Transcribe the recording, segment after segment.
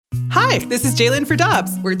Hi, this is Jalen for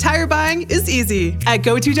Dobbs, where tire buying is easy. At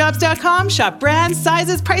GoToDobbs.com, shop brands,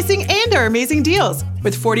 sizes, pricing, and our amazing deals.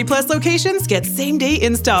 With 40-plus locations, get same-day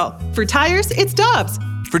install. For tires, it's Dobbs.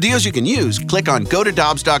 For deals you can use, click on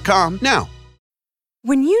GoToDobbs.com now.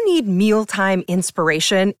 When you need mealtime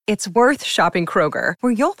inspiration, it's worth shopping Kroger,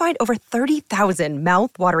 where you'll find over 30,000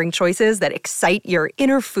 mouth-watering choices that excite your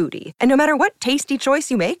inner foodie. And no matter what tasty choice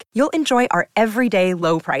you make, you'll enjoy our everyday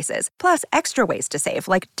low prices, plus extra ways to save,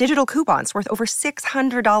 like digital coupons worth over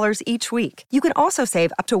 $600 each week. You can also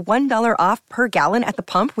save up to $1 off per gallon at the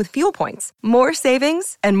pump with fuel points. More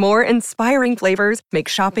savings and more inspiring flavors make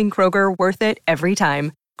shopping Kroger worth it every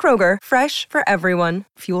time. Kroger, fresh for everyone.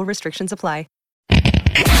 Fuel restrictions apply.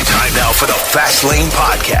 Time now for the Fast Lane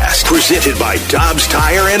Podcast, presented by Dobbs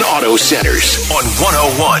Tire and Auto Centers on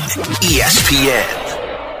 101 ESPN.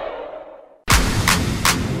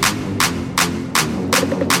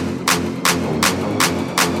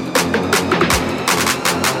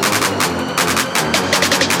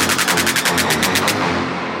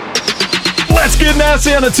 Let's get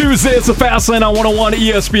nasty on a Tuesday. It's the Fast Lane on 101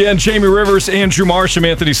 ESPN. Jamie Rivers, Andrew Marsh, I'm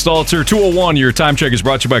Anthony Stalter. 201, your time check is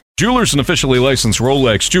brought to you by Jewelers, an officially licensed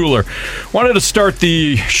Rolex jeweler. Wanted to start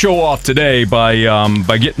the show off today by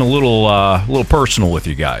getting a little personal with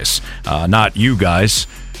you guys. Not you guys,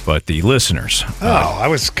 but the listeners. I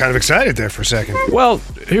was kind of excited there for a second. Well,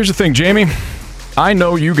 here's the thing, Jamie. I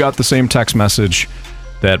know you got the same text message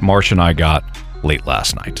that Marsh and I got late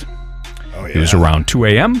last night. Oh, yeah. It was around 2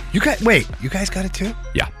 a.m. You guys got it too?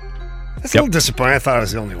 Yeah. That's a little disappointing. I thought I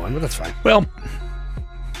was the only one, but that's fine. Well,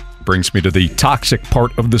 brings me to the toxic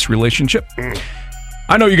part of this relationship.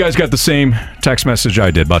 I know you guys got the same text message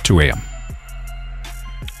I did about 2 a.m.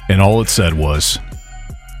 And all it said was,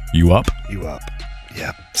 you up? You up.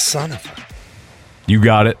 Yep. Son of a... You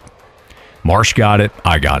got it. Marsh got it.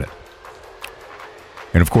 I got it.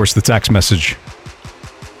 And, of course, the text message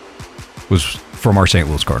was from our St.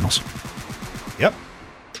 Louis Cardinals. Yep.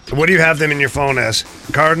 What do you have them in your phone as?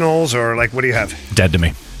 Cardinals or, like, what do you have? Dead to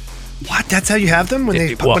me. What? That's how you have them when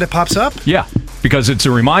when it pops up? Yeah, because it's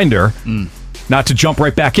a reminder not to jump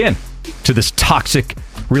right back in to this toxic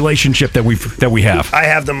relationship that we have. I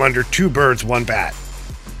have them under two birds, one bat.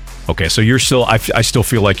 Okay, so you're still. I still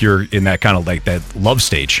feel like you're in that kind of like that love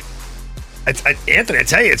stage. Anthony, I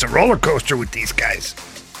tell you, it's a roller coaster with these guys.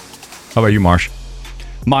 How about you, Marsh?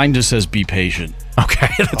 Mine just says be patient. Okay.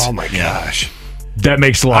 Oh my gosh. That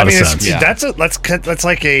makes a lot of sense. Yeah. That's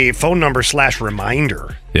like a phone number /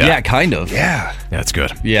 reminder. Yeah, kind of. Yeah. That's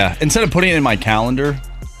good. Yeah. Instead of putting it in my calendar,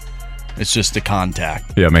 it's just a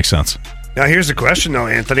contact. Yeah, it makes sense. Now here's the question though,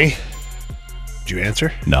 Anthony. Did you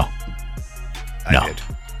answer? No. I did.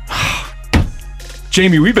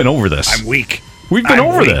 Jamie, we've been over this. I'm weak. We've been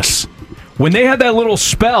over this. When they had that little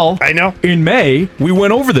spell in May, we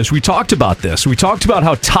went over this. We talked about this. We talked about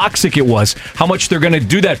how toxic it was, how much they're going to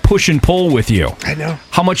do that push and pull with you. I know.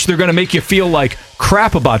 How much they're going to make you feel like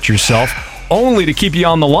crap about yourself, only to keep you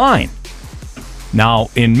on the line. Now,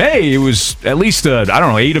 in May, it was at least,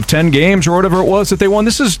 8 of 10 games or whatever it was that they won.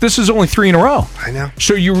 This is only 3 in a row. I know.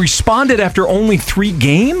 So you responded after only 3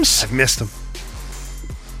 games? I've missed them.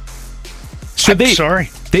 So I'm sorry.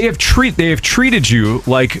 They have treated you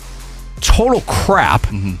like total crap,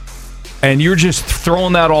 and you're just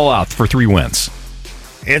throwing that all out for 3 wins.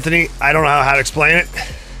 Anthony, I don't know how to explain it,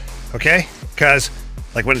 okay? Because,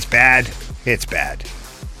 like, when it's bad, it's bad.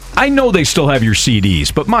 I know they still have your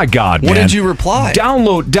CDs, but my God, What man. did you reply?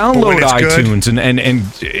 Download iTunes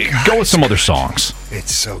and go with some other songs.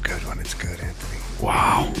 It's so good when it's good, Anthony.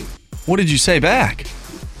 Wow. What did you say back?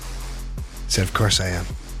 Said, of course I am.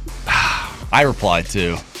 I replied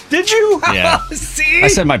too. Did you? Yeah. See? I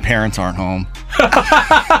said my parents aren't home.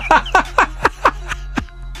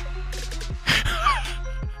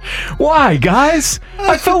 Why, guys?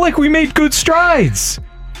 I felt like we made good strides.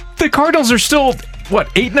 The Cardinals are still,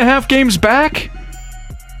 8.5 games back?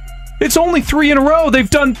 It's only 3 in a row. They've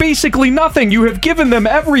done basically nothing. You have given them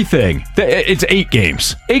everything. It's 8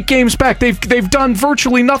 games. 8 games back. They've done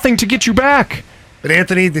virtually nothing to get you back. But,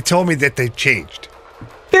 Anthony, they told me that they've changed.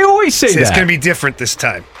 They always say that. It's going to be different this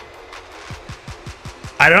time.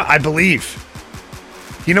 I believe.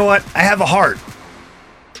 You know what? I have a heart.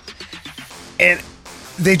 And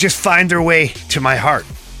they just find their way to my heart.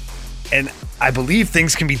 And I believe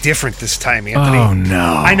things can be different this time, Anthony. Oh,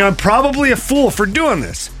 no. I know I'm probably a fool for doing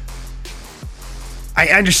this. I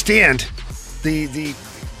understand the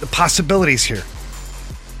possibilities here.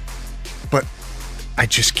 But I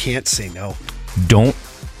just can't say no. Don't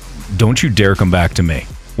you dare come back to me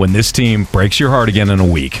when this team breaks your heart again in a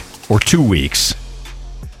week or 2 weeks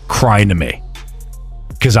crying to me,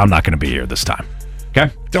 because I'm not going to be here this time.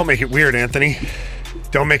 Okay? Don't make it weird, Anthony.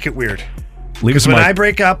 Don't make it weird. Leave us When my... I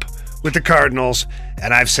break up with the Cardinals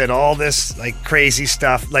and I've said all this like crazy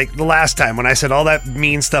stuff, like the last time when I said all that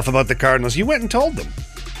mean stuff about the Cardinals, you went and told them.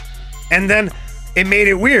 And then it made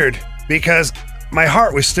it weird because my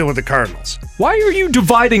heart was still with the Cardinals. Why are you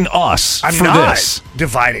dividing us I'm for not this?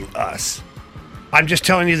 dividing us. I'm just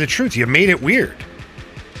telling you the truth. You made it weird.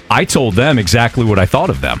 I told them exactly what I thought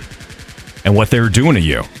of them and what they were doing to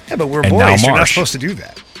you. Yeah, but we're And now boys. You're not Marsh. supposed to do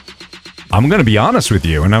that. I'm going to be honest with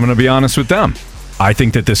you, and I'm going to be honest with them. I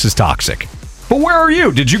think that this is toxic. But where are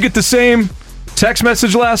you? Did you get the same text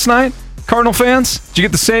message last night, Cardinal fans? Did you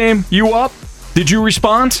get the same you up? Did you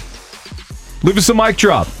respond? Leave us a mic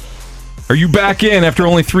drop. Are you back in after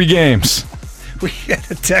only 3 games? We had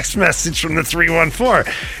a text message from the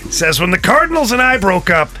 314. It says, when the Cardinals and I broke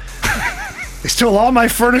up, they stole all my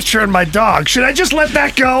furniture and my dog. Should I just let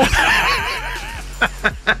that go?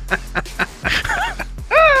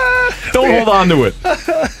 Don't hold on to it.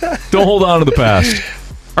 Don't hold on to the past.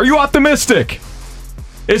 Are you optimistic?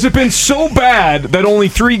 Has it been so bad that only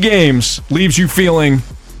 3 games leaves you feeling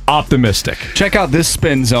optimistic? Check out this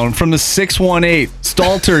spin zone from the 618.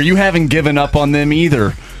 Stalter, you haven't given up on them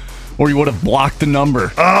either, or you would have blocked the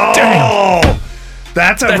number. Oh, damn.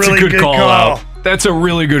 That's a really good call. out. That's a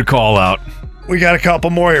really good call out. We got a couple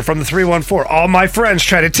more here from the 314. All my friends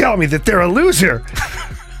try to tell me that they're a loser,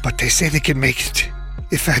 but they say they can make it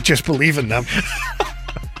if I just believe in them.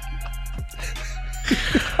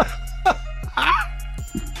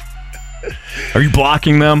 Are you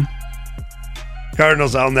blocking them?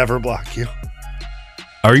 Cardinals, I'll never block you.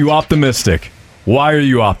 Are you optimistic? Why are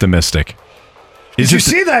you optimistic? Did you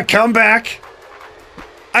see that comeback?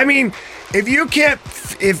 I mean, if you can't,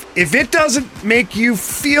 if it doesn't make you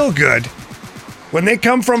feel good when they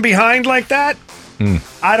come from behind like that,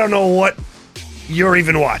 I don't know what you're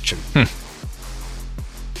even watching.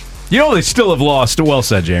 You know they still have lost. Well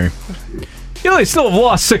said, Jamie. You know they still have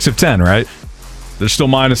lost 6 of 10, right? They're still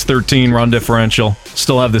minus 13 run differential.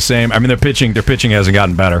 Still have the same. I mean, their pitching hasn't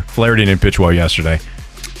gotten better. Flaherty didn't pitch well yesterday.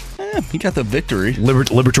 He got the victory.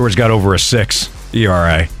 Liberators got over a 6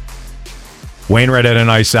 ERA. Wainwright had a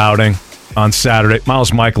nice outing on Saturday.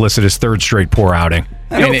 Miles Michaelis had his 3rd straight poor outing.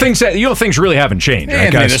 Things really haven't changed,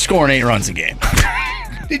 right, guys? They're scoring 8 runs a game.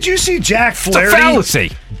 Did you see Jack It's a Flaherty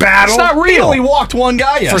fallacy. battle? It's not He real. only walked one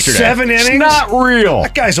guy For yesterday. 7 innings? It's not real.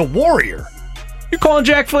 That guy's a warrior. You calling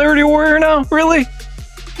Jack Flaherty a warrior now? Really?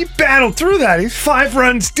 He battled through that. He's 5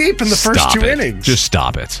 runs deep in the first Stop 2 it. innings. Just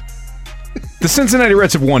stop it. The Cincinnati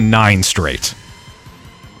Reds have won 9 straight.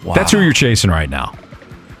 Wow. That's who you're chasing right now.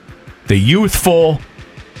 The youthful,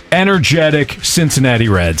 energetic Cincinnati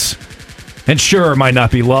Reds. And sure, it might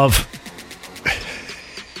not be love,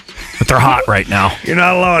 but they're hot right now. You're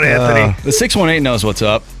not alone, Anthony. The 618 knows what's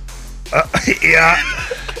up. Yeah.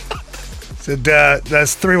 Said,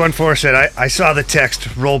 that's 314 said, I saw the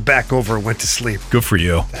text, rolled back over, and went to sleep. Good for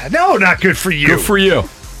you. No, not good for you. Good for you.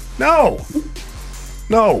 No.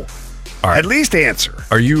 All right. At least answer.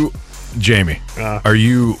 Are you, Jamie, are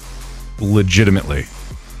you legitimately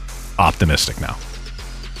optimistic now?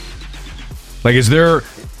 Like, is there,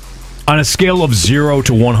 on a scale of 0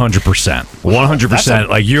 to 100%, 100%,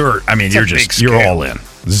 like you're all in.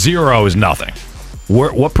 0 is nothing.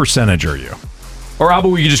 What percentage are you? Or how about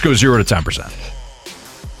we just go 0 to 10%?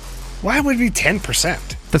 Why would it be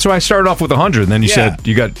 10%? That's why I started off with 100, and then you Yeah. said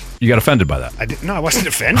you got offended by that. I wasn't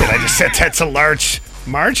offended. I just said that's a large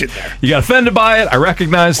margin there. You got offended by it. I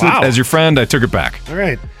recognized Wow. it as your friend. I took it back. All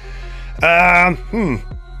right. I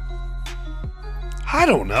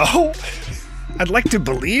don't know. I'd like to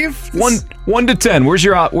believe. 1 to 10. Where's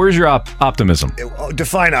your optimism?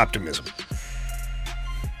 Define optimism.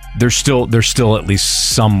 There's still at least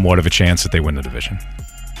somewhat of a chance that they win the division.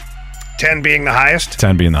 10 being the highest?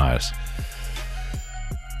 10 being the highest.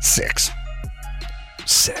 6.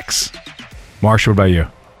 6. Marsh, what about you?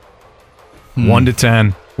 1 to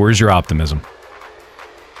 10. Where's your optimism?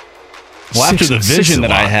 Well, after the Six vision is a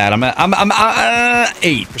that I lot. had, I'm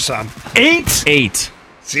 8. For some. 8? 8.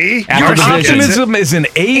 See? After Your the vision. optimism is an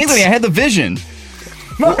 8? Anthony, I had the vision.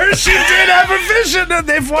 Marcy did have a vision, and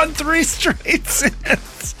they've won 3 straight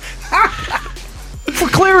since. For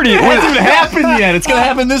clarity, It hasn't even happened yet. It's going to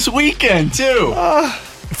happen this weekend, too.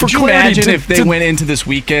 Could you imagine if they went into this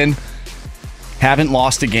weekend, haven't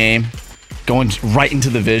lost a game, going right into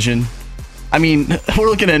the vision? I mean, we're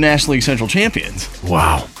looking at National League Central champions.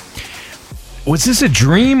 Wow. Was this a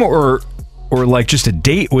dream or like just a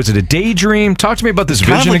date? Was it a daydream? Talk to me about this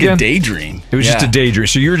Kind vision of like again. a daydream. It was just a daydream.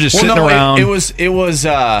 So you were just sitting no, around. It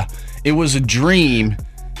was a dream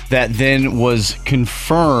that then was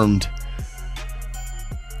confirmed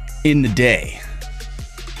in the day.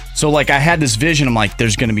 So, like, I had this vision. I'm like,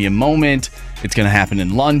 there's going to be a moment. It's going to happen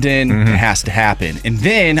in London. It has to happen. And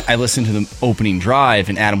then I listened to the opening drive,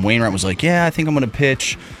 and Adam Wainwright was like, yeah, I think I'm going to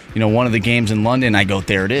pitch, one of the games in London. I go,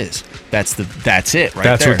 there it is. That's it right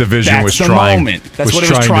That's there. what the vision That's was the trying. Moment. That's what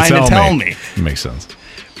it was trying to tell me. Makes sense.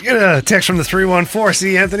 We got a text from the 314.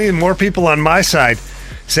 See, Anthony, more people on my side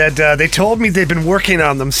said they told me they've been working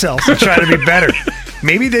on themselves and trying to be better.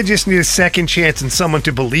 Maybe they just need a second chance and someone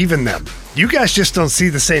to believe in them. You guys just don't see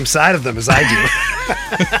the same side of them as I do.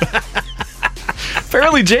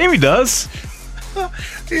 Apparently, Jamie does.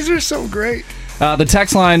 These are so great. The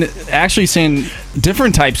text line actually saying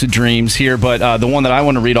different types of dreams here, but the one that I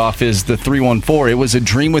want to read off is the 314. It was a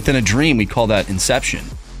dream within a dream. We call that Inception.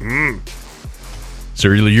 So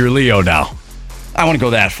you're Leo now. I want to go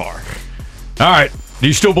that far. All right. Do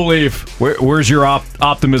you still believe? Where's your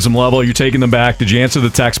optimism level? Are you taking them back? Did you answer the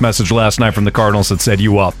text message last night from the Cardinals that said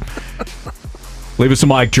you up? Leave us a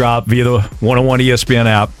mic drop via the 101 ESPN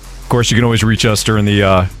app. Of course, you can always reach us during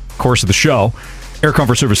the course of the show. Air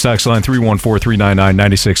Comfort Service text line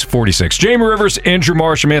 314-399-9646. Jamie Rivers, Andrew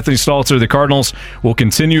Marsham, Anthony Stalter. The Cardinals will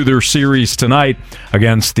continue their series tonight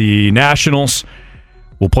against the Nationals.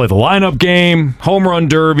 We'll play the lineup game, home run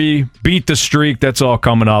derby, beat the streak. That's all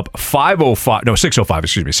coming up.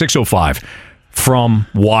 6:05 from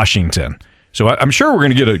Washington. So I'm sure we're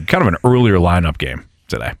going to get a kind of an earlier lineup game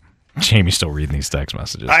today. Jamie's still reading these text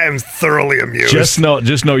messages. I am thoroughly amused. Just know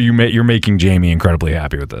you're making Jamie incredibly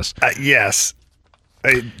happy with this. Yes.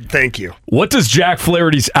 Thank you. What does Jack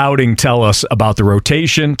Flaherty's outing tell us about the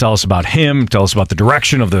rotation? Tell us about him. Tell us about the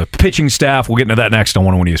direction of the pitching staff. We'll get into that next on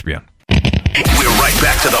 101 ESPN. We're right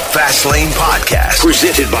back to the Fast Lane Podcast,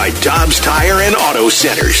 presented by Dobbs Tire and Auto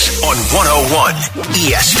Centers on 101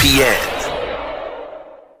 ESPN.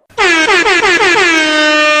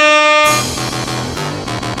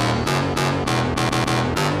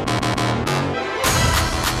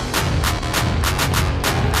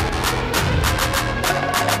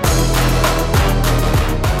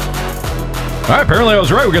 All right, apparently I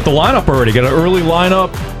was right. We got the lineup already. Got an early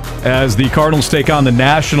lineup as the Cardinals take on the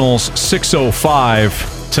Nationals.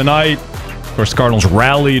 6:05 tonight. Of course, the Cardinals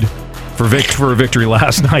rallied for a victory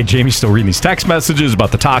last night. Jamie's still reading these text messages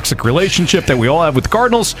about the toxic relationship that we all have with the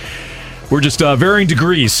Cardinals. We're just varying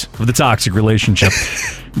degrees of the toxic relationship.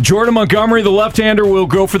 Jordan Montgomery, the left-hander, will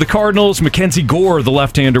go for the Cardinals. Mackenzie Gore, the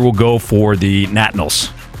left-hander, will go for the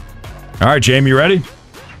Nationals. All right, Jamie, you ready?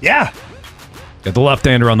 Yeah. Got the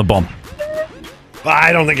left-hander on the bump. Well,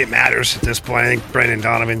 I don't think it matters at this point. I think Brendan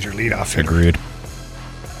Donovan's your leadoff hitter. Agreed.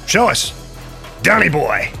 Show us. Donnie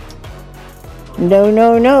boy.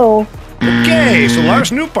 No. Okay, so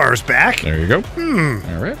Lars Nootbaar's back. There you go.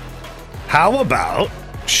 All right. How about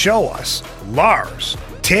show us Lars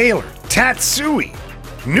Taylor Tatsui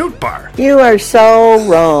Nootbaar? You are so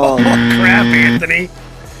wrong. Oh, crap, Anthony.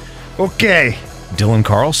 Okay. Dylan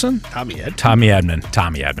Carlson? Tommy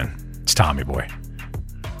Edman. It's Tommy Boy.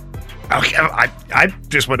 Okay, I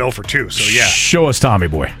just went 0 for 2, so yeah. Show us Tommy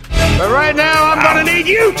Boy. But right now, I'm going to need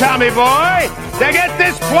you, Tommy Boy, to get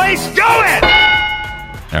this place going.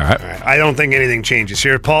 All right. I don't think anything changes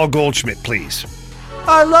here. Paul Goldschmidt, please.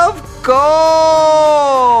 I love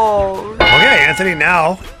gold. Okay, Anthony,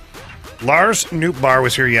 now, Lars Nootbaar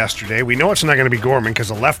was here yesterday. We know it's not going to be Gorman because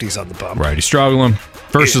the lefty's on the bump. Right, he's struggling.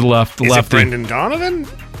 First is left, Is lefty. it Brendan Donovan?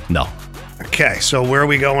 No. Okay, so where are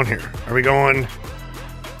we going here? Are we going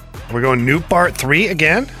Nootbaar at 3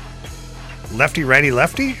 again? Lefty, righty,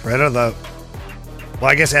 lefty? Right out of the... Well,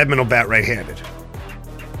 I guess Edman will bat right-handed.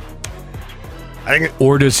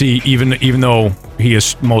 Or does he, even though he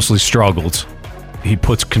has mostly struggled, he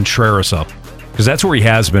puts Contreras up? Because that's where he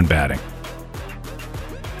has been batting.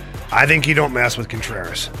 I think you don't mess with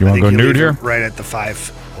Contreras. You want to go Newt here? Right at the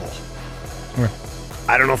 5 hole. Okay.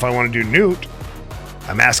 I don't know if I want to do Newt.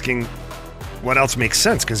 I'm asking what else makes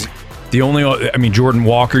sense, because... Jordan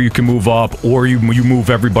Walker you can move up, or you move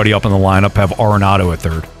everybody up in the lineup, have Arenado at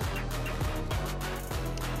third.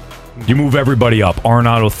 You move everybody up.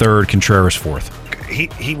 Arenado third, Contreras fourth.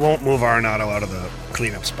 He won't move Arenado out of the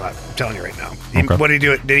cleanup spot. I'm telling you right now. Okay. What did he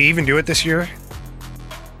do? Did he even do it this year?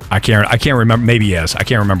 I can't remember. Maybe he has. I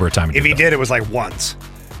can't remember a time. If he did, it was like once.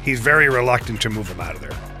 He's very reluctant to move him out of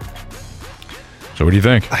there. So what do you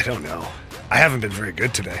think? I don't know. I haven't been very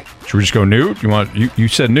good today. Should we just go Newt? You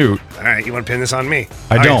said Newt. All right, you want to pin this on me?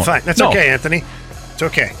 I All don't. Right, fine. That's okay, Anthony. It's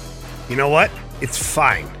okay. You know what? It's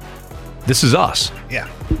fine. This is us. Yeah.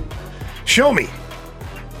 Show me.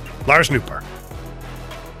 Lars Nootbaar.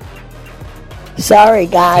 Sorry,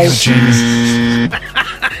 guys.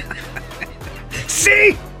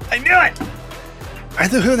 See? I knew it.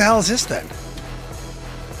 Who the hell is this then?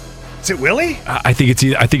 Is it Willie? I think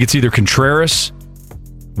it's either Contreras,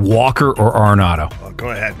 Walker, or Arenado. Well, go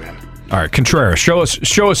ahead, man. All right, Contreras, show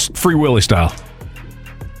us Free Willy style.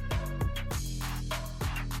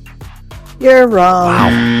 You're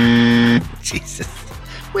wrong. Wow. Jesus.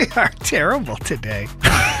 We are terrible today.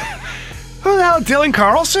 Who the hell, Dylan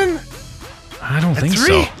Carlson? I don't think 3?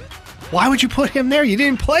 so. Why would you put him there? You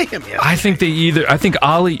didn't play him yet. I think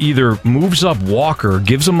Ollie either moves up Walker,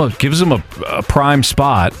 gives him a prime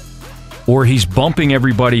spot, or he's bumping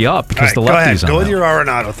everybody up because the lefty's on. Go with your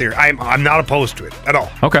Arenado theory. I'm not opposed to it at all.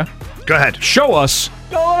 Okay. Go ahead. Show us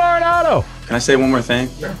Nolan Arenado. Can I say one more thing?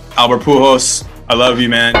 Sure. Albert Pujols, I love you,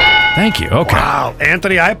 man. Thank you. Okay. Wow,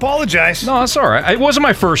 Anthony, I apologize. No, that's all right. It wasn't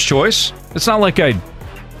my first choice. It's not like I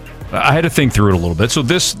had to think through it a little bit. So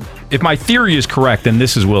this, if my theory is correct, then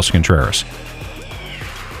this is Wilson Contreras.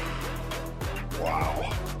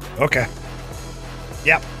 Wow. Okay.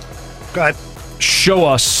 Yep. Go ahead. Show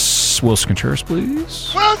us Wilson Contreras,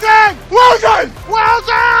 please. Wilson! Wilson!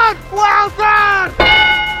 Wilson! Wilson!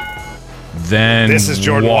 Then This is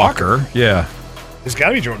Jordan Walker. Yeah. It's got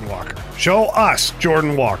to be Jordan Walker. Show us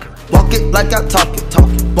Jordan Walker. Walk it like I talk it, talk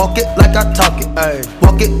it. Walk it like I talk it, ayy.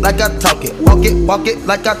 Walk it like I talk it. Walk it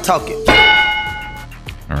like I talk it.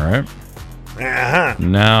 All right. Uh-huh.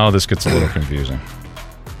 Now this gets a little confusing.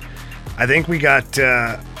 I think we got,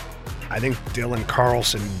 I think Dylan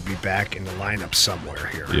Carlson will be back in the lineup somewhere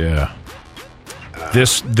here. Yeah.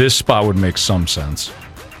 This spot would make some sense.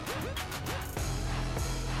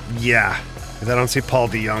 Yeah. Because I don't see Paul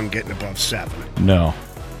DeYoung getting above 7. No.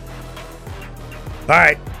 All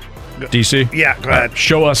right. DC? Yeah, go ahead.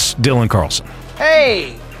 Show us Dylan Carlson.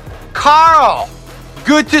 Hey, Carl!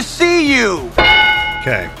 Good to see you!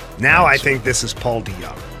 Okay. Now I think this is Paul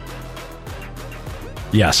DeYoung.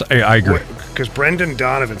 Yes, I agree. Because Brendan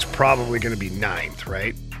Donovan's probably going to be 9th,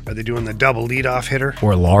 right? Are they doing the double leadoff hitter?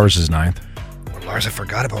 Or Lars is 9th. Or Lars, I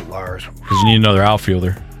forgot about Lars. Because you need another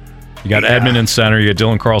outfielder. You got Edman in center. You got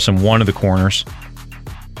Dylan Carlson, one of the corners.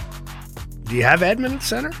 Do you have Edman at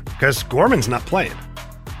center? Because Gorman's not playing.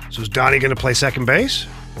 So is Donnie going to play second base?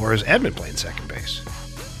 Or is Edman playing second base?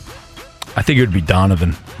 I think it would be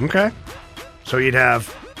Donovan. Okay. So you'd have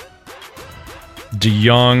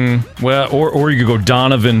DeYoung, well, or you could go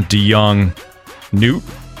Donovan, DeYoung, Newt.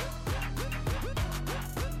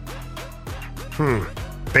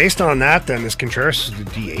 Based on that, then, is Contreras the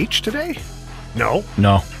DH today? No.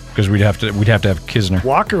 No, because we'd have to have Kisner.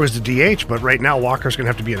 Walker was the DH, but right now Walker's going to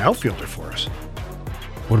have to be an outfielder for us.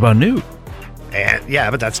 What about Newt? And yeah,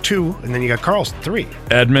 but that's 2, and then you got Carlson 3.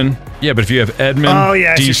 Edman. Yeah, but if you have Edman, Oh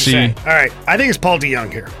yeah, I see what you're saying. DC. All right, I think it's Paul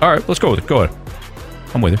DeYoung here. All right, let's go with it. Go ahead.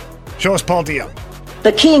 I'm with you. Show us Paul DeYoung.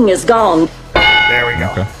 The king is gone. There we go.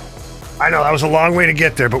 Okay. I know that was a long way to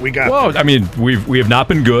get there, but we got Well, there. I mean, we have not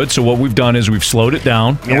been good, so what we've done is we've slowed it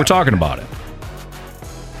down, and we're talking about it.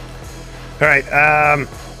 All right.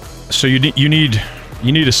 So you need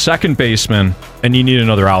a second baseman, and you need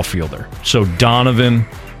another outfielder. So Donovan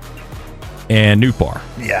and Newbar.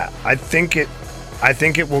 Yeah, I think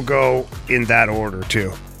it will go in that order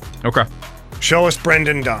too. Okay. Show us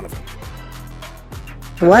Brendan Donovan.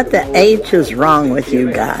 What the H is wrong with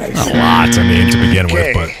you guys? A lot, I mean, to begin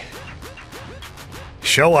Okay. with,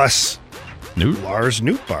 Show us Newt? Lars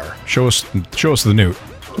Nootbaar. Show us the Newt.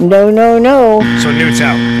 No. So Newt's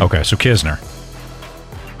out. Okay, so Kisner.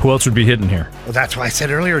 Who else would be hitting here? Well, that's why I said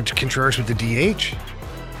earlier Contreras with the DH.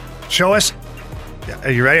 Show us. Yeah,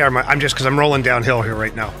 are you ready? I'm just because I'm rolling downhill here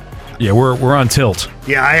right now. Yeah, we're on tilt.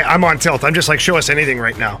 Yeah, I'm on tilt. I'm just like, show us anything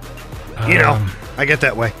right now. You know, I get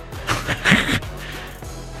that way.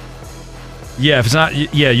 Yeah, if it's not,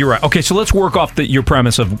 yeah, you're right. Okay, so let's work off your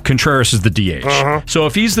premise of Contreras is the DH. Uh-huh. So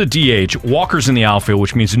if he's the DH, Walker's in the outfield,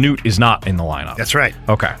 which means Newt is not in the lineup. That's right.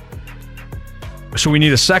 Okay. So we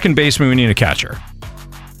need a second baseman, we need a catcher.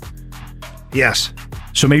 Yes.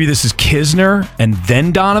 So maybe this is Kisner and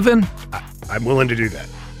then Donovan? I'm willing to do that.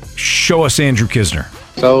 Show us Andrew Kisner.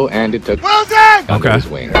 So Andy took Wilson! under his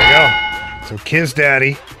wing. There we go. So Kiz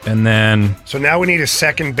Daddy. And then, So now we need a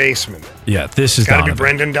second baseman. yeah, this is Got to Donovan. be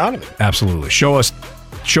Brendan Donovan. Absolutely. Show us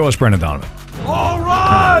Brendan Donovan. All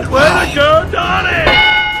right! Way to go, Donnie!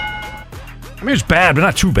 I mean, it's bad, but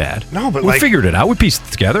not too bad. No, but we like- figured it out. We pieced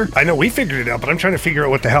it together. I know we figured it out, but I'm trying to figure out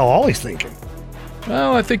what the hell Ollie's thinking.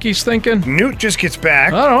 Well, I think he's thinking. Newt just gets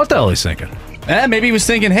back. I don't know what the hell he's thinking. Maybe he was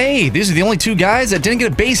thinking, hey, these are the only 2 guys that didn't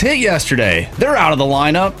get a base hit yesterday. They're out of the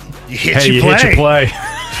lineup. You hit Hey, your you play. hit your play.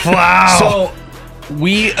 Wow. So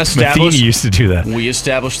we Matheny established used to do that. we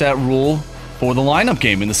established that rule for the lineup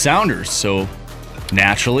game in the Sounders. So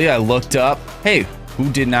naturally, I looked up, hey, who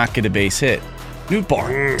did not get a base hit?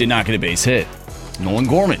 Nootbaar did not get a base hit. Nolan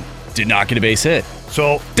Gorman did not get a base hit.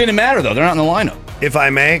 So didn't matter, though. They're not in the lineup. If I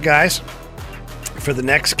may, guys, for the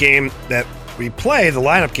next game that we play, the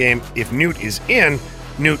lineup game, if Newt is in,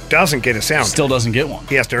 Newt doesn't get a sound. Still doesn't get one.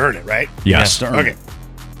 He has to earn it, right? Yes. Okay.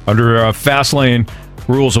 Under Fast Lane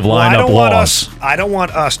rules of lineup laws. I don't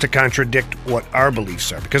want us to contradict what our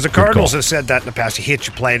beliefs are, because the Cardinals have said that in the past. You hit,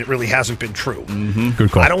 you play, and it really hasn't been true. Mm-hmm.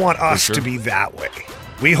 Good call. I don't want us to be that way.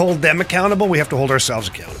 We hold them accountable. We have to hold ourselves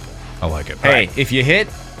accountable. I like it. Hey, if you hit,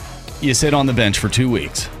 you sit on the bench for 2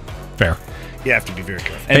 weeks. Fair. You have to be very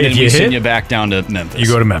careful. And then we send you back down to Memphis. You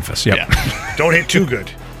go to Memphis, yep. Yeah. Don't hit too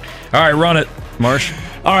good. All right, run it, Marsh.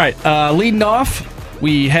 All right, leading off,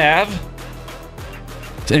 we have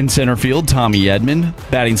in center field, Tommy Edman.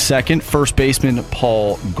 Batting second, first baseman,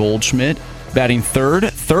 Paul Goldschmidt. Batting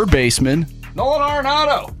third baseman, Nolan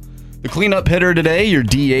Arenado. The cleanup hitter today, your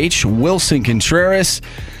DH, Wilson Contreras.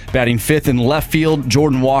 Batting fifth in left field,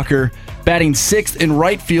 Jordan Walker. Batting sixth in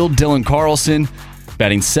right field, Dylan Carlson.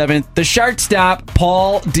 Batting seventh, the shortstop,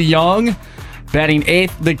 Paul DeJong. Batting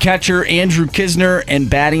eighth, the catcher, Andrew Kisner. And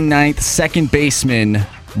batting ninth, second baseman,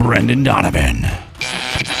 Brendan Donovan.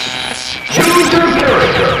 Choose your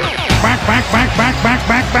character. Back.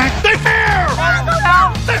 Stay fair.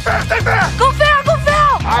 Stay fair. Go fair.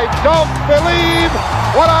 I don't believe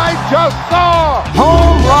what I just saw.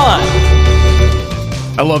 Home run.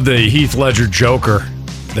 I love the Heath Ledger Joker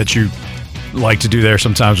that you like to do there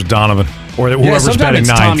sometimes with Donovan. Or that whoever's batting it's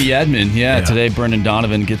ninth. Tommy Edman. Yeah, today Brendan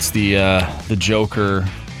Donovan gets the Joker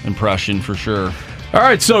impression for sure. All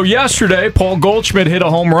right, so yesterday, Paul Goldschmidt hit a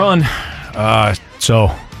home run. So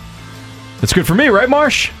that's good for me, right,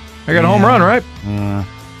 Marsh? I got a home run, right?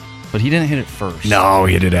 But he didn't hit it first. No,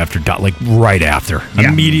 he hit it after, right after. Yeah.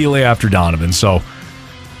 Immediately after Donovan, so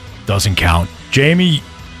doesn't count. Jamie,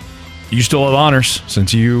 you still have honors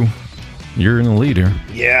since you're in the lead here.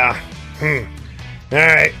 Yeah. All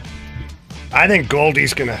right. I think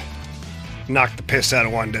Goldie's going to knock the piss out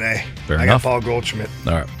of one today. Fair I enough. got Paul Goldschmidt.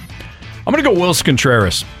 All right. I'm going to go Wilson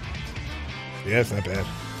Contreras. Yeah, it's not bad.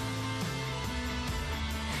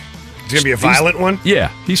 It's going to be a violent one?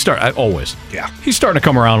 Yeah. Always. Yeah. He's starting to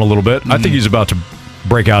come around a little bit. I think he's about to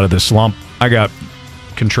break out of this slump. I got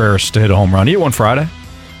Contreras to hit a home run. He hit one Friday.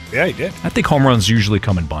 Yeah, he did. I think home runs usually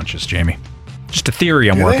come in bunches, Jamie. Just a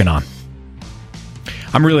theory I'm working on.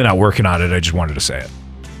 I'm really not working on it. I just wanted to say it.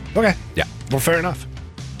 Okay. Yeah. Well, fair enough.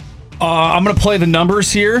 I'm going to play the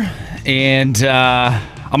numbers here, and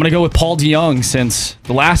I'm going to go with Paul DeJong since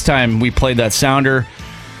the last time we played that sounder,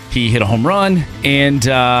 he hit a home run, and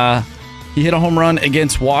he hit a home run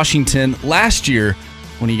against Washington last year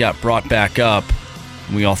when he got brought back up,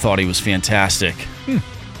 and we all thought he was fantastic.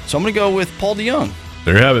 So I'm going to go with Paul DeJong.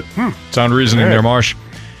 There you have it. Sound reasoning there, Marsh.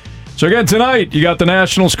 So again, tonight, you got the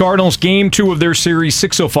Nationals-Cardinals. Game 2 of their series,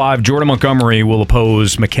 6:05. Jordan Montgomery will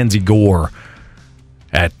oppose Mackenzie Gore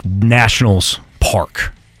at Nationals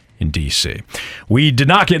Park in D.C. We did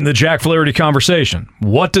not get in the Jack Flaherty conversation.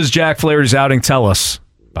 What does Jack Flaherty's outing tell us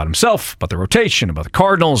about himself, about the rotation, about the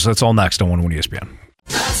Cardinals? That's all next on 101 ESPN.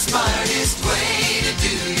 The smartest way to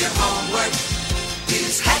do your homework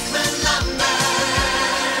is Heckman Lumber.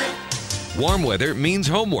 Warm weather means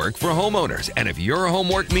homework for homeowners, and if your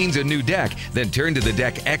homework means a new deck, then turn to the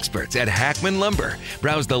deck experts at Hackman Lumber.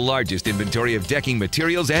 Browse the largest inventory of decking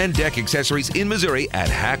materials and deck accessories in Missouri at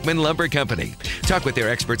Hackman Lumber Company. Talk with their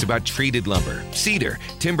experts about treated lumber, cedar,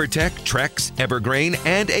 TimberTech, Trex, Evergreen,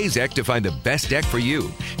 and Azek to find the best deck for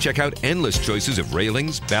you. Check out endless choices of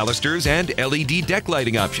railings, balusters, and LED deck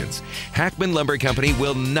lighting options. Hackman Lumber Company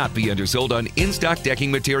will not be undersold on in-stock decking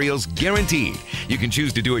materials, guaranteed. You can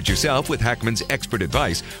choose to do it yourself with Hackman's expert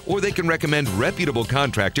advice, or they can recommend reputable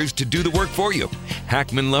contractors to do the work for you.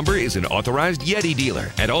 Hackman Lumber is an authorized Yeti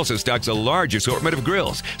dealer and also stocks a large assortment of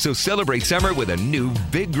grills, so celebrate summer with a new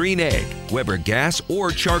Big Green Egg, Weber gas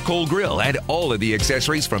or charcoal grill, and all of the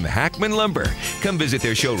accessories from Hackman Lumber. Come visit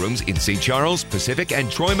their showrooms in St. Charles, Pacific,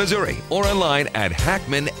 and Troy, Missouri, or online at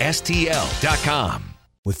hackmanstl.com.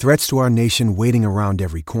 With threats to our nation waiting around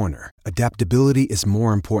every corner, adaptability is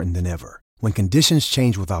more important than ever. When conditions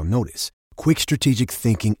change without notice, quick strategic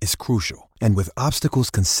thinking is crucial. And with obstacles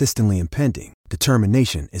consistently impending,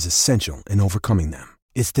 determination is essential in overcoming them.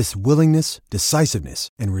 It's this willingness, decisiveness,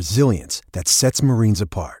 and resilience that sets Marines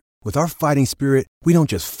apart. With our fighting spirit, we don't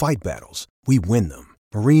just fight battles, we win them.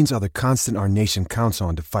 Marines are the constant our nation counts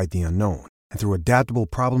on to fight the unknown. And through adaptable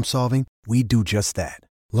problem solving, we do just that.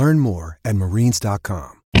 Learn more at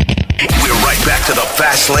Marines.com. We're right back to the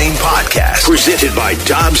Fast Lane Podcast, presented by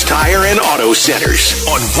Dobbs Tire and Auto Centers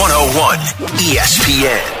on 101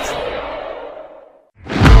 ESPN.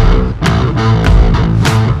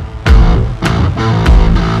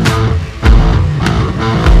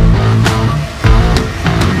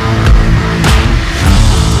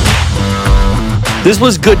 this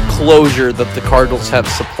was good closure that the Cardinals have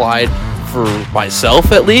supplied for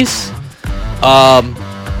myself, at least.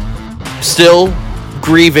 Still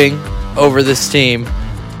grieving over this team,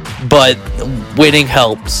 but winning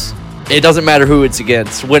helps. It doesn't matter who it's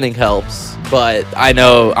against. Winning helps. But I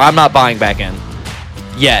know I'm not buying back in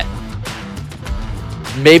yet.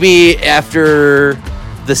 Maybe after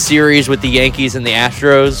the series with the Yankees and the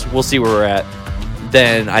Astros, we'll see where we're at.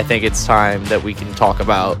 Then I think it's time that we can talk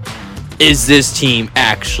about, is this team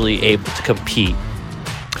actually able to compete?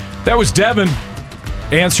 That was Devin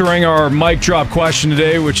answering our mic drop question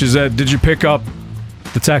today, which is did you pick up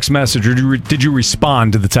the text message, or did you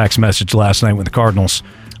respond to the text message last night when the Cardinals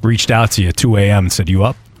reached out to you at 2 a.m. and said, you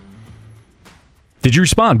up? Did you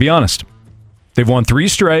respond? Be honest. They've won 3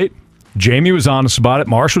 straight. Jamie was honest about it.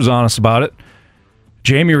 Marsh was honest about it.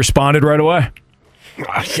 Jamie responded right away.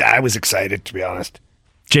 Yeah, I was excited, to be honest.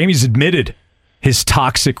 Jamie's admitted his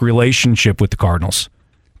toxic relationship with the Cardinals.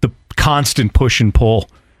 The constant push and pull.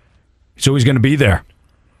 He's always going to be there.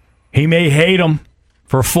 He may hate them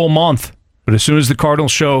for a full month, but as soon as the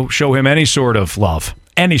Cardinals show him any sort of love,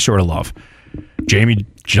 Jamie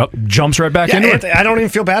jumps right back into it. I don't even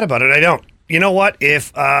feel bad about it. I don't. You know what?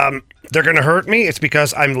 If they're going to hurt me, it's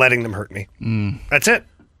because I'm letting them hurt me. That's it.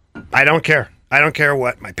 I don't care. I don't care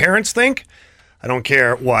what my parents think. I don't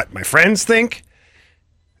care what my friends think.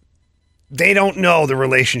 They don't know the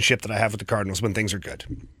relationship that I have with the Cardinals when things are good.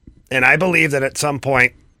 And I believe that at some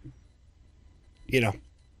point, we're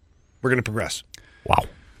going to progress. Wow.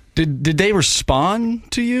 Did they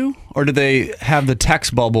respond to you, or did they have the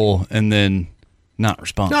text bubble and then not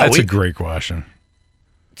respond? No, that's a great question.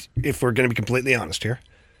 If we're going to be completely honest here,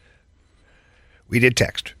 we did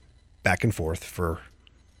text back and forth for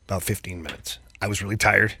about 15 minutes. I was really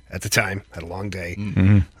tired at the time, had a long day.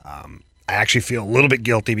 Mm-hmm. I actually feel a little bit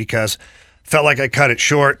guilty because felt like I cut it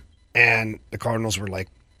short, and the Cardinals were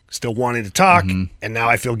still wanting to talk, and now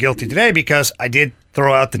I feel guilty today because I did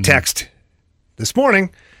throw out the text this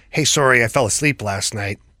morning. Hey, sorry, I fell asleep last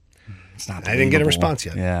night. It's not I didn't get a response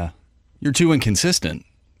yet. Yeah. You're too inconsistent.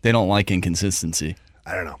 They don't like inconsistency.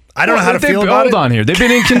 I don't know. I don't know how to feel about it. Hold on here. They've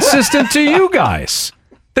been inconsistent to you guys.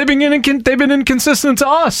 They've been inconsistent to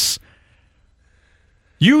us.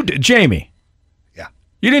 Jamie. Yeah.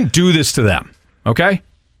 You didn't do this to them, okay?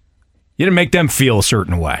 You didn't make them feel a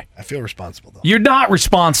certain way. I feel responsible, though. You're not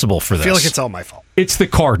responsible for this. I feel like it's all my fault. It's the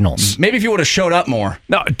Cardinals. Maybe if you would have showed up more.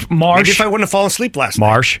 No, Marsh. Maybe if I wouldn't have fallen asleep last night.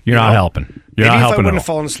 Marsh, you're not helping. You're not helping Maybe if I at wouldn't all. have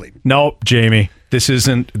fallen asleep. No, Jamie, this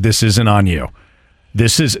isn't on you.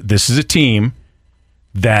 This is a team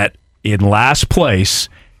that in last place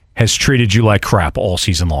has treated you like crap all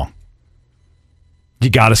season long.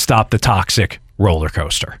 You got to stop the toxic roller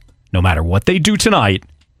coaster. No matter what they do tonight,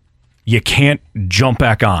 you can't jump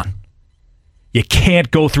back on. You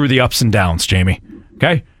can't go through the ups and downs, Jamie.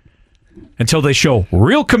 Okay? Until they show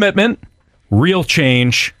real commitment, real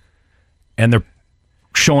change, and they're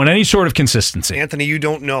showing any sort of consistency. Anthony, you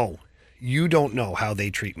don't know. You don't know how they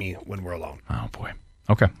treat me when we're alone. Oh, boy.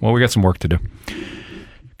 Okay. Well, we got some work to do.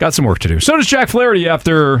 So does Jack Flaherty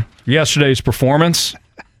after yesterday's performance.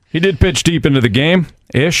 He did pitch deep into the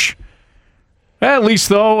game-ish. At least,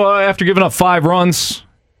 though, after giving up 5 runs,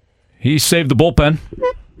 he saved the bullpen.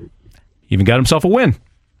 Even got himself a win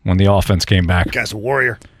when the offense came back. That guy's a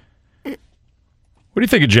warrior. What do you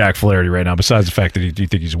think of Jack Flaherty right now, besides the fact that you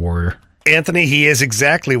think he's a warrior? Anthony, he is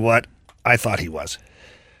exactly what I thought he was.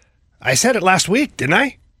 I said it last week, didn't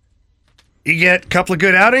I? You get a couple of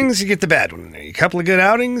good outings, you get the bad one in there. A couple of good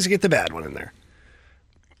outings, you get the bad one in there.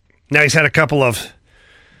 Now he's had a couple of,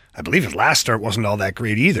 I believe his last start wasn't all that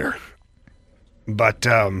great either. But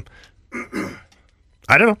I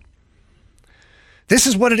don't know. This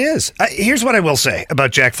is what it is. Here's what I will say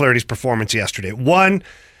about Jack Flaherty's performance yesterday. One,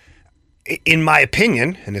 in my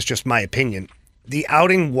opinion, and it's just my opinion, the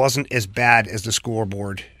outing wasn't as bad as the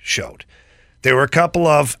scoreboard showed. There were a couple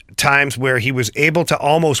of times where he was able to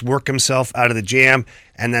almost work himself out of the jam,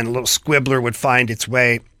 and then a little squibbler would find its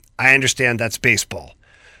way. I understand that's baseball.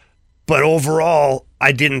 But overall,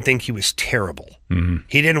 I didn't think he was terrible. Mm-hmm.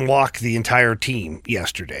 He didn't walk the entire team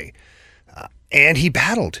yesterday. And he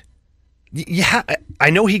battled. Yeah, I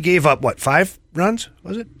know he gave up, 5 runs,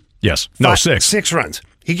 was it? Yes. No, 6. 6 runs.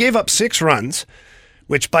 He gave up 6 runs,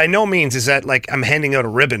 which by no means is that like I'm handing out a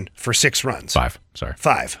ribbon for 6 runs. 5, sorry.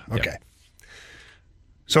 5, okay. Yeah.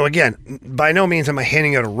 So again, by no means am I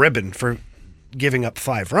handing out a ribbon for giving up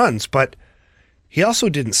 5 runs, but he also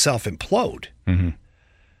didn't self-implode. Mm-hmm.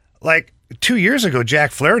 Like 2 years ago,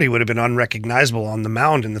 Jack Flaherty would have been unrecognizable on the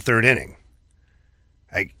mound in the 3rd inning.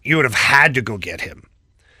 Like, you would have had to go get him.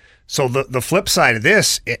 So the flip side of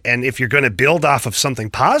this, and if you're going to build off of something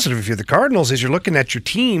positive, if you're the Cardinals, is you're looking at your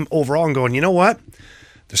team overall and going, you know what?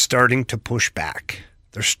 They're starting to push back.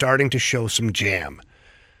 They're starting to show some jam.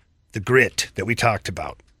 The grit that we talked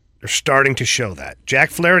about. They're starting to show that. Jack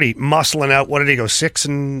Flaherty muscling out, what did he go, 6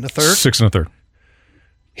 1/3? 6 1/3.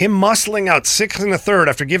 Him muscling out 6 1/3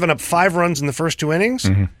 after giving up 5 runs in the first 2 innings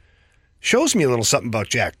shows me a little something about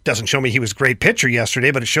Jack. Doesn't show me he was a great pitcher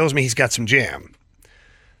yesterday, but it shows me he's got some jam.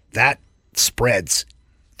 That spreads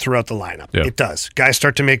throughout the lineup. Yeah. It does. Guys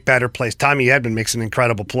start to make better plays. Tommy Edman makes an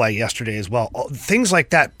incredible play yesterday as well. Things like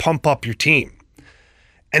that pump up your team.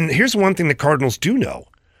 And here's one thing the Cardinals do know,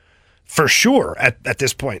 for sure, at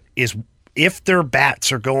this point, is if their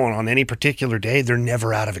bats are going on any particular day, they're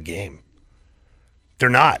never out of a game. They're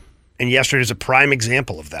not. And yesterday's a prime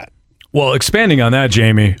example of that. Well, expanding on that,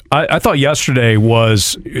 Jamie, I thought yesterday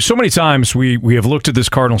was, so many times we have looked at this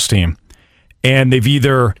Cardinals team, and they've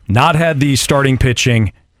either not had the starting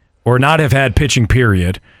pitching or not have had pitching,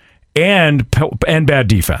 period, and bad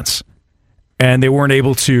defense. And they weren't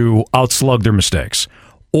able to outslug their mistakes.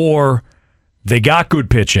 Or they got good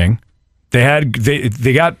pitching.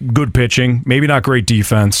 They got good pitching, maybe not great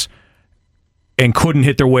defense, and couldn't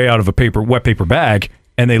hit their way out of a wet paper bag,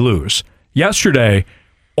 and they lose. Yesterday,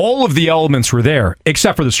 all of the elements were there,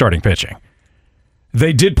 except for the starting pitching.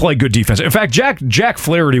 They did play good defense. In fact, Jack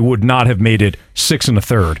Flaherty would not have made it 6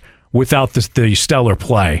 1/3 without the stellar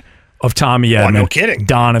play of Tommy Edman, no kidding.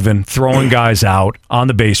 Donovan throwing guys out on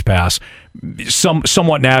the base pass.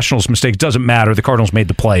 Somewhat Nationals mistake, doesn't matter. The Cardinals made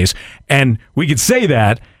the plays. And we could say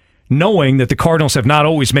that knowing that the Cardinals have not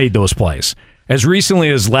always made those plays. As recently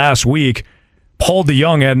as last week, Paul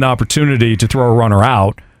DeJong had an opportunity to throw a runner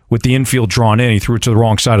out with the infield drawn in. He threw it to the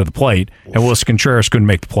wrong side of the plate, and Willis Contreras couldn't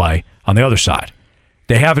make the play on the other side.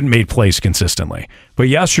 They haven't made plays consistently. But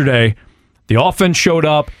yesterday, the offense showed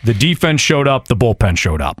up, the defense showed up, the bullpen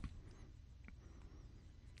showed up.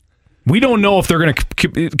 We don't know if they're going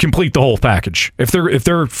to complete the whole package. If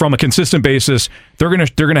they're from a consistent basis, they're going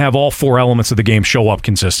to have all 4 elements of the game show up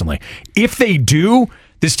consistently. If they do,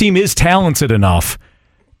 this team is talented enough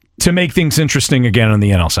to make things interesting again in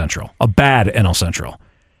the NL Central. A bad NL Central.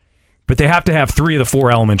 But they have to have 3 of the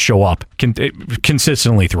 4 elements show up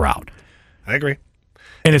consistently throughout. I agree.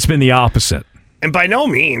 And it's been the opposite. And by no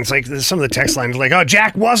means, like some of the text lines, like, oh,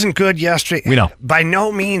 Jack wasn't good yesterday. We know. By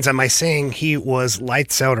no means am I saying he was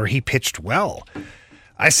lights out or he pitched well.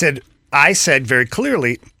 I said very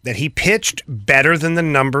clearly that he pitched better than the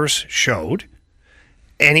numbers showed,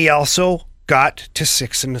 and he also got to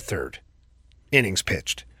 6 1/3 innings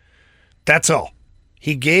pitched. That's all.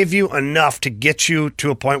 He gave you enough to get you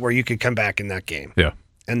to a point where you could come back in that game. Yeah.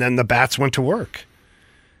 And then the bats went to work.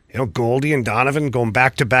 You know, Goldie and Donovan going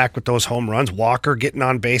back-to-back with those home runs. Walker getting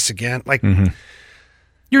on base again. Like,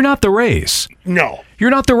 You're not the Rays. No. You're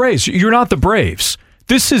not the Rays. You're not the Braves.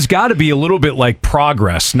 This has got to be a little bit like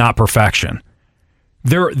progress, not perfection.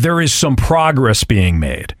 There is some progress being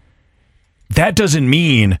made. That doesn't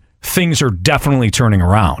mean things are definitely turning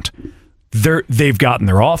around. They've gotten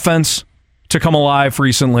their offense to come alive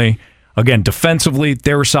recently. Again, defensively,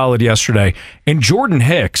 they were solid yesterday. And Jordan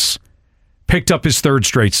Hicks picked up his 3rd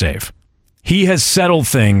straight save. He has settled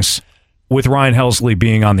things with Ryan Helsley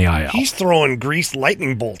being on the IL. He's throwing greased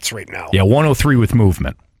lightning bolts right now. Yeah, 103 with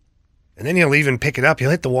movement. And then he'll even pick it up. He'll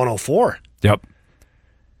hit the 104. Yep.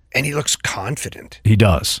 And he looks confident. He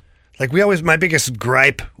does. Like my biggest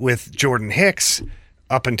gripe with Jordan Hicks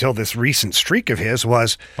up until this recent streak of his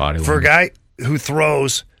was for a guy who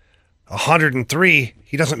throws 103,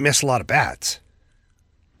 he doesn't miss a lot of bats.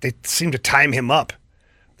 They seem to time him up.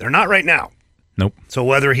 They're not right now. Nope. So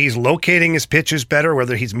whether he's locating his pitches better,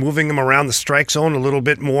 whether he's moving them around the strike zone a little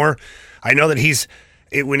bit more, I know that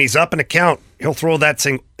when he's up in a count, he'll throw that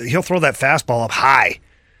fastball up high.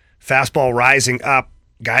 Fastball rising up.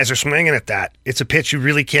 Guys are swinging at that. It's a pitch you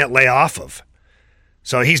really can't lay off of.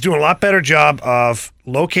 So he's doing a lot better job of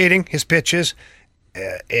locating his pitches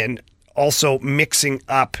and also mixing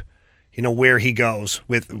up, where he goes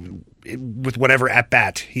with whatever at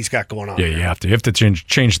bat he's got going on. Yeah, you have to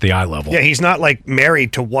change the eye level. Yeah, he's not like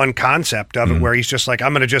married to one concept of it where he's just like,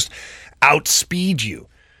 I'm going to just outspeed you.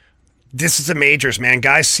 This is the majors, man.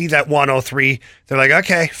 Guys see that 103. They're like,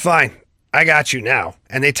 okay, fine. I got you now.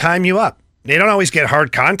 And they time you up. They don't always get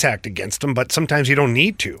hard contact against them, but sometimes you don't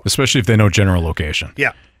need to. Especially if they know general location.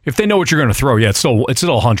 Yeah. If they know what you're going to throw, it's still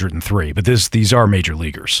 103, but these are major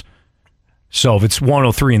leaguers. So if it's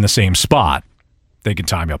 103 in the same spot, they can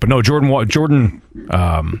time you up. But no, Jordan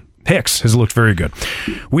Hicks has looked very good.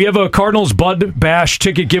 We have a Cardinals Bud Bash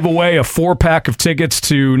ticket giveaway, a 4-pack of tickets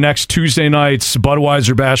to next Tuesday night's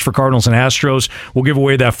Budweiser Bash for Cardinals and Astros. We'll give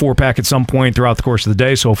away that 4-pack at some point throughout the course of the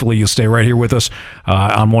day, so hopefully you'll stay right here with us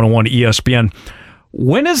on 101 ESPN.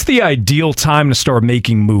 When is the ideal time to start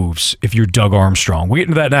making moves if you're Doug Armstrong? We'll get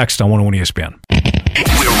into that next on 101 ESPN.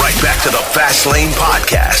 We're right back to the Fast Lane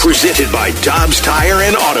Podcast, presented by Dobbs Tire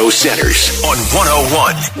and Auto Centers on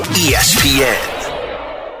 101 ESPN.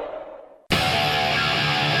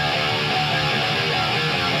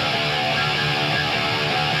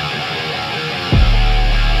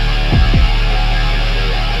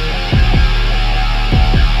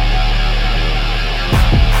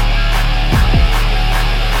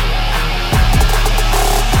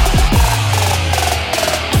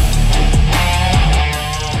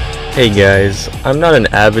 Hey guys, I'm not an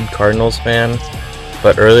avid Cardinals fan,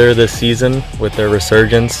 but earlier this season, with their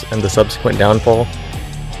resurgence and the subsequent downfall,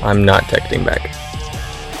 I'm not texting back.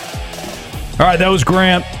 All right, that was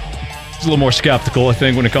Grant. He's a little more skeptical, I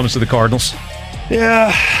think, when it comes to the Cardinals.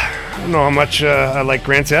 Yeah, I don't know how much I like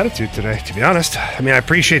Grant's attitude today, to be honest. I mean, I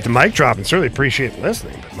appreciate the mic drop and certainly appreciate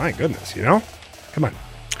listening, but my goodness, Come on.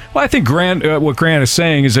 Well, I think what Grant is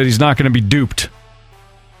saying is that he's not going to be duped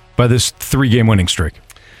by this 3-game winning streak.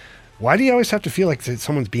 Why do you always have to feel like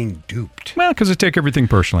someone's being duped? Well, because I take everything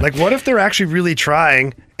personally. Like, what if they're actually really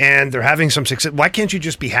trying and they're having some success? Why can't you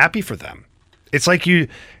just be happy for them? It's like you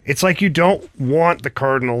don't want the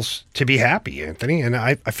Cardinals to be happy, Anthony, and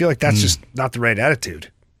I feel like that's just not the right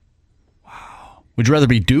attitude. Wow. Would you rather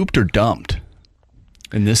be duped or dumped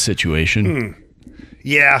in this situation?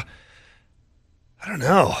 Yeah. I don't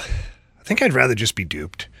know. I think I'd rather just be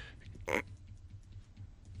duped.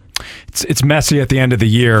 It's messy at the end of the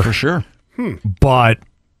year. For sure. But,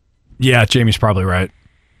 yeah, Jamie's probably right.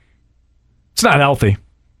 It's not healthy.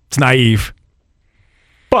 It's naive.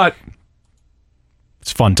 But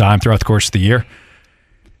it's a fun time throughout the course of the year.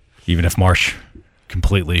 Even if Marsh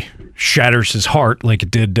completely shatters his heart like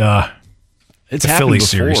it did it's the happened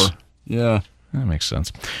Phillies before. series. Yeah. That makes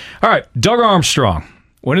sense. All right, Doug Armstrong.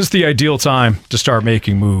 When is the ideal time to start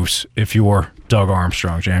making moves if you're Doug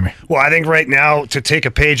Armstrong, Jamie? Well, I think right now, to take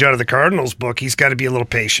a page out of the Cardinals book, he's got to be a little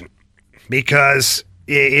patient. Because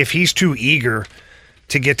if he's too eager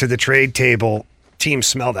to get to the trade table, teams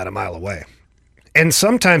smell that a mile away. And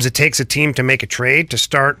sometimes it takes a team to make a trade to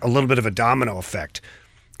start a little bit of a domino effect.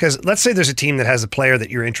 Because let's say there's a team that has a player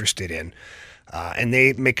that you're interested in, and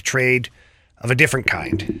they make a trade of a different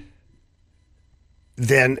kind.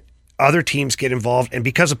 Then other teams get involved, and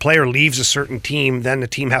because a player leaves a certain team, then the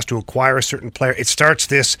team has to acquire a certain player. It starts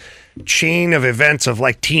this chain of events of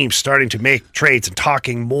like teams starting to make trades and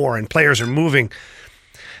talking more, and players are moving.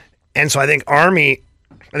 And so I think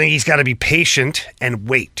he's got to be patient and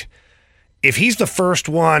wait. If he's the first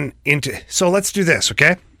one so let's do this,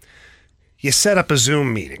 okay? You set up a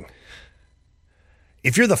Zoom meeting.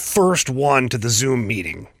 If you're the first one to the Zoom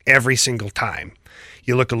meeting every single time,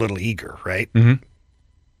 you look a little eager, right? Mm-hmm.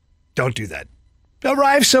 Don't do that.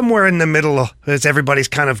 Arrive somewhere in the middle as everybody's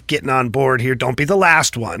kind of getting on board here. Don't be the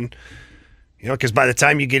last one. Because by the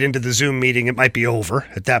time you get into the Zoom meeting, it might be over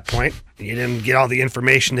at that point. You didn't get all the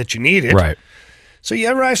information that you needed. Right. So you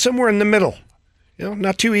arrive somewhere in the middle.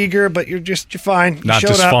 Not too eager, but you're fine. You not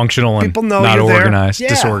showed dysfunctional up. and People know not you're organized, there.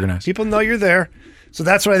 disorganized. People know you're there. So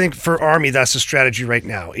that's what I think for Army, that's the strategy right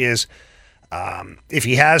now is if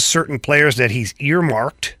he has certain players that he's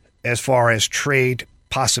earmarked as far as trade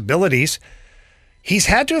possibilities, he's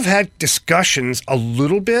had to have had discussions a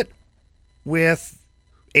little bit with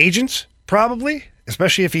agents, probably,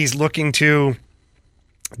 especially if he's looking to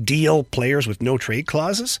deal players with no trade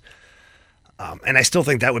clauses. And I still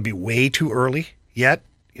think that would be way too early yet.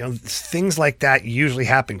 Things like that usually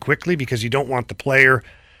happen quickly because you don't want the player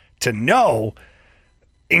to know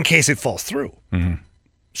in case it falls through. Mm-hmm.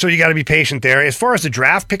 So you got to be patient there. As far as the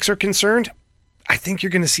draft picks are concerned, I think you're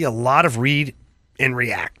going to see a lot of read and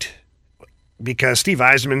react because Steve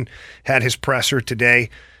Yzerman had his presser today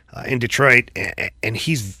in Detroit, and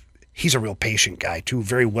he's a real patient guy too,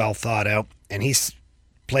 very well thought out, and he's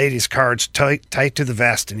played his cards tight to the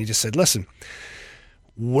vest, and he just said, listen,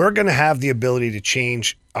 we're going to have the ability to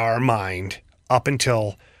change our mind up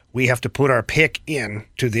until we have to put our pick in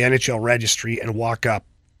to the NHL registry and walk up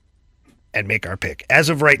and make our pick. As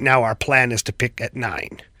of right now, our plan is to pick at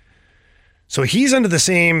 9. So he's under the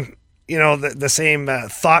same, the same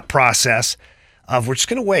thought process of we're just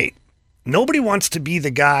going to wait. Nobody wants to be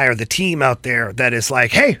the guy or the team out there that is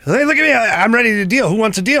like, hey, look at me. I'm ready to deal. Who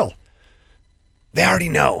wants a deal? They already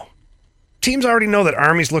know. teams already know that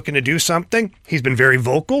Army's looking to do something. He's been very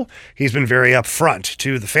vocal. He's been very upfront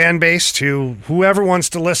to the fan base, to whoever wants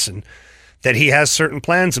to listen, that he has certain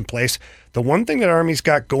plans in place. The one thing that Army's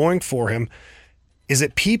got going for him is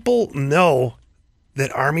that people know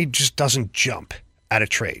that Army just doesn't jump at a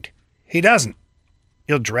trade. He doesn't.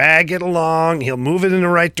 He'll drag it along. He'll move it in the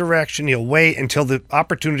right direction. He'll wait until the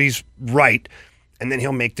opportunity's right, and then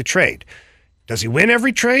he'll make the trade. Does he win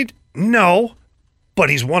every trade? No, but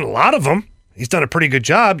he's won a lot of them. He's done a pretty good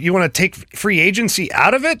job. You want to take free agency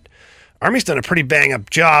out of it? Army's done a pretty bang-up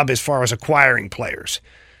job as far as acquiring players.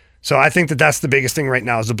 So I think that that's the biggest thing right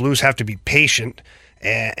now is the Blues have to be patient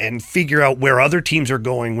and figure out where other teams are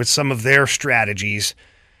going with some of their strategies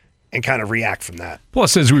and kind of react from that.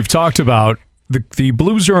 Plus, as we've talked about, the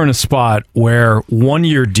Blues are in a spot where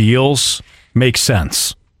one-year deals make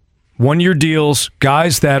sense. One-year deals,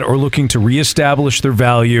 guys that are looking to reestablish their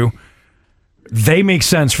value, they make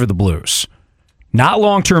sense for the Blues. Not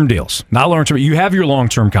long-term deals. Not long-term. You have your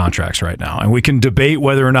long-term contracts right now, and we can debate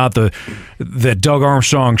whether or not that Doug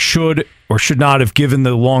Armstrong should or should not have given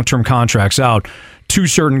the long-term contracts out to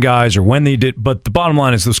certain guys or when they did. But the bottom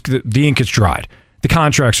line is the ink is dried. The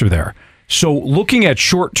contracts are there. So looking at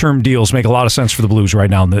short-term deals make a lot of sense for the Blues right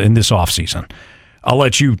now in this offseason. I'll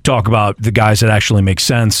let you talk about the guys that actually make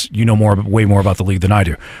sense. You know way more about the league than I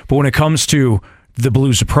do. But when it comes to the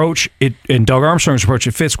Blues approach, and Doug Armstrong's approach,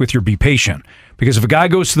 it fits with your be patient. Because if a guy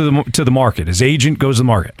goes to the market, his agent goes to the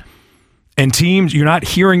market, and teams, you're not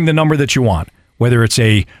hearing the number that you want, whether it's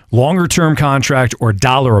a longer-term contract or a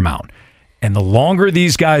dollar amount. And the longer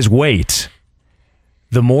these guys wait,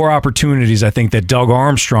 the more opportunities I think that Doug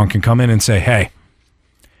Armstrong can come in and say, hey,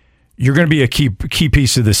 you're going to be a key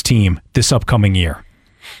piece of this team this upcoming year.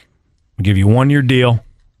 We'll give you a one-year deal,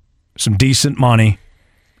 some decent money.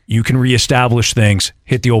 You can reestablish things,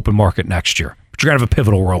 hit the open market next year. But you're going to have a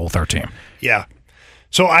pivotal role with our team. Yeah.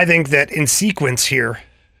 So I think that in sequence here,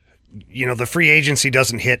 the free agency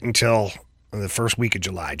doesn't hit until the first week of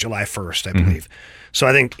July 1st, I believe. So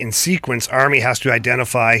I think in sequence, Army has to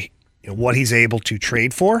identify what he's able to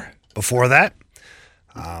trade for before that,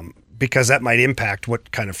 because that might impact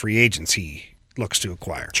what kind of free agents he looks to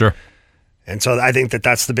acquire. Sure. And so I think that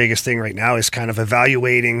that's the biggest thing right now is kind of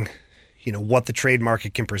evaluating what the trade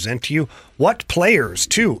market can present to you. What players,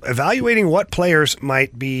 too. Evaluating what players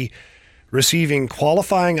might be receiving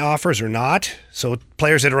qualifying offers or not. So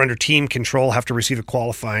players that are under team control have to receive a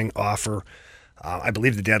qualifying offer. I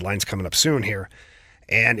believe the deadline's coming up soon here.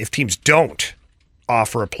 And if teams don't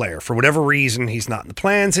offer a player, for whatever reason, he's not in the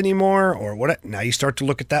plans anymore, or what, now you start to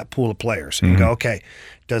look at that pool of players and go, okay,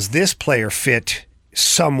 does this player fit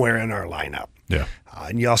somewhere in our lineup? Yeah.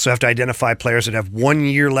 And you also have to identify players that have 1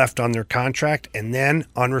 year left on their contract and then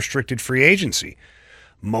unrestricted free agency.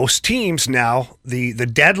 Most teams now, the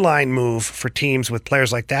deadline move for teams with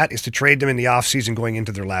players like that is to trade them in the offseason going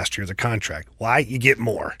into their last year of the contract. Why? You get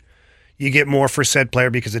more. You get more for said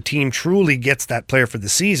player because the team truly gets that player for the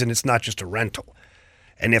season. It's not just a rental.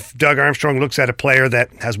 And if Doug Armstrong looks at a player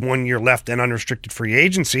that has 1 year left and unrestricted free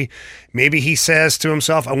agency, maybe he says to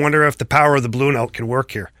himself, I wonder if the power of the Blue Note can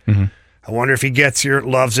work here. Mm-hmm. I wonder if he gets here,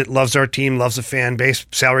 loves it, loves our team, loves the fan base.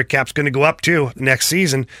 Salary cap's going to go up too next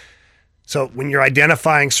season. So when you're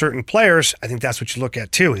identifying certain players, I think that's what you look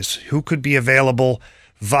at too, is who could be available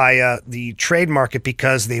via the trade market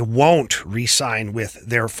because they won't re-sign with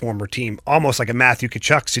their former team. Almost like a Matthew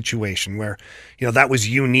Tkachuk situation where, that was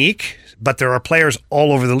unique, but there are players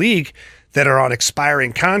all over the league that are on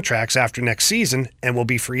expiring contracts after next season and will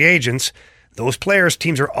be free agents. Those players,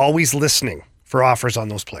 teams are always listening for offers on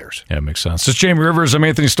those players. Yeah, it makes sense. It's Jamie Rivers. I'm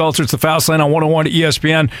Anthony Stalter. It's the Fast Lane on 101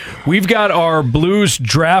 ESPN. We've got our Blues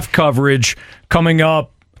draft coverage coming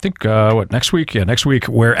up, I think, next week? Yeah, next week,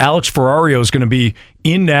 where Alex Ferrario is going to be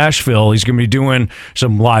in Nashville. He's going to be doing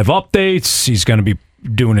some live updates. He's going to be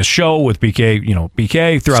doing his show with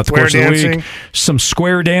BK throughout the course of the week. Some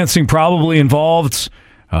square dancing probably involved.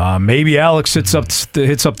 Maybe Alex hits up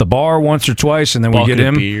the bar once or twice, and then we get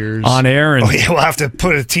him on air. And we'll have to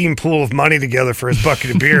put a team pool of money together for his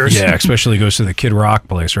bucket of beers. Yeah, especially goes to the Kid Rock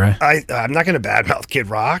place, right? I'm not going to badmouth Kid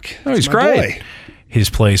Rock. Oh, he's great. Boy. His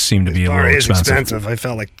place seemed to be a little expensive. I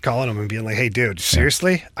felt like calling him and being like, "Hey, dude,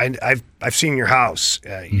 seriously? Yeah. I've seen your house.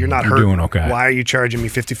 You're not hurt. Doing okay. Why are you charging me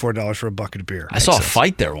 $54 for a bucket of beer?" I saw a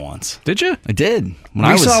fight there once. Did you? I did.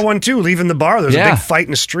 We saw one too. Leaving the bar, there's a big fight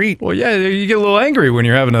in the street. Well, yeah, you get a little angry when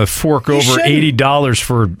you're having to fork over $80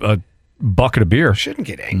 for a bucket of beer. You shouldn't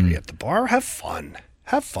get angry at the bar. Have fun.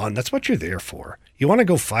 Have fun. That's what you're there for. You want to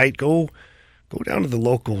go fight? Go down to the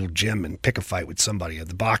local gym and pick a fight with somebody at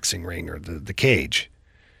the boxing ring or the cage.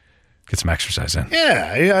 Get some exercise in.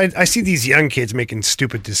 Yeah, I see these young kids making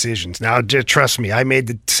stupid decisions. Now, trust me, I made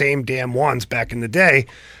the same damn ones back in the day.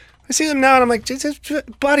 I see them now, and I'm like,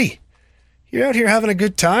 buddy, you're out here having a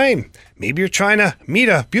good time. Maybe you're trying to meet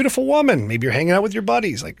a beautiful woman. Maybe you're hanging out with your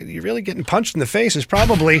buddies. Like, you're really getting punched in the face is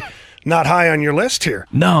probably not high on your list here.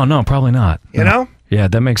 No, probably not. You know? Yeah,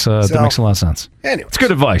 that makes a lot of sense. Anyways. It's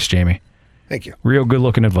good advice, Jamie. Thank you. Real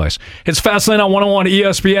good-looking advice. It's Fast Lane on 101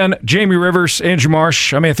 ESPN. Jamie Rivers, Andrew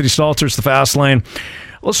Marsh. I'm Anthony Stalter. It's the Fast Lane.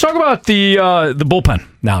 Let's talk about the bullpen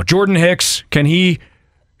now. Jordan Hicks, can he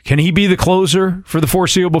be the closer for the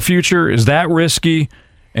foreseeable future? Is that risky?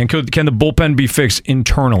 And can the bullpen be fixed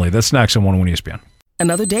internally? That's next on 101 ESPN.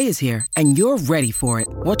 Another day is here, and you're ready for it.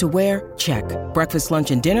 What to wear? Check. Breakfast,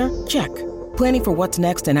 lunch, and dinner? Check. Planning for what's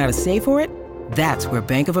next and how to save for it? That's where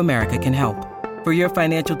Bank of America can help. For your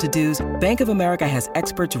financial to-dos, Bank of America has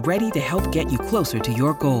experts ready to help get you closer to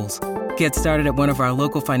your goals. Get started at one of our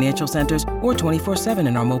local financial centers or 24/7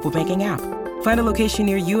 in our mobile banking app. Find a location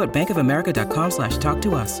near you at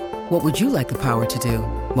bankofamerica.com/talktous. What would you like the power to do?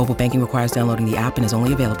 Mobile banking requires downloading the app and is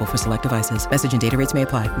only available for select devices. Message and data rates may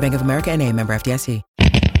apply. Bank of America N.A., member FDIC.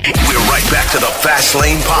 We're right back to the Fast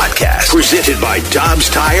Lane Podcast, presented by Dobbs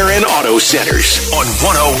Tire and Auto Centers on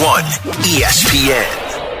 101 ESPN.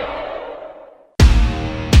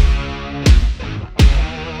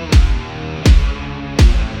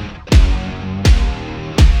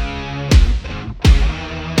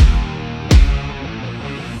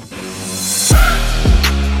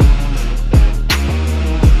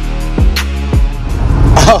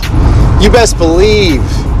 You best believe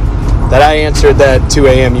that I answered that 2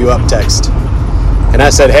 a.m. you up text. And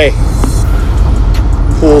I said, hey,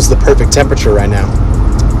 pool's the perfect temperature right now.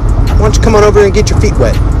 Why don't you come on over and get your feet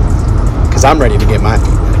wet? Because I'm ready to get my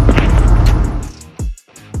feet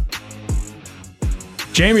wet.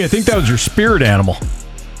 Jamie, I think that was your spirit animal.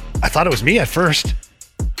 I thought it was me at first.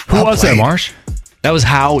 Who was that, Marsh? That was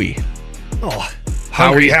Howie. Oh,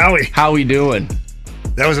 Hungry Howie. How we doing?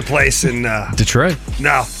 That was a place in Detroit.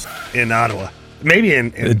 No, in Ottawa. Maybe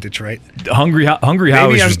in Detroit. Hungry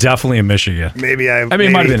Howie's was definitely in Michigan. Maybe it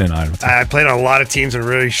might have been in Ottawa. I played on a lot of teams in a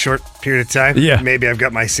really short period of time. Yeah. Maybe I've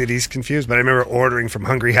got my cities confused, but I remember ordering from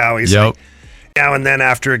Hungry Howie's. Yep. Like, now and then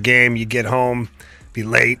after a game, you get home, be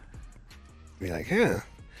late, be like,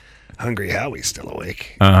 Hungry Howie's still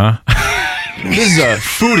awake. This is a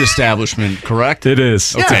food establishment, correct? It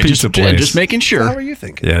is. Okay, it's a pizza place. Just making sure. How are you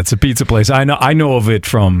thinking? Yeah, it's a pizza place. I know of it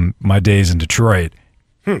from my days in Detroit.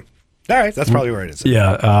 All right, that's probably where it is.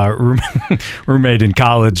 Yeah, roommate in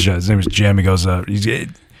college. His name was Jim. He goes, he's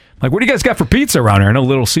like, what do you guys got for pizza around here? I know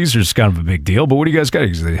Little Caesars is kind of a big deal, but what do you guys got?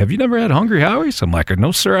 He's like, have you never had Hungry Howie's? I'm like,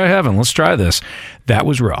 no, sir, I haven't. Let's try this. That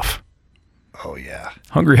was rough. Oh, yeah.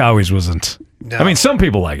 Hungry Howie's wasn't. No. I mean, some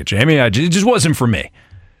people like it, Jamie. It just wasn't for me.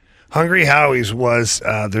 Hungry Howie's was,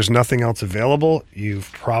 there's nothing else available.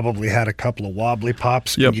 You've probably had a couple of wobbly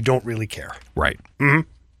pops, and you don't really care. Right. Mm-hmm.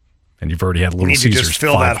 And you've already had Little you need Caesars to just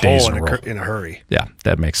fill 5 that days hole in in a hurry. Yeah,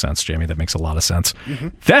 that makes sense, Jamie. That makes a lot of sense. Mm-hmm.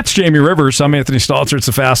 That's Jamie Rivers. I'm Anthony Stalter. It's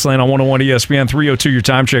the Fast Lane on 101 ESPN 302. Your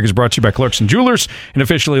time check is brought to you by Clarkson Jewelers, an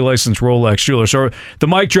officially licensed Rolex jeweler. So the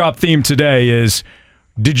mic drop theme today is,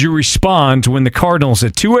 did you respond when the Cardinals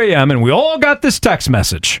at 2 a.m., and we all got this text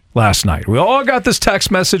message last night. We all got this text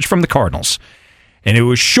message from the Cardinals. And it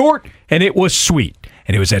was short, and it was sweet.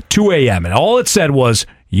 And it was at 2 a.m., and all it said was,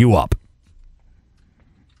 you up.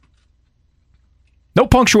 No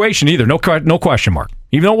punctuation either, no question mark.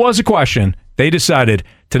 Even though it was a question, they decided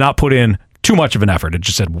to not put in too much of an effort. It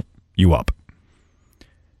just said, you up.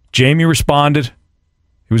 Jamie responded.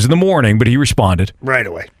 It was in the morning, but he responded. Right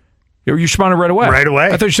away. You responded right away? Right away.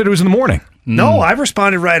 I thought you said it was in the morning. No, I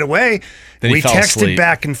responded right away. Then we texted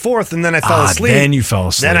back and forth, and then I fell asleep. Then you fell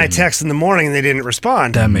asleep. Then I texted in the morning, and they didn't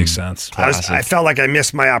respond. That makes sense. I felt like I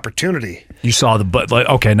missed my opportunity. You saw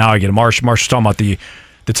okay, now I get it. Marsh was talking about the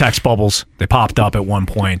text bubbles. They popped up at one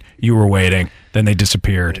point. You were waiting. Then they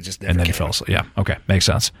disappeared. And then you fell asleep. Yeah, okay. Makes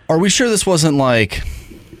sense. Are we sure this wasn't like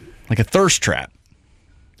a thirst trap?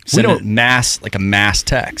 We don't like a mass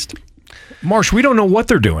text. Marsh, we don't know what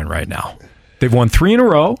they're doing right now. They've won 3 in a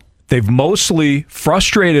row. They've mostly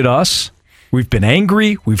frustrated us. We've been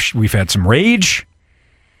angry. We've had some rage.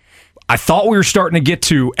 I thought we were starting to get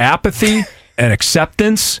to apathy and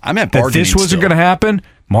acceptance. I'm at that bargaining this wasn't going to happen.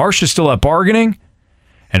 Marsh is still at bargaining.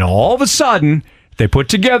 And all of a sudden, they put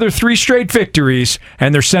together 3 straight victories,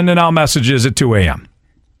 and they're sending out messages at 2 a.m.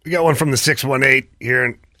 We got one from the 618 here,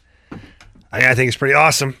 and I think it's pretty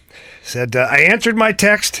awesome. Said, I answered my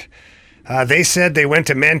text. They said they went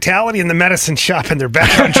to Mentality in the medicine shop and they're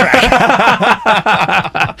back on track.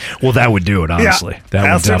 Well, that would do it, honestly. Yeah, That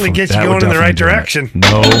that'll would certainly definitely- get you that would going in the right definitely do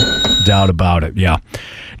it. direction. No doubt about it. Yeah.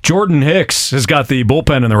 Jordan Hicks has got the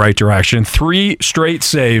bullpen in the right direction. 3 straight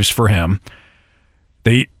saves for him.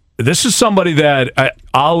 This is somebody that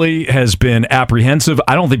Ollie has been apprehensive.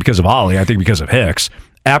 I don't think because of Ollie. I think because of Hicks.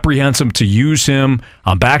 Apprehensive to use him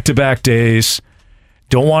on back-to-back days.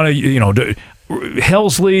 Don't want to,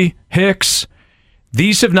 Helsley, Hicks.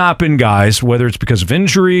 These have not been guys, whether it's because of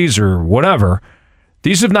injuries or whatever,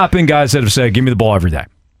 these have not been guys that have said, give me the ball every day.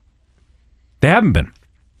 They haven't been.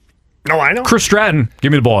 No, I know. Chris Stratton,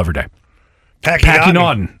 give me the ball every day. Packy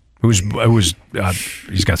Naughton, who's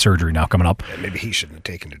he's got surgery now coming up. Yeah, maybe he shouldn't have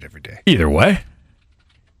taken it every day. Either way,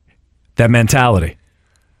 that mentality,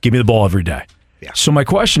 give me the ball every day. Yeah. So my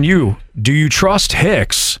question to you, do you trust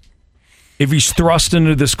Hicks if he's thrust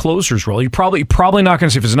into this closer's role? You're probably not going to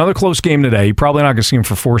see, if it's another close game today, you're probably not going to see him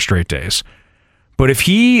for 4 straight days. But if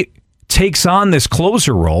he takes on this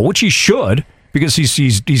closer role, which he should, because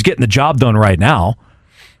he's getting the job done right now,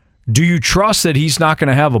 do you trust that he's not going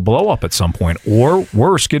to have a blow-up at some point, or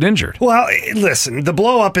worse, get injured? Well, listen, the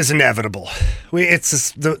blow-up is inevitable.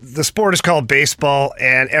 The sport is called baseball,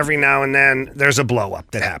 and every now and then there's a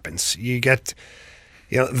blow-up that happens. You get,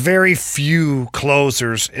 very few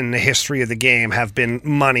closers in the history of the game have been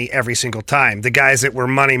money every single time. The guys that were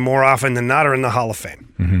money more often than not are in the Hall of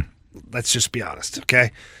Fame. Mm-hmm. Let's just be honest,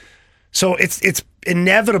 okay? So it's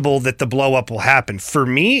inevitable that the blow-up will happen. For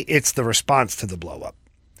me, it's the response to the blow-up.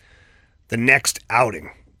 The next outing.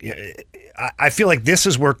 I feel like this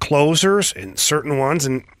is where closers and certain ones,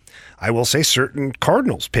 and I will say certain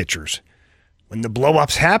Cardinals pitchers, when the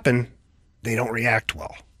blow-ups happen, they don't react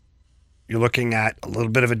well. You're looking at a little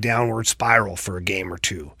bit of a downward spiral for a game or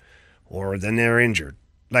two, or then they're injured.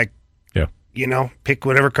 Like, pick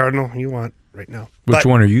whatever Cardinal you want right now. Which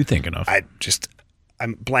one are you thinking of?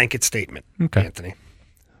 I'm blanket statement, okay, Anthony.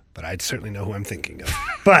 But I certainly know who I'm thinking of.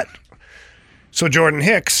 But, so Jordan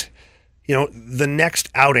Hicks, the next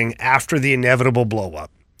outing after the inevitable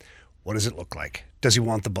blow-up, what does it look like? Does he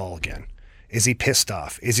want the ball again? Is he pissed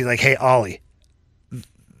off? Is he like, hey, Ollie,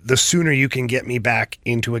 the sooner you can get me back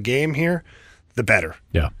into a game here, the better?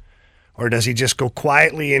 Yeah. Or does he just go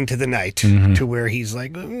quietly into the night to where he's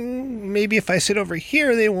like, maybe if I sit over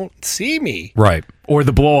here, they won't see me? Right. Or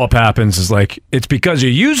the blow-up happens is like, it's because you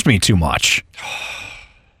used me too much.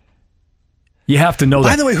 You have to know that.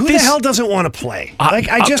 By the way, who the hell doesn't want to play?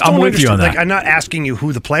 I just don't with you on understand. that. I'm not asking you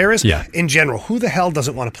who the player is. Yeah. In general, who the hell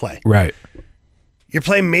doesn't want to play? Right. You're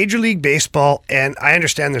playing Major League Baseball, and I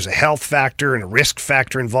understand there's a health factor and a risk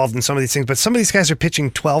factor involved in some of these things, but some of these guys are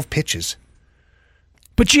pitching 12 pitches.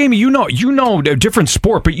 But Jamie, you know a different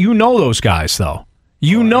sport, but you know those guys though.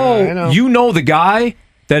 You know the guy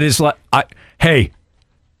that is like, hey,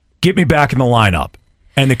 get me back in the lineup.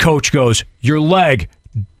 And the coach goes, your leg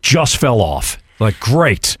just fell off. Like,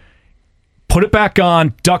 great. Put it back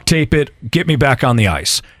on, duct tape it, get me back on the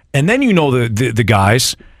ice. And then the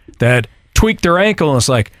guys that tweak their ankle and it's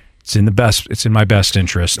like, it's in my best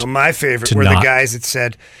interest. Well, my favorite were the guys that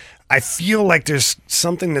said, I feel like there's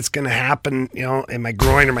something that's going to happen, in my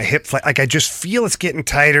groin or my hip. Like, I just feel it's getting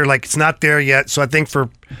tighter. Like, it's not there yet. So I think for,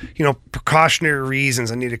 precautionary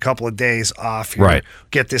reasons, I need a couple of days off here. Right.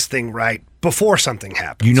 Get this thing right before something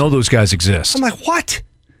happens. Those guys exist. I'm like, what?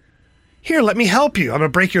 Here, let me help you. I'm going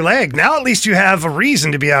to break your leg. Now at least you have a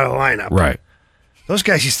reason to be out of the lineup. Right. Those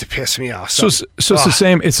guys used to piss me off. So it's the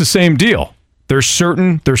same. It's the same deal. There's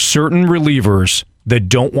certain relievers that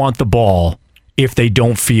don't want the ball if they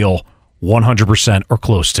don't feel 100% or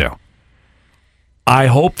close to. I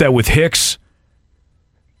hope that with Hicks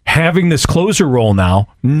having this closer role now,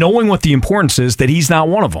 knowing what the importance is, that he's not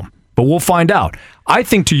one of them. But we'll find out. I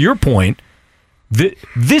think to your point,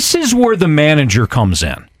 this is where the manager comes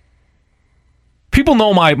in. People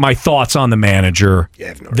know my thoughts on the manager.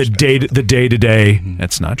 Yeah, no the day-to-day.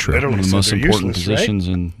 That's not true. One of the most important positions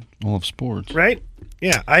in all of sports. Right?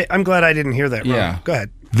 Yeah, I'm glad I didn't hear that wrong. Yeah. Go ahead.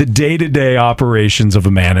 The day-to-day operations of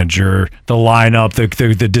a manager, the lineup,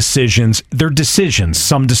 the decisions, they're decisions.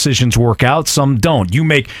 Some decisions work out, some don't.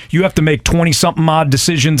 You have to make 20-something odd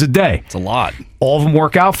decisions a day. It's a lot. All of them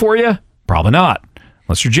work out for you? Probably not.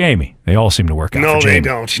 Unless you're Jamie. They all seem to work out for Jamie. No, they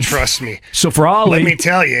don't. Trust me. So for Ollie... Let me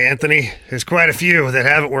tell you, Anthony, there's quite a few that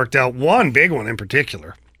haven't worked out. One big one in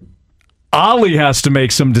particular. Ollie has to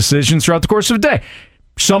make some decisions throughout the course of the day.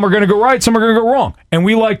 Some are going to go right, some are going to go wrong. And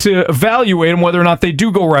we like to evaluate them whether or not they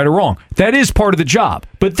do go right or wrong. That is part of the job.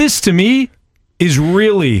 But this, to me, is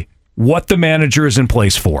really what the manager is in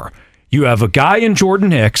place for. You have a guy in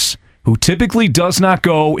Jordan Hicks who typically does not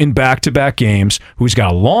go in back-to-back games, who's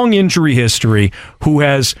got a long injury history, who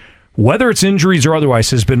has whether it's injuries or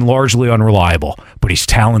otherwise, has been largely unreliable, but he's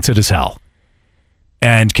talented as hell.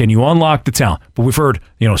 And can you unlock the talent? But we've heard,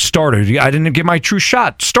 starter. I didn't get my true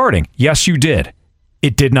shot starting. Yes, you did.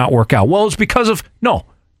 It did not work out. Well, it's because of, no,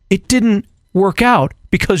 it didn't work out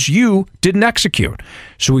because you didn't execute.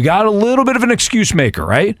 So we got a little bit of an excuse maker,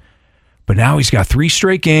 right? But now he's got 3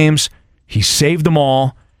 straight games. He saved them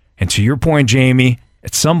all. And to your point, Jamie,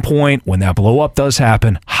 at some point when that blow up does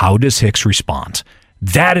happen, how does Hicks respond?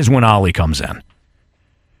 That is when Ollie comes in.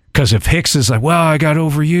 Because if Hicks is like, well, I got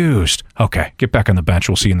overused. Okay, get back on the bench.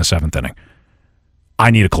 We'll see you in the 7th inning.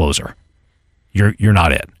 I need a closer. You're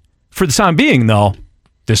not it. For the time being, though,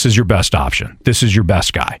 this is your best option. This is your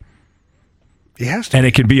best guy. He has to. And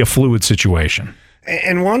it can be a fluid situation.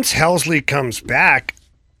 And once Helsley comes back,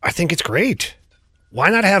 I think it's great. Why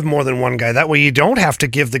not have more than one guy? That way you don't have to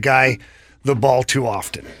give the guy the ball too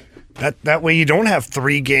often. That way you don't have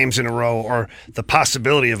 3 games in a row or the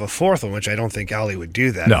possibility of a 4th one, which I don't think Ollie would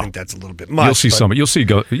do that. No. I think that's a little bit much. You'll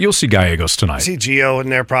see Gallegos tonight. See Gio in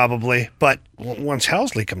there probably. But once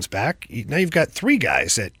Helsley comes back, now you've got 3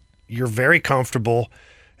 guys that you're very comfortable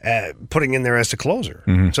putting in there as the closer.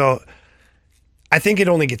 Mm-hmm. So I think it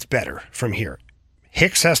only gets better from here.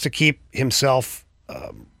 Hicks has to keep himself,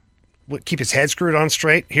 keep his head screwed on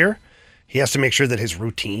straight here. He has to make sure that his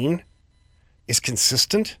routine is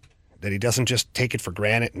consistent, that he doesn't just take it for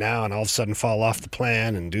granted now and all of a sudden fall off the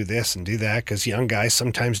plan and do this and do that, because young guys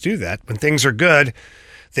sometimes do that. When things are good,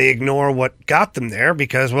 they ignore what got them there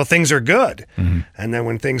because, well, things are good. Mm-hmm. And then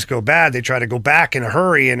when things go bad, they try to go back in a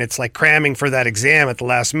hurry, and it's like cramming for that exam at the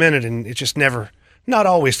last minute, and it just not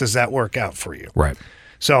always does that work out for you. Right.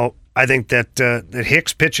 So I think that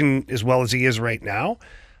Hicks pitching as well as he is right now,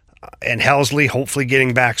 and Helsley hopefully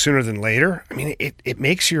getting back sooner than later, I mean, it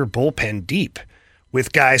makes your bullpen deep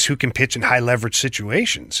with guys who can pitch in high-leverage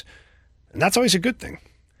situations. And that's always a good thing.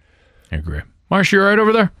 I agree. Marsh, you all right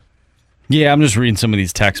over there? Yeah, I'm just reading some of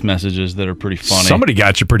these text messages that are pretty funny. Somebody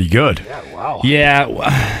got you pretty good. Yeah, wow.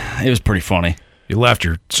 Yeah, it was pretty funny. You left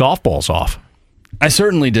your softballs off. I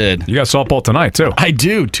certainly did. You got softball tonight, too. I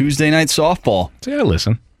do. Tuesday night softball. See, I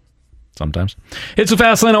listen. Sometimes. It's a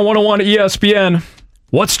Fast Lane on 101 ESPN.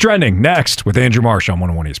 What's trending next with Andrew Marsh on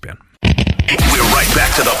 101 ESPN? We're right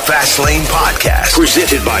back to the Fast Lane Podcast,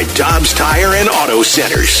 presented by Dobbs Tire and Auto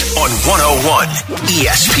Centers on 101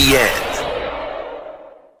 ESPN.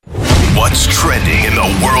 What's trending in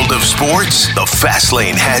the world of sports? The Fast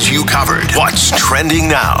Lane has you covered. What's trending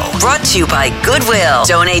now? Brought to you by Goodwill.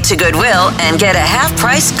 Donate to Goodwill and get a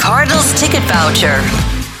half-price Cardinals ticket voucher.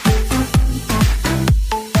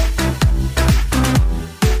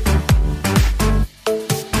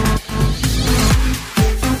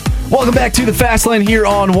 Welcome back to the Fast Lane here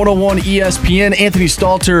on 101 ESPN. Anthony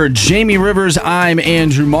Stalter, Jamie Rivers, I'm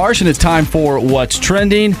Andrew Marsh, and it's time for What's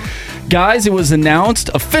Trending. Guys, it was announced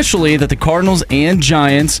officially that the Cardinals and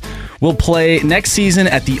Giants will play next season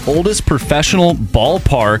at the oldest professional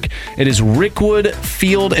ballpark. It is Rickwood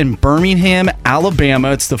Field in Birmingham,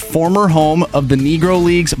 Alabama. It's the former home of the Negro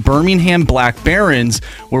League's Birmingham Black Barons,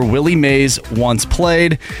 where Willie Mays once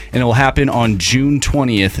played, and it will happen on June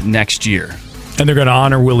 20th next year. And they're going to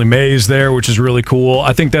honor Willie Mays there, which is really cool.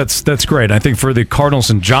 I think that's great. I think for the Cardinals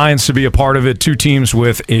and Giants to be a part of it, 2 teams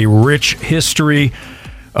with a rich history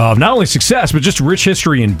of not only success, but just rich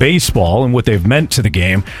history in baseball and what they've meant to the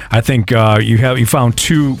game. I think you found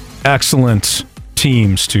 2 excellent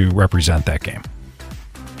teams to represent that game.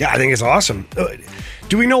 Yeah, I think it's awesome.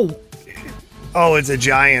 Do we know? Oh, it's the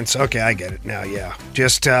Giants. Okay, I get it now. Yeah,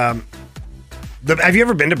 just have you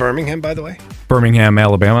ever been to Birmingham, by the way? Birmingham,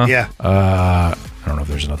 Alabama? Yeah. I don't know if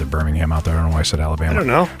there's another Birmingham out there. I don't know why I said Alabama. I don't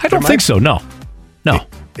know. I don't think so, no.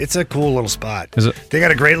 It's a cool little spot. Is it? They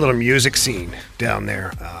got a great little music scene down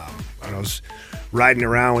there. I was riding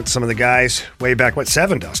around with some of the guys way back,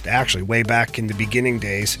 Seven Dust, actually, way back in the beginning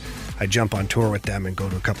days. I jump on tour with them and go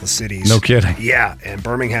to a couple of cities. No kidding. Yeah, and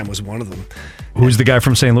Birmingham was one of them. Who's the guy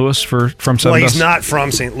from St. Louis from Seven Dust? Well, he's not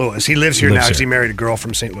from St. Louis. He lives here now because he married a girl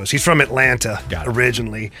from St. Louis. He's from Atlanta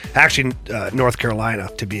originally. Actually, North Carolina,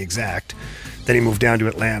 to be exact. Then he moved down to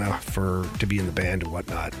Atlanta to be in the band and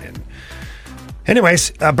whatnot. And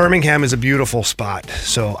anyways, Birmingham is a beautiful spot.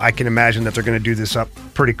 So I can imagine that they're going to do this up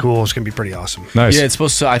pretty cool. It's going to be pretty awesome. Nice.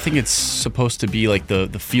 Yeah, I think it's supposed to be like the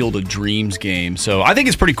Field of Dreams game. So I think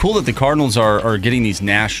it's pretty cool that the Cardinals are getting these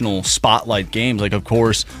national spotlight games. Like, of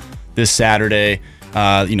course, this Saturday,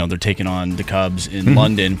 they're taking on the Cubs in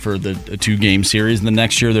London for the 2-game series. And the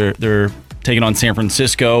next year they're taking on San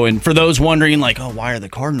Francisco. And for those wondering, like, oh, why are the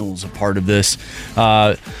Cardinals a part of this?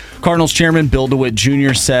 Cardinals chairman Bill DeWitt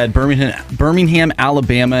Jr. said Birmingham,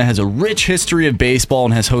 Alabama has a rich history of baseball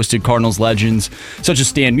and has hosted Cardinals legends such as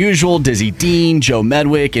Stan Musial, Dizzy Dean, Joe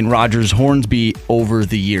Medwick, and Rogers Hornsby over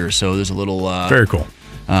the years. So there's a little very cool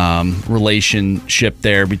relationship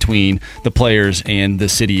there between the players and the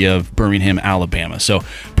city of Birmingham, Alabama. So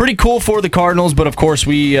pretty cool for the Cardinals, but of course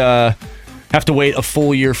we have to wait a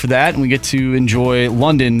full year for that, and we get to enjoy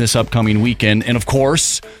London this upcoming weekend. And of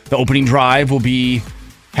course, the opening drive will be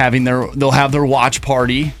they'll have their watch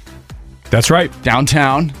party. That's right.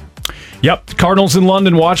 Downtown. Yep. Cardinals in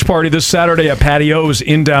London watch party this Saturday at Patios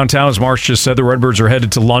in downtown. As Marsh just said, the Redbirds are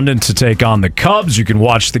headed to London to take on the Cubs. You can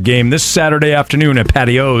watch the game this Saturday afternoon at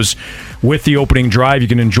Patios with the opening drive. You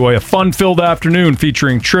can enjoy a fun-filled afternoon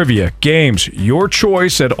featuring trivia, games, your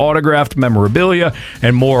choice at autographed memorabilia,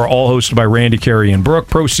 and more, all hosted by Randy, Carey, and Brooke.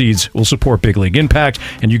 Proceeds will support Big League Impact,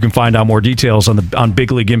 and you can find out more details on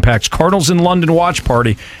Big League Impact's Cardinals in London watch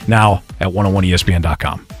party now at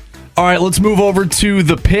 101ESPN.com. All right, let's move over to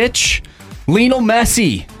the pitch. Lionel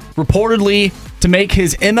Messi reportedly to make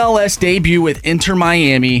his MLS debut with Inter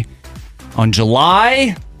Miami on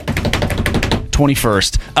July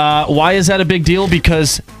 21st. Why is that a big deal?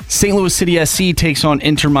 Because St. Louis City SC takes on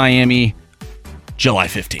Inter Miami July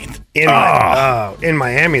 15th. In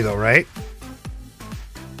Miami, though, right?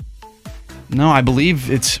 No, I believe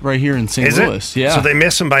it's right here in St. Louis. Yeah. So they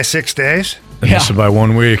miss him by 6 days? They miss it by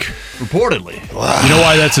 1 week. Reportedly. You know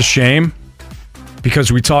why that's a shame?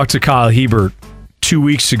 Because we talked to Kyle Hebert 2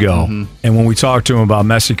 weeks ago, and when we talked to him about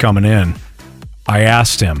Messi coming in, I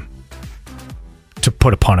asked him to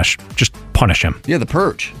just punish him. Yeah, the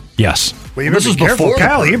purge. Yes. Well, you better be careful.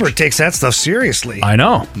 Kyle Hebert takes that stuff seriously. I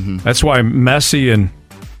know. That's why Messi and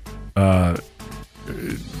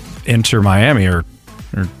Inter Miami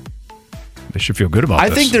they should feel good about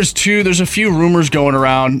this. I think there's a few rumors going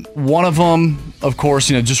around. One of them, of course,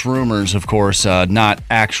 just rumors, of course, not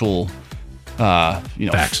actual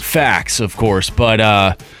facts, of course, but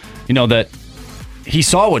that he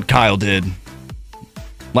saw what Kyle did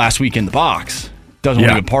last week in the box. Doesn't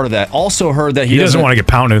want to be a part of that. Also heard that he doesn't want to get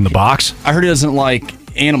pounded in the box. I heard he doesn't like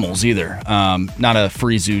animals either. Not a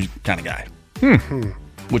free zoo kind of guy,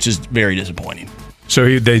 which is very disappointing.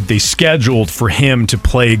 So they scheduled for him to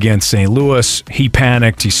play against St. Louis. He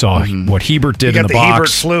panicked. He saw what Hebert did in the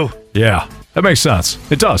box. The Hebert flu. Yeah, that makes sense.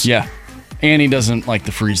 It does. Yeah, and he doesn't like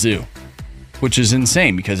the free zoo, which is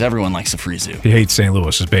insane because everyone likes the free zoo. He hates St.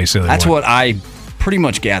 Louis is basically that's what I pretty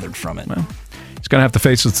much gathered from it. Well, he's going to have to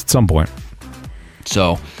face it at some point.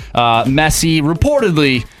 So Messi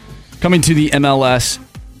reportedly coming to the MLS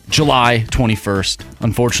July 21st.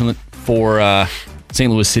 Unfortunate for St.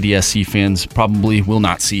 Louis City SC fans, probably will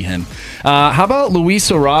not see him. How about Luis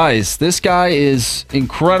Arraez? This guy is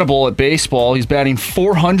incredible at baseball. He's batting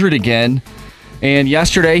 .400 again. And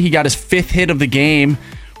yesterday he got his 5th hit of the game,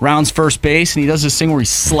 rounds first base, and he does this thing where he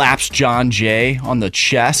slaps John Jay on the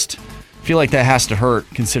chest. I feel like that has to hurt,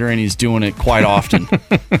 considering he's doing it quite often.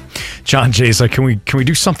 John Jay's like, can we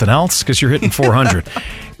do something else? Because you're hitting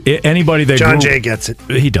 .400. Anybody that John Jay gets it.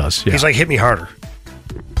 He does. Yeah. He's like, hit me harder.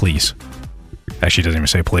 Please. Actually, he doesn't even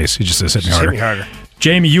say please. He just says hit me harder. Hit me harder.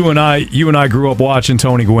 Jamie, you and I grew up watching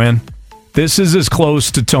Tony Gwynn. This is as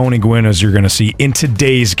close to Tony Gwynn as you're going to see in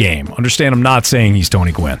today's game. Understand, I'm not saying he's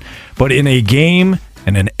Tony Gwynn. But in a game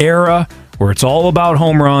and an era where it's all about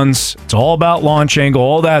home runs, it's all about launch angle,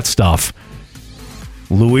 all that stuff,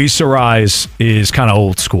 Luis Arraez is kind of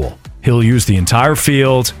old school. He'll use the entire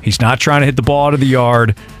field. He's not trying to hit the ball out of the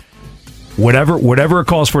yard. Whatever it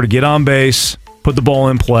calls for to get on base, put the ball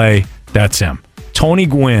in play, that's him. Tony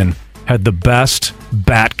Gwynn had the best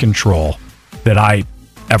bat control that I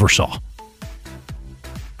ever saw.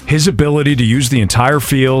 His ability to use the entire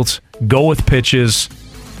field, go with pitches.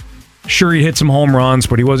 Sure, he hit some home runs,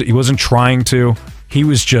 but he wasn't trying to. He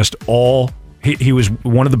was just he was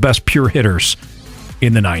one of the best pure hitters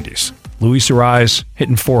in the 90s. Luis Arraez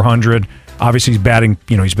hitting .400. Obviously, he's batting.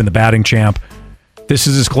 He's been the batting champ. This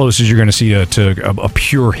is as close as you're going to see to a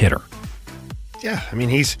pure hitter. Yeah, I mean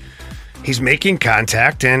he's making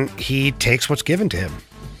contact and he takes what's given to him.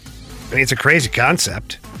 I mean, it's a crazy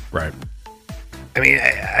concept. Right. I mean,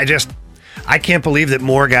 I can't believe that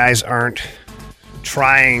more guys aren't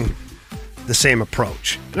trying the same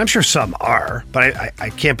approach. And I'm sure some are, but I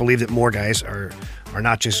can't believe that more guys are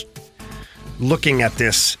not just looking at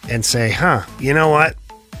this and say, you know what?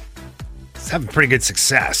 It's having pretty good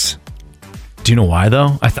success. Do you know why,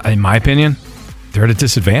 though? In my opinion, they're at a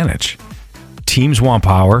disadvantage. Teams want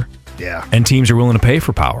power. Yeah. And teams are willing to pay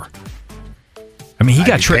for power. I mean, he I'd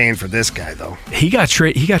got be traded. paying for this guy though. He got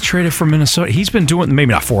traded from Minnesota. He's been doing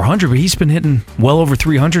maybe not 400, but he's been hitting well over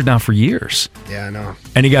 300 now for years. Yeah, I know.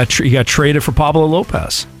 And he got traded for Pablo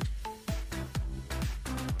Lopez.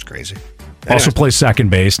 It's crazy. Also plays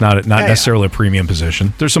second base, not necessarily a premium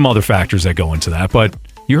position. There's some other factors that go into that, but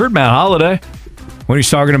you heard Matt Holliday when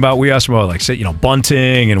he's talking about. We asked him about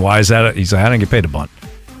bunting and why is that? He's like, I didn't get paid to bunt.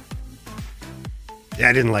 Yeah,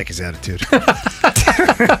 I didn't like his attitude.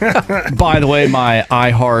 By the way, my I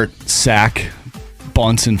Heart Sack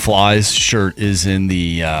Bunts and Flies shirt is in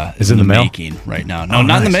the mail? making right now. No,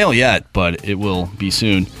 not in the mail yet, but it will be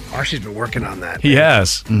soon. Archie's been working on that. He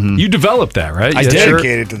has. Mm-hmm. You developed that, right? I did.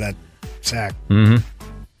 Dedicated to that sack. Mm-hmm.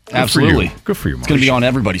 Absolutely. Good for you, It's going to be on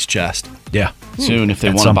everybody's chest. Yeah. Soon, if they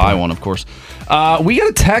want to buy one, of course. We got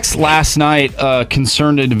a text last night, a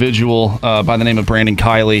concerned individual by the name of Brandon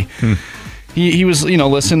Kiley. He was,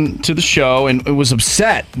 listening to the show and was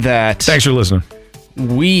upset that... Thanks for listening.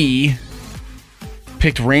 We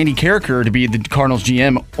picked Randy Carricker to be the Cardinals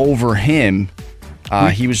GM over him.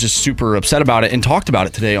 He was just super upset about it and talked about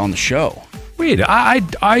it today on the show. Wait,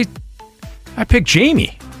 I picked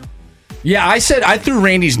Jamie. Yeah, I threw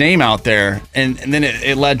Randy's name out there, and then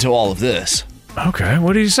it led to all of this. Okay,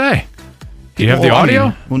 what did he say? Do you have the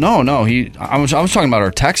audio? No. I was talking about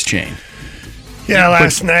our text chain. Yeah,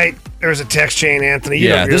 last night there was a text chain, Anthony.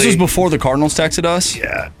 This was before the Cardinals texted us.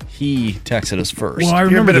 Yeah. He texted us first. Well, I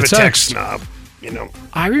remember You're a bit the of a text. text snob,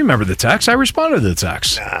 I remember the text. I responded to the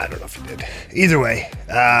text. Nah, I don't know if you did. Either way,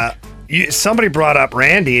 somebody brought up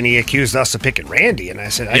Randy, and he accused us of picking Randy, and I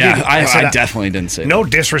said, I definitely didn't say no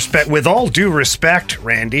that. disrespect. With all due respect,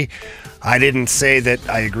 Randy, I didn't say that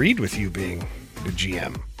I agreed with you being the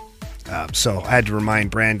GM. So I had to remind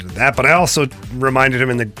Brandon of that, but I also reminded him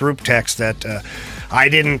in the group text that I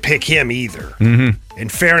didn't pick him either. Mm-hmm. In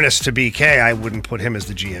fairness to BK, I wouldn't put him as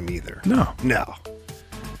the GM either. No.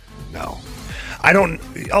 I don't.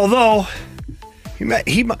 Although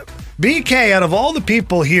BK, out of all the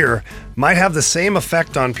people here, might have the same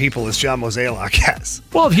effect on people as John Mozeliak has.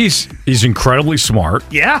 Well, he's incredibly smart.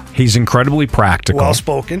 Yeah. He's incredibly practical.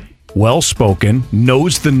 Well-spoken,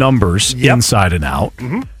 knows the numbers inside and out.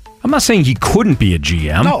 Mm-hmm. I'm not saying he couldn't be a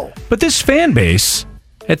GM. No. But this fan base,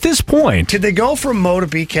 at this point... Could they go from Mo to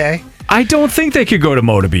BK? I don't think they could go to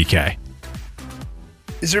Mo to BK.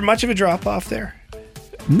 Is there much of a drop-off there?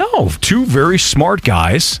 No. Two very smart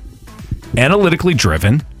guys, analytically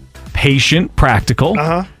driven, patient, practical.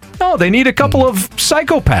 Uh-huh. No, they need a couple of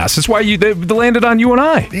psychopaths. That's why they landed on you and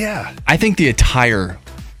I. Yeah. I think the attire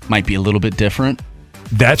might be a little bit different.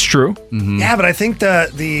 That's true. Mm-hmm. Yeah, but I think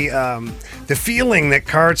the feeling that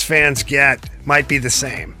Cards fans get might be the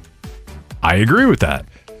same. I agree with that.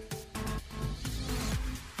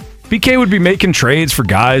 BK would be making trades for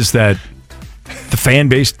guys that the fan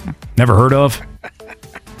base never heard of.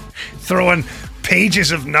 Throwing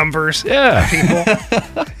pages of numbers at people.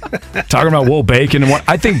 Talking about Will Bacon and what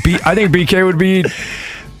I think BK would be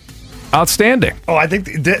outstanding. Oh, I think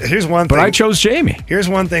here's one thing. But I chose Jamie. Here's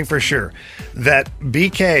one thing for sure, that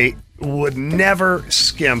BK would never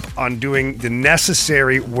skimp on doing the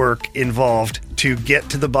necessary work involved to get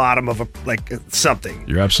to the bottom of something.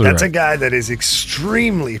 You're absolutely That's right. a guy that is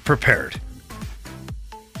extremely prepared.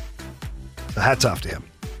 So hats off to him.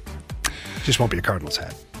 Just won't be a Cardinals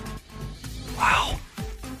hat. Wow.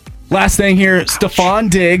 Last thing here, Stephon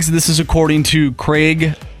Diggs. This is according to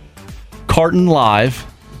Craig Carton Live,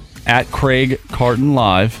 at Craig Carton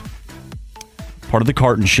Live, part of the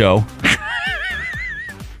Carton Show.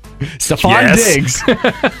 Stephon Diggs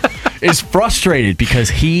is frustrated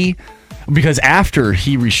because after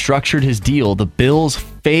he restructured his deal, the Bills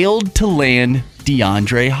failed to land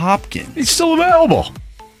DeAndre Hopkins. He's still available.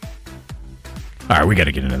 All right, we got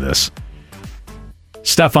to get into this.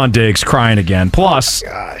 Stephon Diggs crying again. Plus,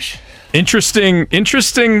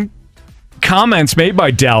 interesting comments made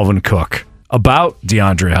by Dalvin Cook about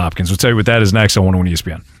DeAndre Hopkins. We'll tell you what that is next on 101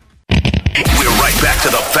 ESPN. We're right back to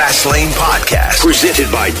the Fast Lane Podcast,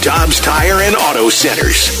 presented by Dobbs Tire and Auto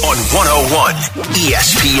Centers on 101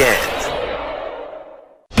 ESPN.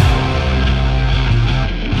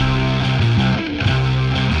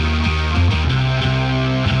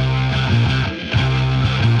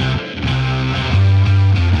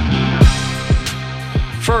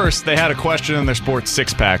 First, they had a question in their Sports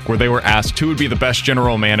Six Pack where they were asked who would be the best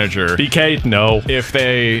general manager. BK, no. If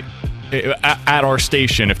they, at our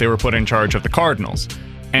station, if they were put in charge of the Cardinals.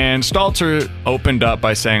 And Stalter opened up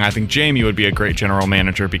by saying, I think Jamie would be a great general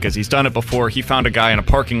manager because he's done it before. He found a guy in a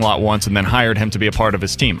parking lot once and then hired him to be a part of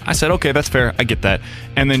his team. I said, okay, that's fair. I get that.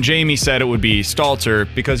 And then Jamie said it would be Stalter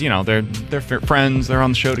because, they're friends. They're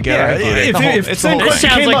on the show together. This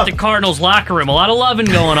sounds like the Cardinals locker room. A lot of loving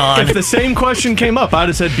going on. If the same question came up, I'd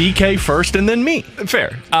have said BK first and then me.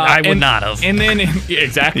 Fair. I would not have. And then,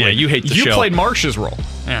 exactly. Yeah, you hate the show. You played Marsh's role.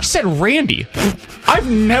 Yeah. You said Randy. I've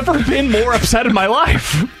never been more upset in my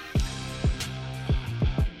life.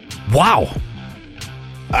 Wow.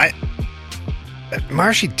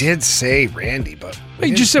 Marshy did say Randy, but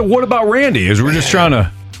He just said, what about Randy? As we're just trying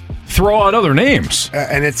to throw out other names.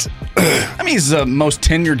 And it's I mean, he's the most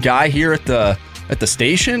tenured guy here at the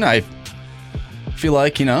station. I feel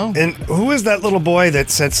like, And who is that little boy that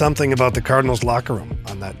said something about the Cardinals locker room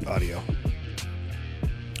on that audio?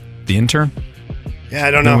 The intern? Yeah,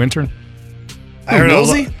 I don't know. No intern? I heard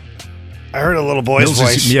Millsy? I heard a little boy's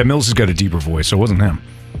voice. Mills has got a deeper voice, so it wasn't him.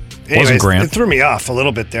 It wasn't Grant. It threw me off a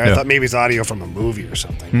little bit there. Yeah. I thought maybe it's audio from a movie or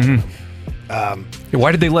something. Mm-hmm.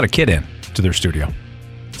 Why did they let a kid in to their studio?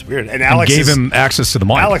 It's weird. And And gave him access to the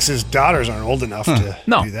mic. Alex's daughters aren't old enough to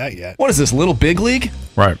do that yet. What is this, Little Big League?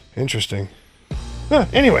 Right. Interesting.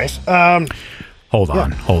 Anyways. Hold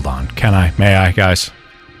on. May I, guys?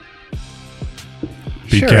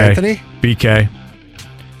 BK. Sure, Anthony. BK.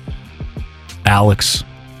 Alex.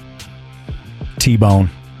 T-Bone.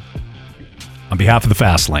 On behalf of the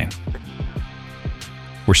Fast Lane,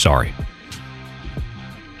 we're sorry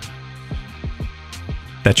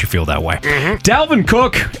that you feel that way. Mm-hmm. Dalvin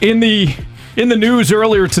Cook in the news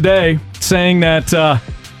earlier today saying that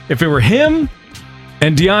if it were him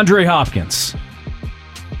and DeAndre Hopkins,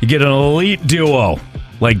 you get an elite duo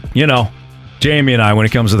like, Jamie and I when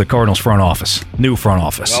it comes to the Cardinals front office, new front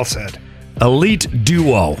office. Well said. Elite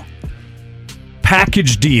duo.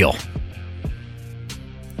 Package deal.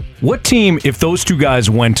 What team, if those two guys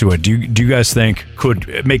went to it, do you guys think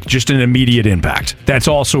could make just an immediate impact? That's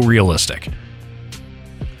also realistic.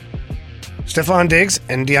 Stephon Diggs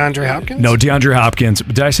and DeAndre Hopkins? No, DeAndre Hopkins.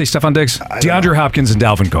 Did I say Stephon Diggs? DeAndre Hopkins and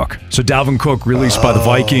Dalvin Cook. So Dalvin Cook released by the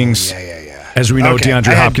Vikings. Yeah. As we know, Okay.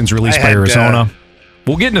 DeAndre Hopkins released by Arizona.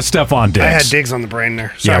 We'll get into Stephon Diggs. I had Diggs on the brain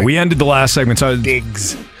there. Sorry. Yeah, we ended the last segment. So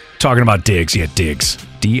Diggs. Talking about Diggs. Yeah, Diggs.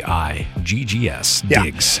 D-I-G-G-S. Yeah.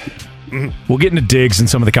 Diggs. We'll get into Diggs and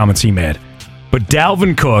some of the comments he made. But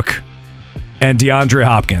Dalvin Cook and DeAndre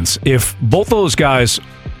Hopkins, if both those guys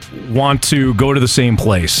want to go to the same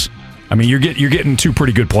place, I mean, you're getting two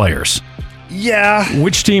pretty good players. Yeah.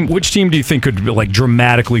 Which team do you think could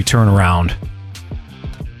dramatically turn around?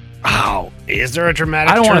 Oh, is there a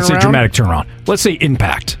dramatic I don't want to say turnaround? dramatic turnaround. Let's say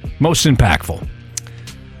impact. Most impactful.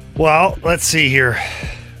 Well, let's see here.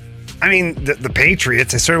 I mean, the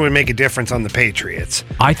Patriots, it certainly would make a difference on the Patriots.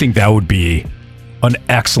 I think that would be an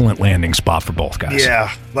excellent landing spot for both guys.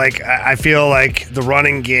 Yeah, I feel like the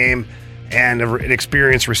running game and an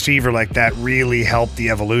experienced receiver like that really helped the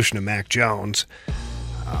evolution of Mac Jones.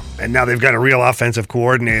 And now they've got a real offensive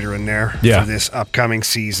coordinator in there for this upcoming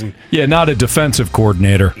season. Yeah, not a defensive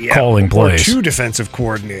coordinator calling plays. Or two defensive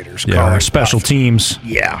coordinators calling special teams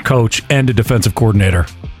coach and a defensive coordinator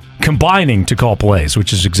combining to call plays,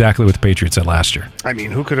 which is exactly what the Patriots said last year. I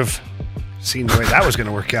mean, who could have seen the way that was going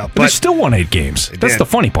to work out? But they still won 8 games. That's the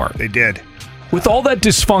funny part. They did. With all that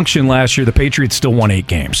dysfunction last year, the Patriots still won 8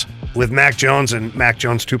 games. With Mac Jones and Mac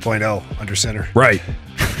Jones 2.0 under center. Right.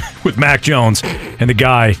 With Mac Jones and the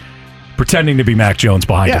guy pretending to be Mac Jones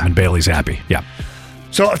behind him, and Bailey's happy. Yeah.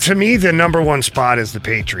 So to me, the number one spot is the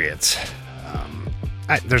Patriots.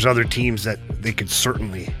 There's other teams that they could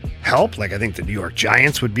certainly help. Like I think the New York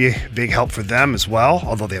Giants would be a big help for them as well,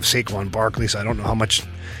 although they have Saquon Barkley, so I don't know how much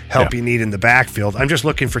help you need in the backfield. I'm just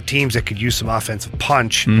looking for teams that could use some offensive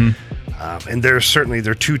punch. And there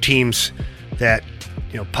are two teams that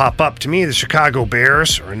pop up to me. The Chicago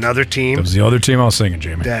Bears or another team. That was the other team I was thinking,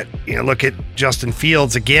 Jamie. That look at Justin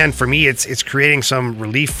Fields again. For me, it's creating some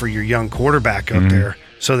relief for your young quarterback out there,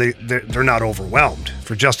 so they're not overwhelmed.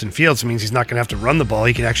 For Justin Fields, it means he's not going to have to run the ball.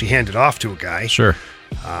 He can actually hand it off to a guy. Sure.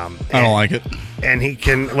 I don't like it. And he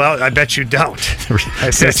can. Well, I bet you don't.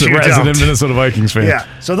 That's the resident Minnesota Vikings fan. Yeah.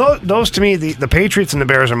 So those to me, the Patriots and the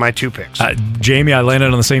Bears are my two picks. Jamie, I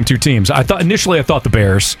landed on the same two teams. I thought the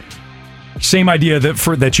Bears. Same idea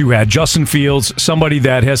that you had. Justin Fields, somebody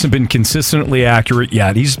that hasn't been consistently accurate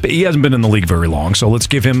yet. He hasn't been in the league very long, so let's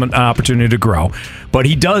give him an opportunity to grow. But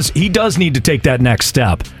he does need to take that next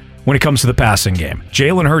step when it comes to the passing game.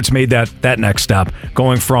 Jalen Hurts made that next step,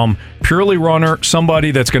 going from purely runner, somebody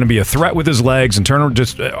that's going to be a threat with his legs and turn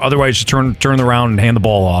around and hand the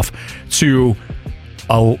ball off, to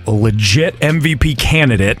a legit MVP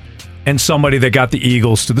candidate and somebody that got the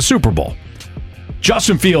Eagles to the Super Bowl.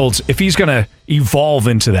 Justin Fields, if he's going to evolve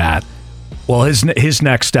into that, well, his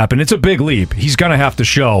next step, and it's a big leap, he's going to have to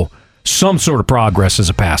show some sort of progress as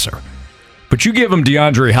a passer. But you give him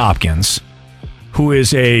DeAndre Hopkins, who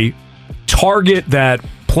is a target that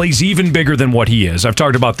plays even bigger than what he is. I've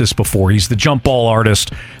talked about this before. He's the jump ball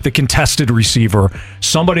artist, the contested receiver,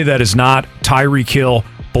 somebody that is not Tyreek Hill,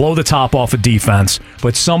 blow the top off of defense,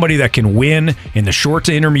 but somebody that can win in the short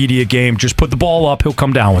to intermediate game. Just put the ball up, he'll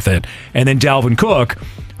come down with it. And then Dalvin Cook,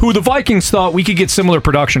 who the Vikings thought we could get similar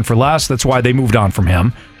production for less. That's why they moved on from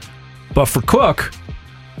him. But for Cook,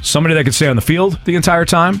 somebody that could stay on the field the entire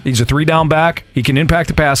time. He's a 3-down back. He can impact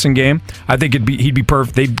the passing game. I think he'd be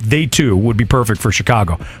perfect. They too would be perfect for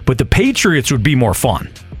Chicago. But the Patriots would be more fun.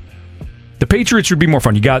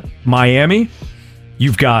 You got Miami,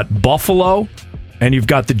 you've got Buffalo, and you've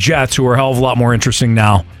got the Jets, who are a hell of a lot more interesting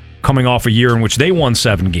now, coming off a year in which they won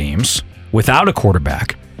 7 games without a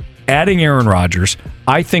quarterback. Adding Aaron Rodgers,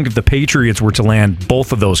 I think if the Patriots were to land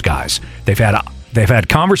both of those guys, they've had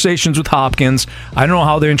conversations with Hopkins. I don't know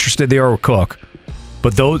how interested they are with Cook,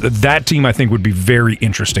 but that team I think would be very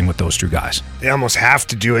interesting with those two guys. They almost have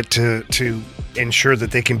to do it to ensure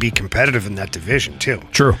that they can be competitive in that division too.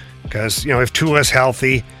 True, because if Tua's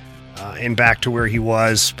healthy and back to where he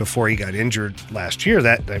was before he got injured last year,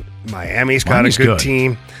 that Miami's got a good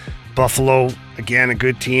team. Buffalo, again, a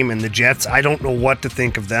good team. And the Jets, I don't know what to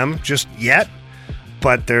think of them just yet,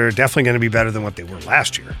 but they're definitely going to be better than what they were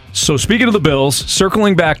last year. So speaking of the Bills,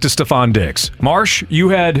 circling back to Stephon Diggs. Marsh, you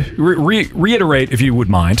had, reiterate, if you would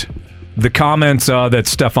mind, the comments that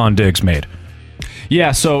Stephon Diggs made.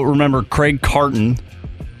 Yeah, so remember Craig Carton.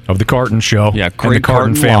 Of the Carton Show. Yeah, Craig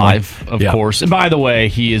Carton Live, of course. And by the way,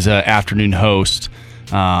 he is an afternoon host,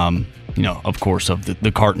 of course, of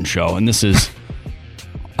the Carton Show. And this is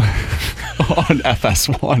on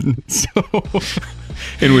FS1.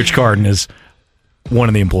 So. In which Carton is one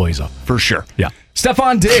of the employees of. For sure. Yeah.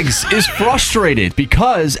 Stephon Diggs is frustrated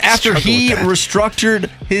because after he restructured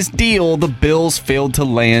his deal, the Bills failed to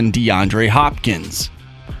land DeAndre Hopkins.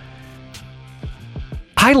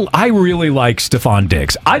 I really like Stephon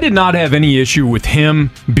Diggs. I did not have any issue with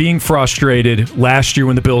him being frustrated last year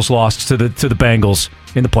when the Bills lost to the Bengals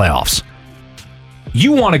in the playoffs.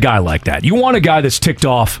 You want a guy like that. You want a guy that's ticked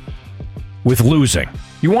off with losing.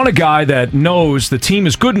 You want a guy that knows the team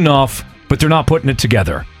is good enough, but they're not putting it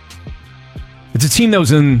together. It's a team that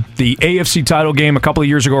was in the AFC title game a couple of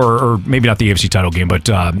years ago, or maybe not the AFC title game, but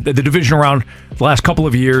the division round the last couple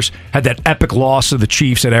of years, had that epic loss to the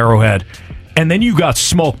Chiefs at Arrowhead. And then you got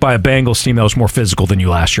smoked by a Bengals team that was more physical than you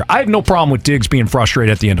last year. I have no problem with Diggs being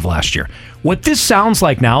frustrated at the end of last year. What this sounds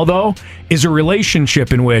like now, though, is a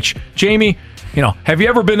relationship in which, Jamie, have you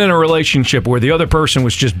ever been in a relationship where the other person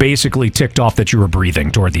was just basically ticked off that you were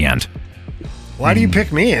breathing toward the end? Why do you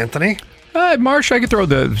pick me, Anthony? Marsh, I could throw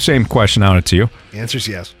the same question out to you. The answer's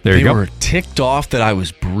yes. There you go. They were ticked off that I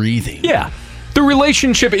was breathing. Yeah. The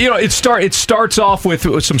relationship, it starts off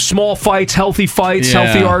with some small fights, healthy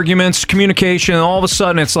arguments, communication, and all of a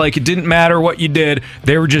sudden it's like it didn't matter what you did.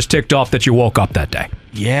 They were just ticked off that you woke up that day.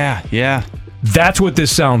 Yeah. That's what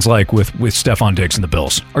this sounds like with Stephon Diggs and the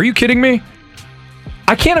Bills. Are you kidding me?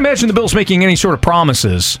 I can't imagine the Bills making any sort of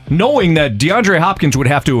promises, knowing that DeAndre Hopkins would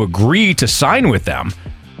have to agree to sign with them.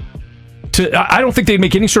 I don't think they'd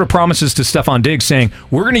make any sort of promises to Stephon Diggs saying,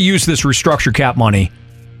 we're going to use this restructured cap money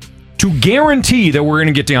to guarantee that we're going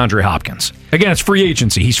to get DeAndre Hopkins. Again, it's free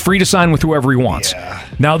agency. He's free to sign with whoever he wants. Yeah.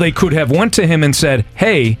 Now, they could have went to him and said,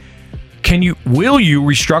 hey, will you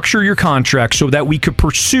restructure your contract so that we could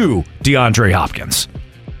pursue DeAndre Hopkins?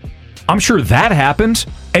 I'm sure that happened,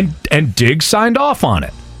 and Diggs signed off on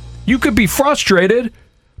it. You could be frustrated,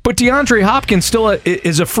 but DeAndre Hopkins still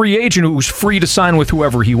is a free agent who's free to sign with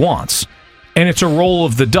whoever he wants. And it's a roll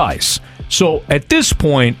of the dice. So at this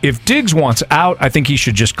point, if Diggs wants out, I think he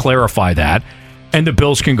should just clarify that, and the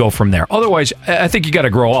Bills can go from there. Otherwise, I think you got to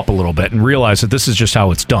grow up a little bit and realize that this is just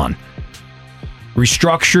how it's done.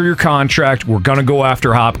 Restructure your contract. We're going to go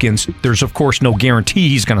after Hopkins. There's, of course, no guarantee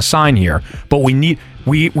he's going to sign here, but we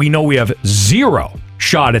know we have zero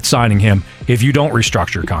shot at signing him if you don't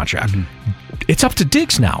restructure your contract. Mm-hmm. It's up to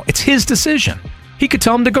Diggs now. It's his decision. He could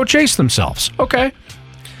tell them to go chase themselves. Okay.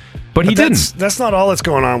 But he didn't. That's not all that's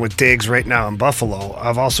going on with Diggs right now in Buffalo.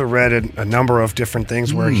 I've also read a number of different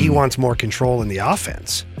things where he wants more control in the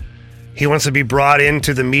offense. He wants to be brought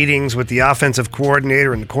into the meetings with the offensive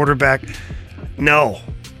coordinator and the quarterback. No,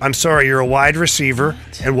 I'm sorry, you're a wide receiver,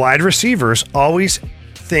 and wide receivers always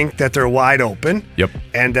think that they're wide open. Yep.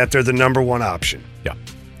 And that they're the number one option. Yeah.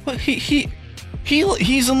 Well,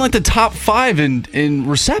 He's in like the top 5 in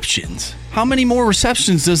receptions. How many more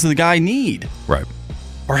receptions does the guy need? Right.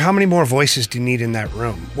 Or how many more voices do you need in that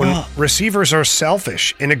room? When receivers are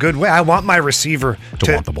selfish in a good way. I want my receiver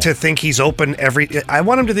to think he's open I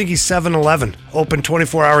want him to think he's 7-Eleven, open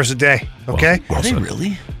 24 hours a day. Okay? Are they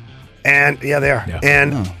really? And yeah, they are. Yeah.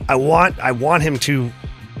 And I want him to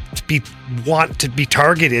be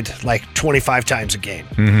targeted like 25 times a game.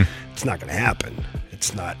 Mm-hmm. It's not going to happen.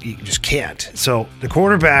 It's not. You just can't. So the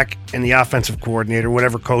quarterback and the offensive coordinator,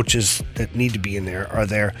 whatever coaches that need to be in there, are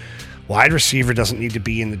there. Wide receiver doesn't need to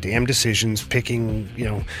be in the damn decisions, picking,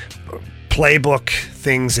 playbook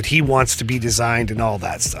things that he wants to be designed and all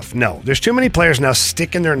that stuff. No, there's too many players now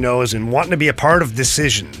sticking their nose and wanting to be a part of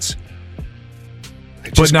decisions.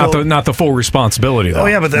 But not the full responsibility, though. Oh,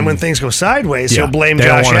 yeah, but then when things go sideways, he'll blame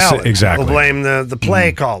Josh Allen. Exactly. He'll blame the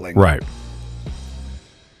play calling. Right.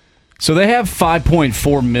 So they have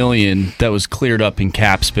 $5.4 million that was cleared up in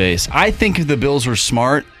cap space. I think if the Bills were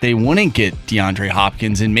smart, they wouldn't get DeAndre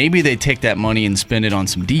Hopkins, and maybe they take that money and spend it on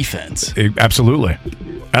some defense. Absolutely.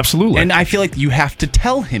 And I feel like you have to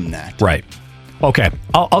tell him that. Right. Okay.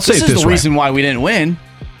 I'll say this it this is the way. reason why we didn't win.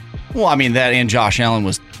 Well, I mean, that and Josh Allen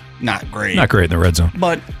was not great. Not great in the red zone.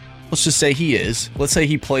 But let's just say he is. Let's say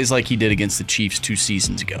he plays like he did against the Chiefs 2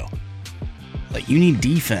 seasons ago. Like, you need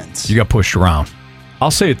defense. You got pushed around. I'll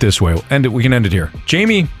say it this way, we can end it here.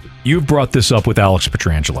 Jamie, you've brought this up with Alex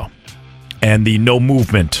Petrangelo and the no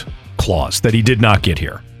movement clause that he did not get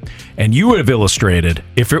here. And you have illustrated,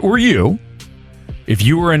 if it were you, if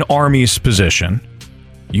you were in Army's position,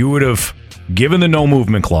 you would have given the no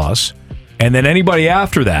movement clause, and then anybody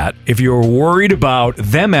after that, if you were worried about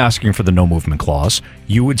them asking for the no movement clause,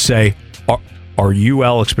 you would say, are you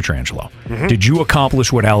Alex Petrangelo? Mm-hmm. Did you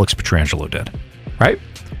accomplish what Alex Petrangelo did? Right?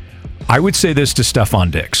 I would say this to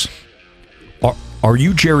Stephon Diggs. Are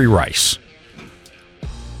you Jerry Rice?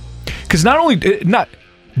 Because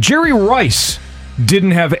Jerry Rice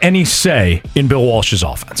didn't have any say in Bill Walsh's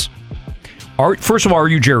offense. First of all, are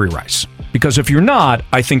you Jerry Rice? Because if you're not,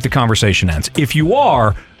 I think the conversation ends. If you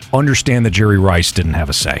are, understand that Jerry Rice didn't have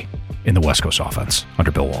a say in the West Coast offense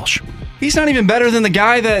under Bill Walsh. He's not even better than the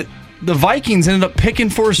guy that the Vikings ended up picking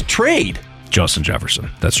for his trade. Justin Jefferson.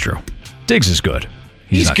 That's true. Diggs is good.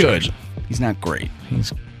 He's good. Jefferson. He's not great.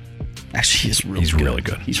 He's really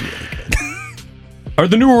good. He's really good. Are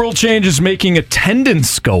the new rule changes making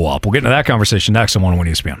attendance go up? We'll get into that conversation next on 101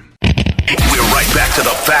 ESPN. We're right back to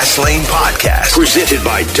the Fast Lane Podcast, presented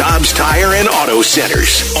by Dobbs Tire and Auto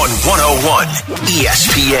Centers on 101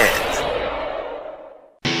 ESPN.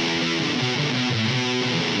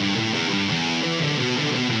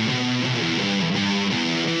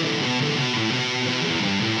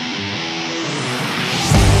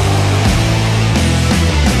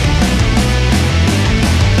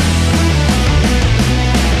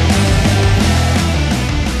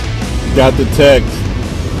 Got the text,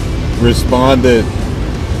 responded,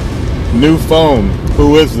 new phone,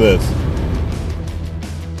 who is this?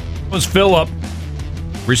 It was Philip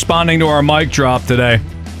responding to our mic drop today.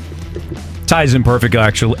 Ties in perfect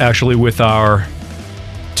actually with our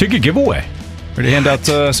ticket giveaway. Ready to hand out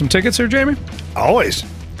some tickets here, Jamie? Always.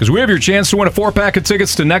 Because we have your chance to win a 4-pack of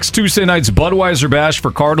tickets to next Tuesday night's Budweiser Bash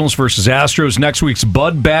for Cardinals versus Astros. Next week's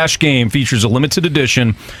Bud Bash game features a limited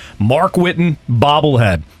edition Mark Whitten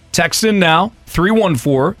bobblehead. Text in now,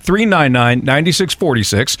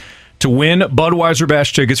 314-399-9646 to win Budweiser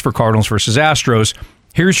Bash tickets for Cardinals versus Astros.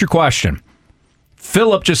 Here's your question.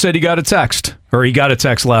 Philip just said he got a text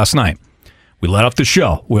last night. We let off the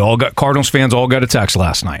show. Cardinals fans all got a text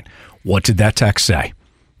last night. What did that text say?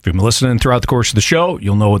 If you've been listening throughout the course of the show,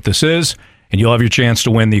 you'll know what this is, and you'll have your chance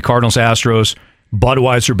to win the Cardinals Astros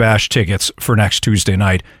Budweiser Bash tickets for next Tuesday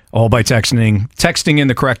night, all by texting in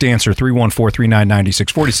the correct answer,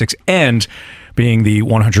 314-399-9646, and being the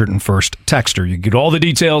 101st texter. You get all the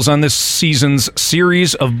details on this season's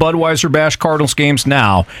series of Budweiser Bash Cardinals games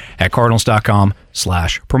now at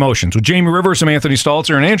cardinals.com/promotions. With Jamie Rivers, I'm Anthony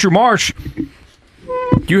Stalter, and Andrew Marsh,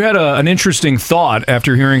 you had an interesting thought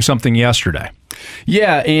after hearing something yesterday.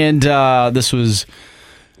 Yeah, and this was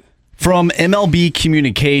from MLB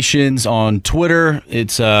Communications on Twitter.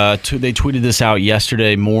 It's they tweeted this out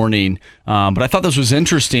yesterday morning, but I thought this was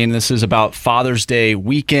interesting. This is about Father's Day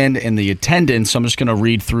weekend and the attendance. So I'm just going to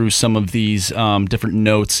read through some of these different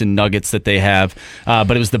notes and nuggets that they have. But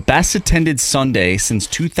it was the best attended Sunday since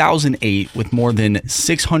 2008 with more than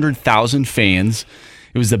 600,000 fans.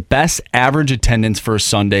 It was the best average attendance for a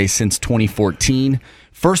Sunday since 2014.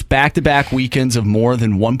 First back-to-back weekends of more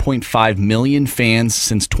than 1.5 million fans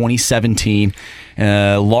since 2017.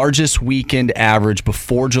 Largest weekend average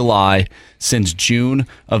before July since June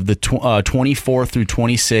of the 24 through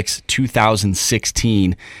 26,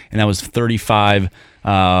 2016. And that was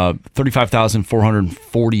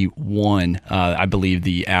 35,441, I believe,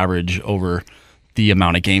 the average over the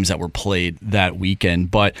amount of games that were played that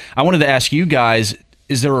weekend. But I wanted to ask you guys,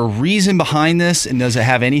 is there a reason behind this, and does it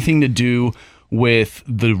have anything to do with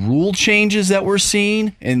the rule changes that we're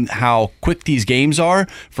seeing and how quick these games are?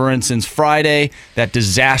 For instance, Friday, that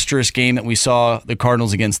disastrous game that we saw, the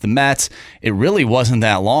Cardinals against the Mets, it really wasn't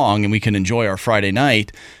that long, and we can enjoy our Friday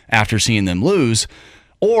night after seeing them lose.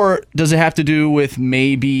 Or does it have to do with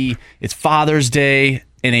maybe it's Father's Day,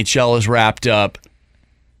 NHL is wrapped up,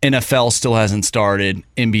 NFL still hasn't started,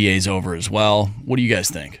 NBA's over as well? What do you guys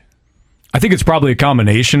think? I think it's probably a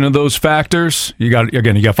combination of those factors. You got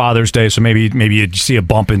Father's Day, so maybe you see a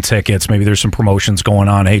bump in tickets. Maybe there's some promotions going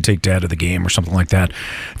on. Hey, take Dad to the game or something like that.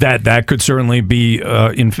 That could certainly be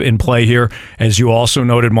in play here. As you also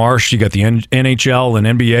noted, Marsh, you got the NHL and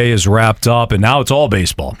NBA is wrapped up, and now it's all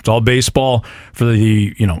baseball. It's all baseball for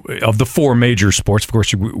the of the four major sports. Of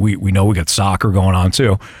course, we know we got soccer going on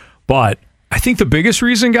too, but I think the biggest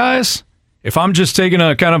reason, guys, if I'm just taking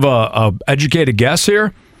a kind of a educated guess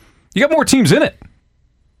here, you got more teams in it.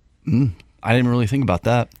 I didn't really think about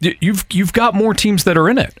that. You've got more teams that are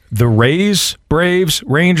in it. The Rays, Braves,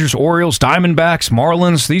 Rangers, Orioles, Diamondbacks,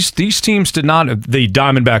 Marlins. These teams did not. The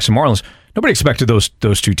Diamondbacks and Marlins. Nobody expected those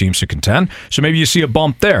two teams to contend. So maybe you see a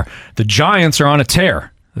bump there. The Giants are on a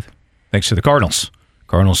tear, thanks to the Cardinals.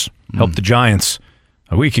 Cardinals helped the Giants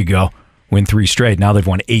a week ago win 3 straight. Now they've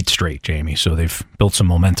won 8 straight, Jamie. So they've built some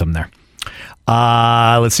momentum there.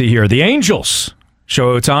 Let's see here. The Angels.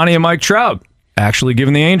 Shohei Ohtani and Mike Trout actually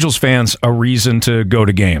giving the Angels fans a reason to go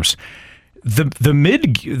to games.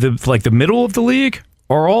 The middle of the league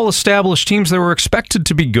are all established teams that were expected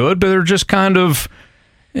to be good, but they're just kind of,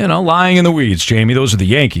 lying in the weeds, Jamie. Those are the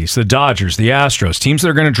Yankees, the Dodgers, the Astros, teams that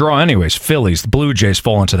are going to draw anyways. Phillies, the Blue Jays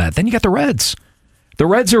fall into that. Then you got the Reds. The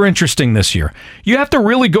Reds are interesting this year. You have to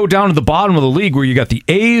really go down to the bottom of the league where you got the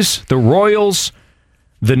A's, the Royals,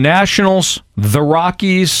 the Nationals, the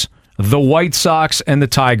Rockies, the White Sox, and the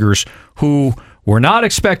Tigers, who were not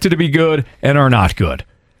expected to be good and are not good.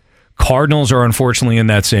 Cardinals are unfortunately in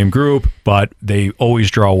that same group, but they always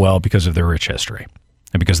draw well because of their rich history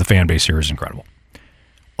and because the fan base here is incredible.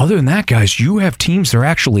 Other than that, guys, you have teams that are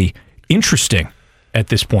actually interesting at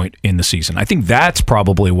this point in the season. I think that's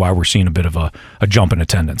probably why we're seeing a bit of a jump in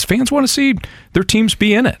attendance. Fans want to see their teams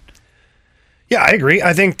be in it. Yeah, I agree.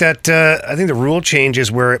 I think that the rule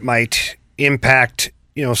changes where it might impact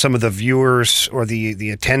some of the viewers or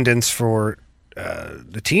the attendance for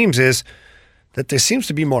the teams is that there seems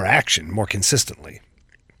to be more action more consistently.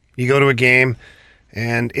 You go to a game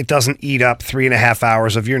and it doesn't eat up 3.5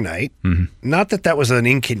 hours of your night. Mm-hmm. Not that was an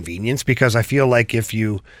inconvenience, because I feel like if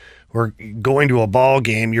you were going to a ball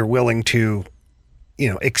game, you're willing to,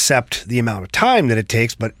 accept the amount of time that it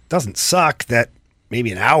takes, but it doesn't suck that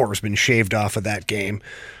maybe an hour has been shaved off of that game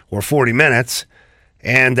or 40 minutes.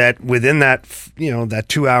 And that within that, that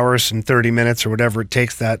 2 hours and 30 minutes or whatever it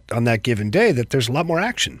takes that on that given day, that there's a lot more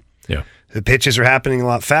action. Yeah. The pitches are happening a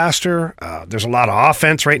lot faster. There's a lot of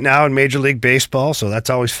offense right now in Major League Baseball, so that's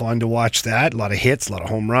always fun to watch that. A lot of hits, a lot of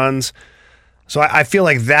home runs. So I feel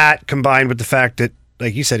like that, combined with the fact that,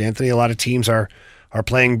 like you said, Anthony, a lot of teams are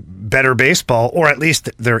playing better baseball, or at least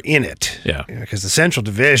they're in it. Yeah. Because the Central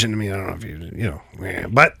Division, I don't know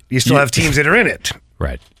if but you still have teams that are in it.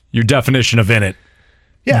 Right. Your definition of in it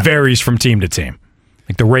varies from team to team.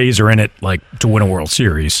 Like the Rays are in it to win a World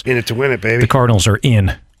Series. In it to win it, baby. The Cardinals are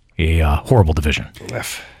in a horrible division.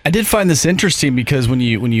 I did find this interesting because when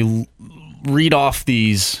you read off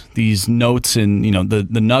these notes and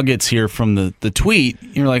the nuggets here from the tweet,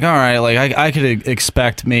 you're like, all right, I could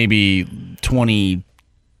expect maybe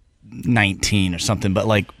 2019 or something, but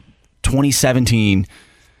 2017.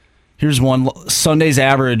 Here's one. Sunday's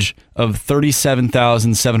average of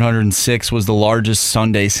 37,706 was the largest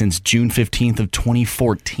Sunday since June 15th of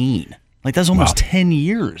 2014. That's almost 10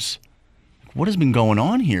 years. What has been going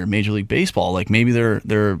on here, Major League Baseball? Maybe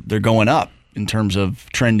they're going up in terms of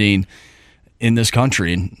trending in this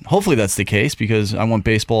country, and hopefully that's the case, because I want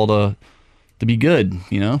baseball to be good.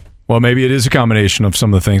 Well, maybe it is a combination of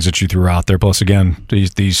some of the things that you threw out there. Plus, again,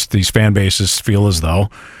 these fan bases feel as though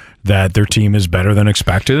that their team is better than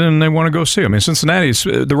expected, and they want to go see. Cincinnati's,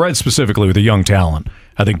 the Reds specifically, with a young talent,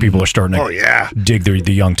 I think people are starting to dig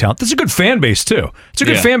the young talent. This is a good fan base, too. It's a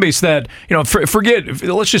good fan base that, forget,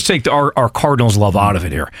 let's just take our Cardinals love out of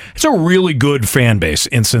it here. It's a really good fan base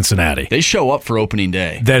in Cincinnati. They show up for opening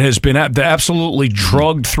day. That has been absolutely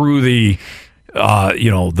drugged through the, I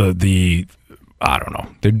don't know.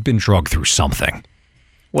 They've been drugged through something.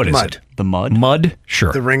 What is it? The mud? Mud?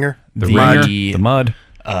 Sure. The ringer? The ringer. The mud.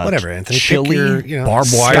 Whatever, Anthony. Chili. Barbed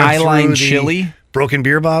wire. Skyline chili. Broken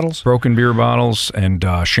beer bottles. Broken beer bottles and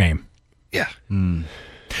shame. Yeah.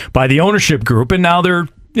 By the ownership group, and now they're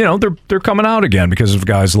coming out again because of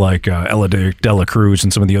guys like Ella De La Cruz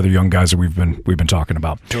and some of the other young guys that we've been talking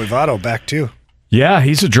about. Joey Votto back too. Yeah,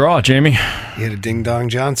 he's a draw, Jamie. He had a Ding Dong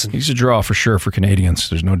Johnson. He's a draw for sure for Canadians.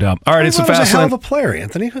 There's no doubt. All right, it's a fast fast lane. lane. Hell of a player,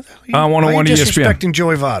 Anthony. 101 ESPN. Disrespecting ESPN.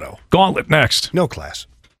 Joey Votto. Gauntlet next. No class.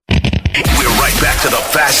 We're right back to the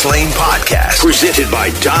Fast Lane Podcast, presented by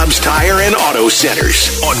Dobbs Tire and Auto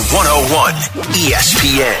Centers on 101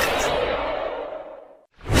 ESPN.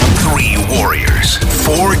 3 warriors,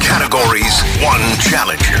 4 categories, 1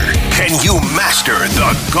 challenger. Can you master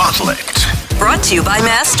the gauntlet? Brought to you by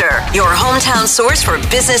Master, your hometown source for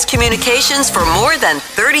business communications for more than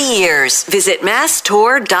 30 years. Visit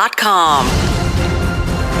masstour.com.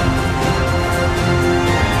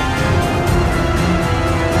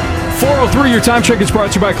 4:03, your time check is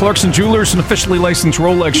brought to you by Clarkson Jewelers, an officially licensed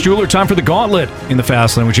Rolex jeweler. Time for the Gauntlet in the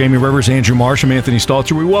Fast Lane with Jamie Rivers, Andrew Marsh, and Anthony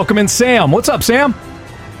Stalter. We welcome in Sam. What's up, Sam?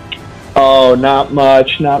 Oh, not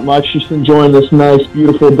much. Just enjoying this nice,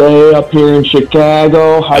 beautiful day up here in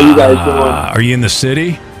Chicago. How you guys doing? Are you in the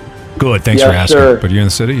city? Good, thanks Yes, for asking. sir. But you're in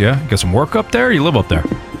the city, yeah? Got some work up there? You live up there?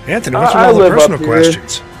 Anthony, what's I all the live personal up here.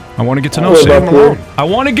 questions? I want to get to I know live Sam. up here. I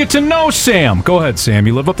want to get to know Sam. Go ahead, Sam.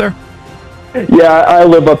 You live up there? Yeah, I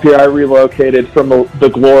live up here. I relocated from the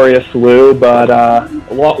glorious Lou, but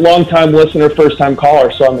long-time listener, first-time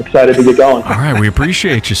caller, so I'm excited to get going. All right, we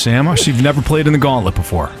appreciate you, Sam. I see you've never played in the Gauntlet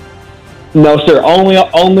before. No, sir. Only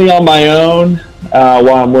on my own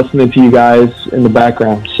while I'm listening to you guys in the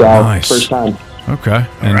background. So, Nice. first time. Okay.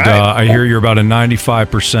 And I hear you're about a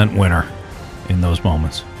 95% winner in those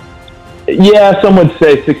moments. Yeah, some would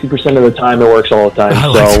say 60% of the time it works all the time,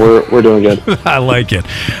 so we're doing good. I like it.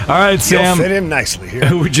 All right, Sam. You'll fit in nicely here.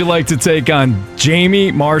 Who would you like to take on,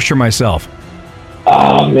 Jamie, Marsh, or myself?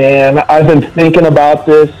 Oh, man, I've been thinking about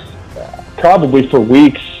this probably for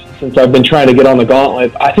weeks since I've been trying to get on the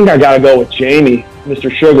gauntlet. I think I got to go with Jamie,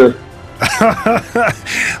 Mr. Sugar.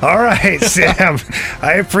 All right, Sam.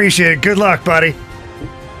 I appreciate it. Good luck, buddy.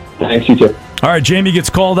 Thanks, you too. All right, Jamie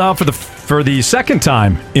gets called out for the second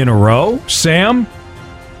time in a row. Sam,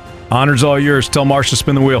 honor's all yours. Tell Marsh to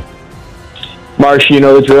spin the wheel. Marsh, you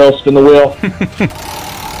know the drill. Spin the wheel.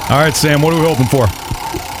 All right, Sam, what are we hoping for?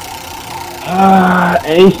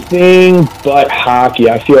 Anything but hockey.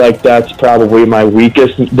 I feel like that's probably my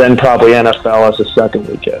weakest, then probably NFL as a second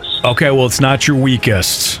weakest. Okay, well, it's not your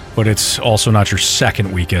weakest, but it's also not your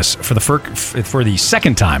second weakest. For the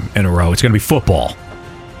second time in a row, it's going to be football.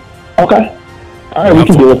 Okay. All right, we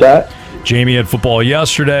can deal with that. Jamie had football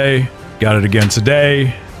yesterday, got it again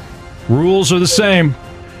today. Rules are the same.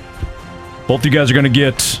 Both you guys are going to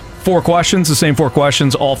get 4 questions, the same 4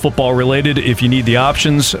 questions, all football related. If you need the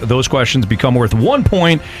options, those questions become worth 1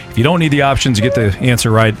 point. If you don't need the options, you get the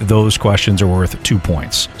answer right, those questions are worth 2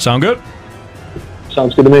 points. Sound good?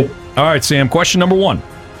 Sounds good to me. All right, Sam, question number 1.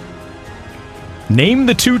 Name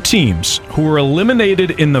the 2 teams who were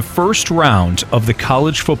eliminated in the first round of the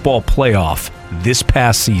college football playoff this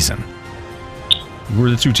past season. Who were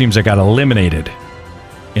the 2 teams that got eliminated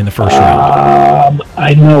in the first round?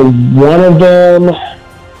 I know one of them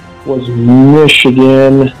was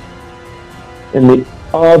Michigan, and the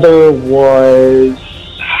other was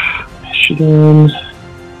Michigan.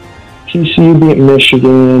 TCU beat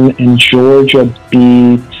Michigan, and Georgia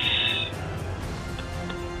beat.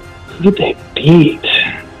 Who did they beat?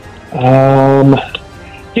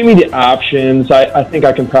 Give me the options. I think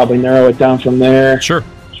I can probably narrow it down from there. Sure.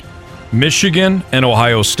 Michigan and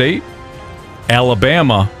Ohio State,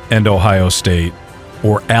 Alabama and Ohio State,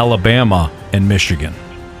 or Alabama and Michigan?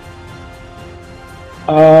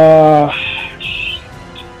 I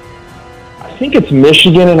think it's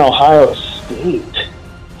Michigan and Ohio State.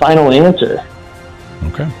 Final answer.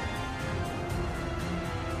 Okay.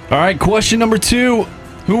 All right, question number 2.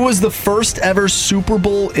 Who was the first ever Super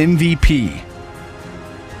Bowl MVP?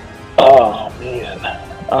 Oh, man.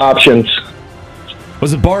 Options.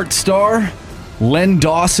 Was it Bart Starr, Len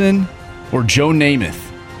Dawson, or Joe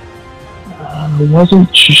Namath? It wasn't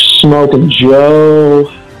Smoking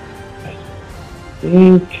Joe. I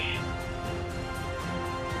think.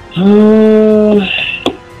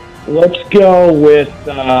 Let's go with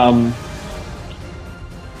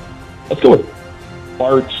let's go with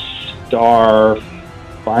Bart Starr.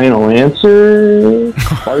 Final answer.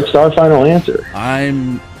 Bart Starr. Final answer.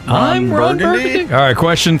 I'm Ron Burgundy. All right,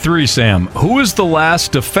 question 3, Sam. Who is the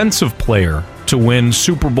last defensive player to win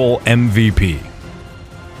Super Bowl MVP?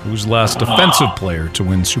 Who's the last defensive player to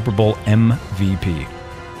win Super Bowl MVP?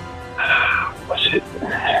 Was it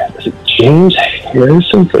James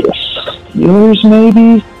Harrison for the Steelers,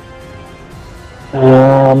 maybe?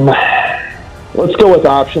 Let's go with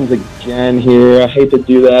options again here. I hate to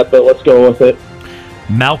do that, but let's go with it.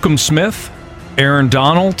 Malcolm Smith, Aaron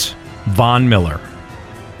Donald, Von Miller.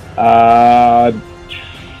 Aaron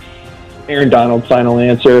Donald, final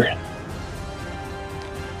answer.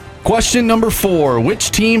 Question number 4.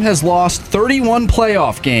 Which team has lost 31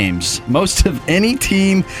 playoff games? Most of any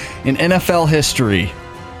team in NFL history.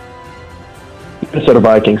 Minnesota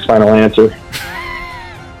Vikings, final answer.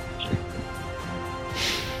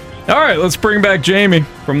 All right, let's bring back Jamie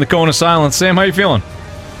from the Cone of Silence. Sam, how you feeling?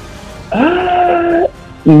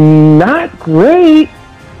 Not great.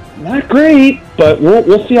 Not great, but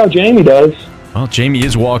we'll see how Jamie does. Well, Jamie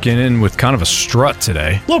is walking in with kind of a strut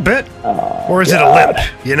today. A little bit. Or is it a limp?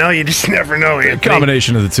 You know, you just never know, Anthony. A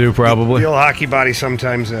combination of the two, probably. The old hockey body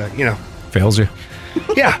sometimes, fails you.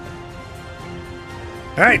 Yeah.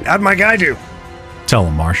 All right, how'd my guy do? Tell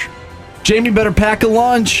him, Marsh. Jamie better pack a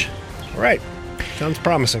lunch. All right. Sounds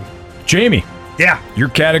promising. Jamie. Yeah. Your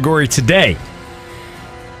category today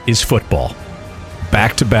is football.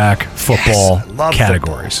 Back-to-back football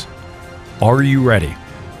categories. Football. Are you ready?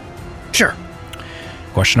 Sure.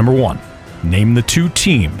 Question number 1. Name the 2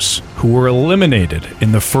 teams who were eliminated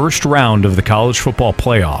in the first round of the college football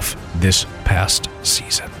playoff this past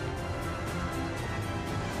season.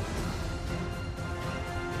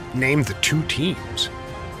 Name the 2 teams.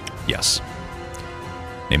 Yes.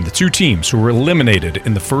 Name the 2 teams who were eliminated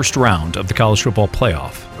in the first round of the college football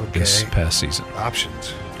playoff this past season.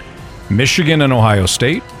 Options. Michigan and Ohio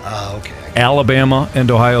State. Okay. Alabama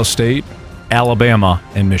and Ohio State. Alabama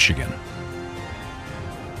and Michigan.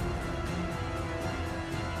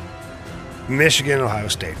 Michigan, Ohio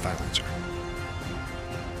State, final answer.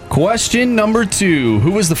 Question number 2.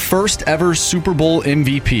 Who was the first ever Super Bowl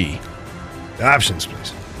MVP? Options,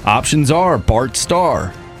 please. Options are Bart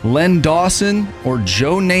Starr, Len Dawson, or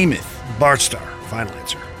Joe Namath. Bart Starr, final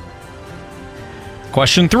answer.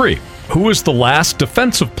 Question 3. Who was the last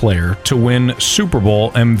defensive player to win Super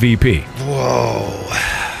Bowl MVP? Whoa.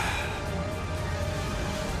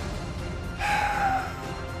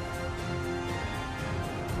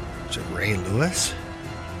 Is it Ray Lewis?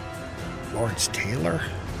 Lawrence Taylor?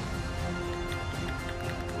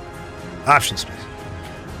 Options, please.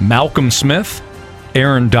 Malcolm Smith,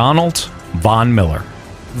 Aaron Donald, Von Miller.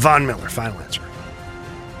 Von Miller, final answer.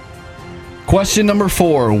 Question number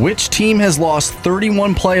 4. Which team has lost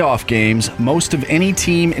 31 playoff games, most of any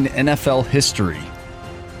team in NFL history?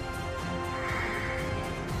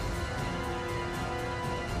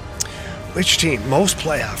 Which team? Most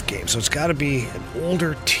playoff games. So it's got to be an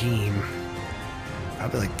older team.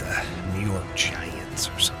 Probably like the New York Giants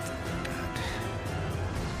or something like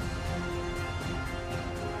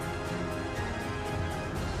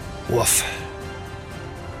that. Woof.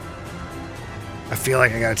 I feel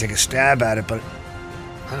like I got to take a stab at it, but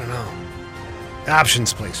I don't know.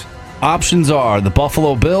 Options, please. Options are the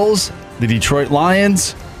Buffalo Bills, the Detroit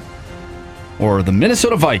Lions, or the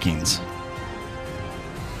Minnesota Vikings.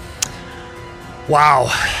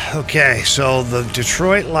 Wow. Okay, so the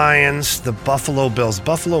Detroit Lions, the Buffalo Bills.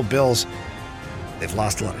 Buffalo Bills, they've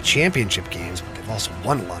lost a lot of championship games, but they've also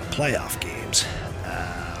won a lot of playoff games.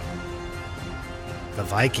 The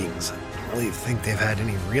Vikings, I don't really think they've had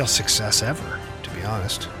any real success ever, to be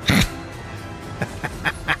honest.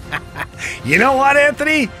 You know what,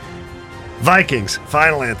 Anthony? Vikings,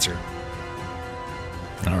 final answer.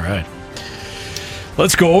 All right.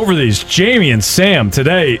 Let's go over these. Jamie and Sam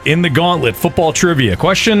today in the Gauntlet Football Trivia.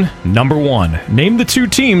 Question number 1. Name the 2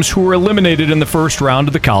 teams who were eliminated in the first round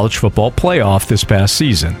of the college football playoff this past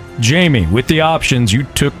season. Jamie, with the options, you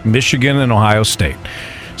took Michigan and Ohio State.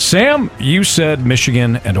 Sam, you said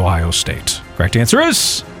Michigan and Ohio State. Correct answer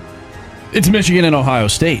is... It's Michigan and Ohio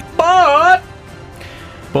State. But...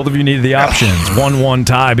 both of you needed the options. 1-1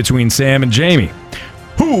 tie between Sam and Jamie.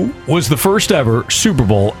 Who was the first ever Super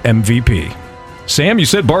Bowl MVP? Sam, you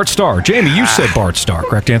said Bart Starr. Jamie, you said Bart Starr.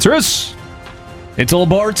 Correct answer is... It's old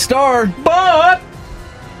Bart Starr. But...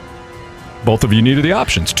 both of you needed the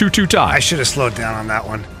options. 2-2 tie. I should have slowed down on that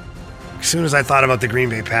one. As soon as I thought about the Green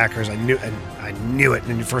Bay Packers, I knew it.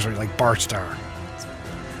 And the first one was like Bart Starr.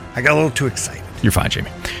 I got a little too excited. You're fine,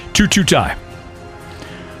 Jamie. 2-2 tie.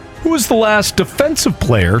 Who was the last defensive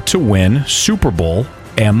player to win Super Bowl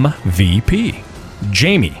MVP?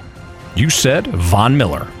 Jamie, you said Von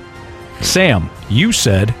Miller. Sam, you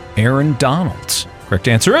said Aaron Donald. Correct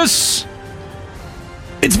answer is...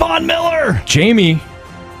 It's Von Miller! Jamie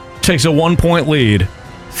takes a 1-point lead,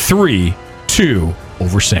 3-2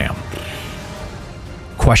 over Sam.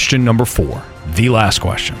 Question number 4, the last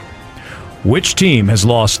question. Which team has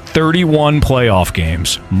lost 31 playoff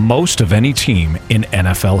games, most of any team in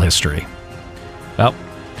NFL history? Well,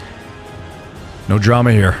 no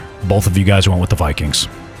drama here. Both of you guys went with the Vikings.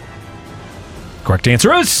 Correct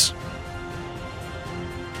answer is...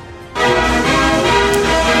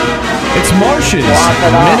 It's Marsh's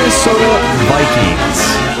Minnesota Vikings.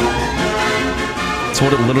 That's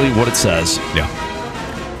literally what it says. Yeah.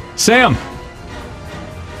 Sam,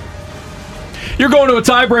 you're going to a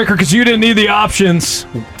tiebreaker because you didn't need the options.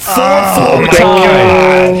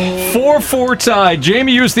 4-4 tie.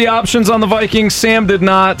 Jamie used the options on the Vikings. Sam did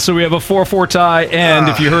not, so we have a 4-4 tie. And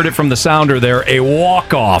if you heard it from the sounder there, a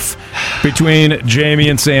walk-off between Jamie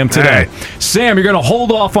and Sam today. Right. Sam, you're going to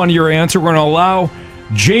hold off on your answer. We're going to allow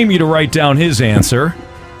Jamie to write down his answer.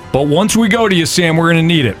 But once we go to you, Sam, we're going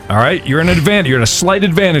to need it. All right? You're in an advantage. You're in a slight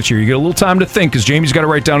advantage here. You get a little time to think because Jamie's got to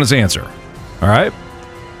write down his answer. All right?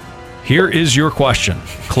 Here is your question.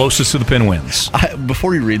 Closest to the pin wins.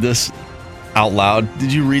 Before you read this out loud,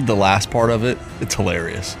 did you read the last part of it? It's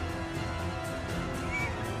hilarious.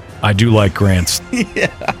 I do like Grant's.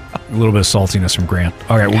 Yeah. A little bit of saltiness from Grant.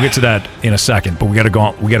 All right, we'll get to that in a second, but we got a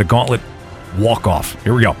gauntlet walk-off.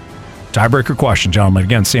 Here we go. Tiebreaker question, gentlemen.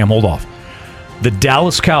 Again, Sam, hold off. The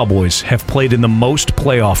Dallas Cowboys have played in the most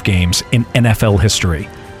playoff games in NFL history.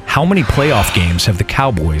 How many playoff games have the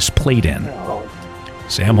Cowboys played in?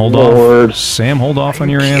 Sam, hold off. Sam, hold off on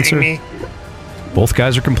your answer. Me? Both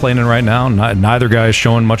guys are complaining right now. Neither guy is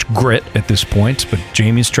showing much grit at this point, but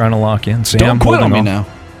Jamie's trying to lock in. Sam, don't quit on me now.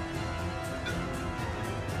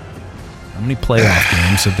 How many playoff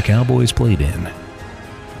games have the Cowboys played in?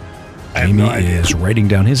 Jamie is writing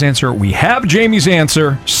down his answer. We have Jamie's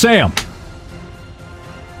answer. Sam,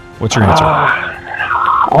 what's your answer?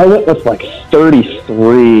 I went with like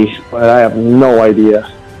 33, but I have no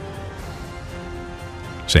idea.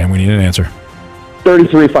 Sam, we need an answer.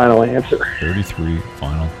 33 final answer. 33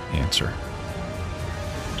 final answer.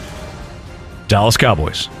 Dallas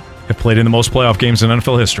Cowboys have played in the most playoff games in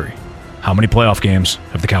NFL history. How many playoff games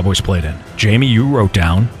have the Cowboys played in? Jamie, you wrote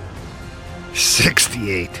down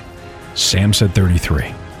 68. Sam said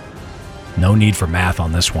 33. No need for math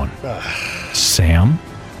on this one. Sam?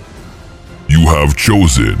 You have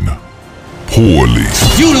chosen poorly.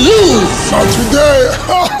 You lose! Not today!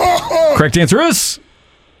 Correct answer is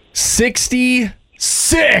 66.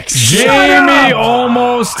 Jamie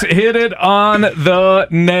almost hit it on the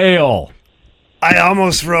nail. I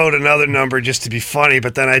almost wrote another number just to be funny,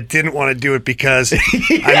 but then I didn't want to do it because I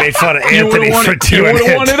made fun of Anthony for doing it. You would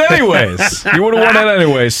have won it anyways. You would have won it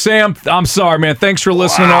anyways. Sam, I'm sorry, man. Thanks for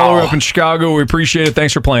listening all the way up in Chicago. We appreciate it.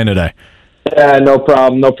 Thanks for playing today. Yeah, no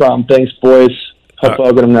problem. No problem. Thanks, boys. Hope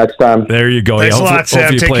I'll get them next time. There you go. Thanks a lot,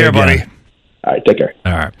 Sam. Take care, buddy. All right, take care.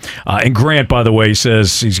 All right. And Grant, by the way, he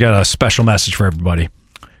says he's got a special message for everybody.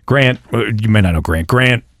 Grant, you may not know Grant.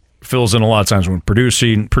 Grant fills in a lot of times when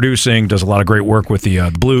producing, does a lot of great work with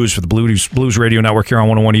the Blues for the Blues Radio Network here on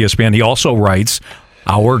 101 ESPN. He also writes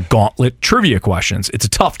our Gauntlet trivia questions. It's a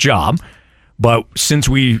tough job, but since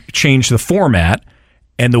we changed the format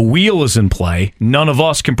and the wheel is in play, none of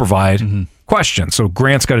us can provide questions. So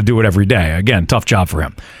Grant's got to do it every day. Again, tough job for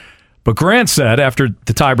him. But Grant said after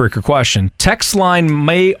the tiebreaker question, text line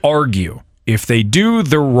may argue if they do,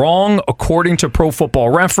 they're wrong according to Pro Football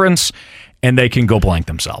Reference, and they can go blank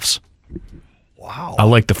themselves. Wow. I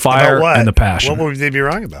like the fire and the passion. What would they be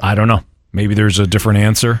wrong about? I don't know. Maybe there's a different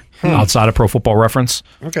answer outside of Pro Football Reference.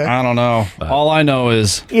 Okay. I don't know. All I know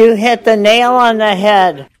is You hit the nail on the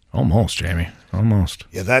head. Almost, Jamie. Almost.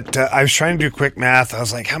 Yeah, that I was trying to do quick math. I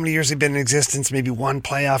was like, how many years have been in existence? Maybe one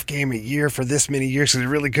playoff game a year for this many years. Because it's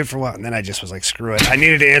really good for what? And then I just was like, screw it. I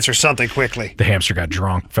needed to answer something quickly. The hamster got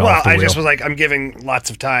drunk, fell off the I wheel. just was like, I'm giving lots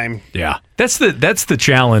of time. Yeah. That's the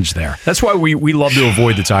challenge there. That's why we love to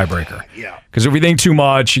avoid the tiebreaker. Yeah. Because if we think too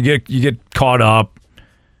much, you get caught up.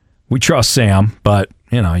 We trust Sam, but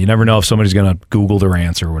you never know if somebody's going to Google their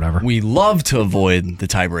answer or whatever. we love to avoid the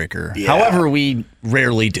tiebreaker. Yeah. However, we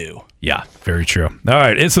rarely do. Yeah, very true. All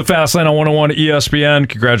right, it's the Fast Lane on 101 ESPN.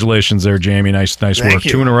 Congratulations there, Jamie. Nice work. Thank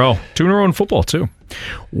you. 2 in a row. 2 in a row in football, too.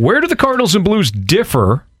 Where do the Cardinals and Blues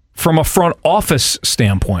differ from a front office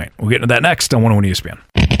standpoint? We'll get into that next on 101 ESPN.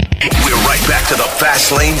 We're right back to the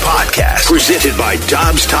Fast Lane Podcast, presented by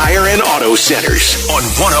Dobbs Tire and Auto Centers on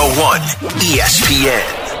 101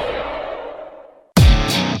 ESPN.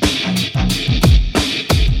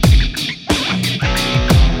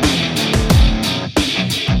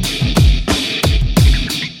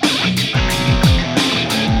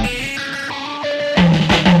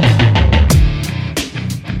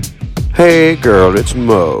 Hey girl, it's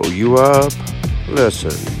Mo. You up?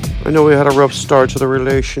 Listen, I know we had a rough start to the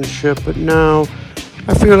relationship, but now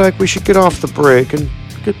I feel like we should get off the break and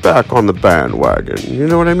get back on the bandwagon. You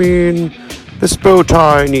know what I mean? This bow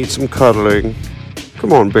tie needs some cuddling.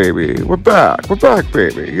 Come on, baby. We're back. We're back,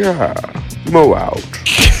 baby. Yeah. Mo out.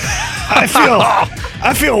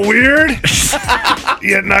 I feel weird,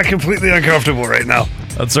 yet not completely uncomfortable right now.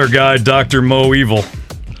 That's our guy, Dr. Mo Evil.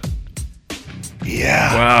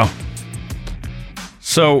 Yeah. Wow.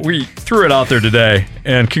 So we threw it out there today,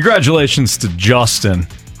 and congratulations to Justin,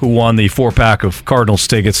 who won the 4-pack of Cardinals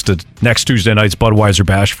tickets to next Tuesday night's Budweiser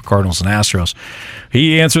Bash for Cardinals and Astros.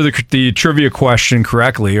 He answered the trivia question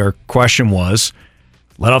correctly. Our question was,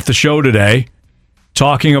 let off the show today,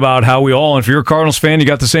 talking about how we all, and if you're a Cardinals fan, you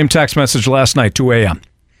got the same text message last night, 2 a.m.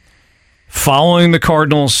 Following the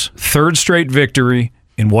Cardinals' third straight victory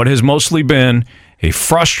in what has mostly been a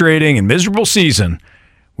frustrating and miserable season,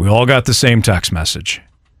 we all got the same text message.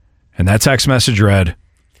 And that text message read,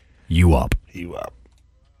 you up. You up.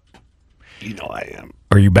 You know I am.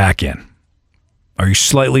 Are you back in? Are you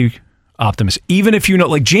slightly optimistic? Even if you know,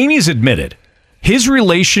 like Jamie's admitted, his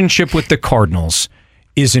relationship with the Cardinals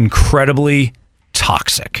is incredibly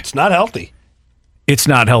toxic. It's not healthy. It's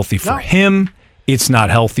not healthy for him. It's not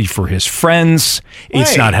healthy for his friends.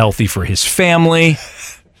 It's not healthy for his family.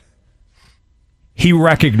 He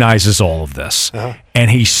recognizes all of this, and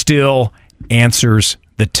he still answers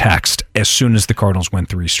the text as soon as the Cardinals win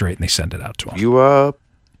 3 straight, and they send it out to him. You up?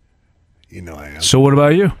 You know I am. So what about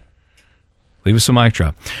you? Leave us a mic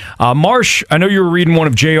drop. Marsh, I know you were reading one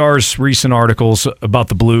of JR's recent articles about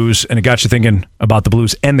the Blues, and it got you thinking about the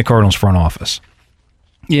Blues and the Cardinals front office.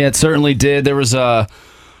 Yeah, it certainly did. There was a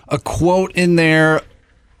quote in there.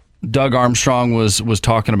 Doug Armstrong was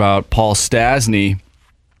talking about Paul Stastny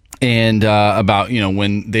and about,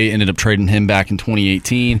 when they ended up trading him back in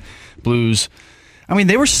 2018. Blues, I mean,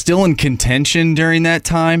 they were still in contention during that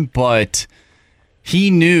time, but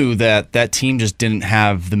he knew that team just didn't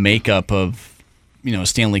have the makeup of,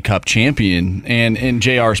 Stanley Cup champion. And in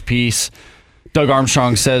JR's piece, Doug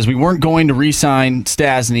Armstrong says, we weren't going to re-sign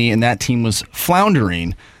Stastny, and that team was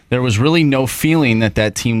floundering. There was really no feeling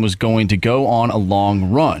that team was going to go on a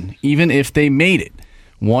long run, even if they made it.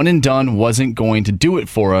 One and done wasn't going to do it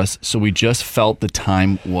for us, so we just felt the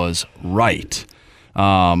time was right.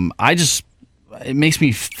 It makes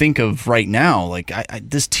me think of right now, like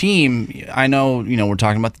this team, I know, we're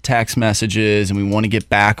talking about the text messages and we want to get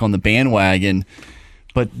back on the bandwagon,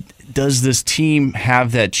 but does this team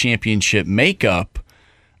have that championship makeup?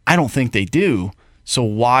 I don't think they do. So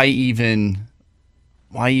why even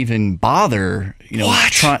bother?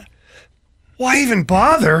 What? Why even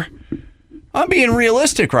bother? I'm being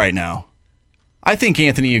realistic right now. I think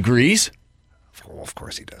Anthony agrees. Well, of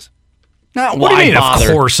course he does. Not what why do you mean, bother?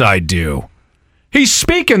 Of course I do. He's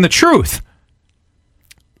speaking the truth.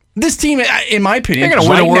 This team, in my opinion, they're going to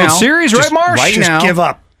win a World Series, right, Marsh? Just give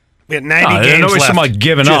up. We had 90 games left. left. Somebody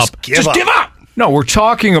giving up. Just give up. No, we're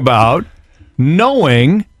talking about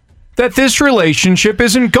knowing that this relationship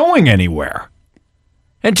isn't going anywhere.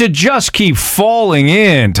 And to just keep falling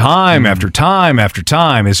in time after time after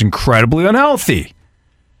time is incredibly unhealthy.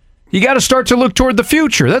 You got to start to look toward the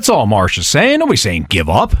future. That's all Marsh is saying. Nobody's saying give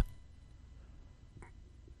up.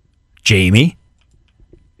 Jamie.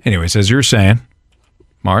 Anyways, as you were saying,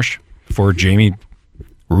 Marsh, before Jamie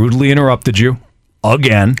rudely interrupted you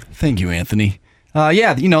again. Thank you, Anthony.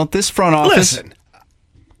 This front office. Listen,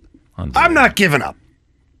 I'm not giving up.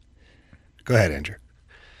 Go ahead, Andrew.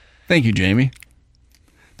 Thank you, Jamie.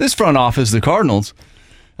 This front office, the Cardinals,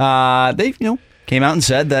 they came out and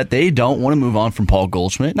said that they don't want to move on from Paul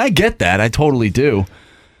Goldschmidt, and I get that. I totally do.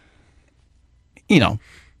 Doug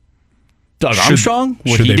Armstrong,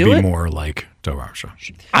 would he do it? Should they be more like Doug Armstrong?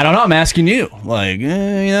 I don't know. I'm asking you.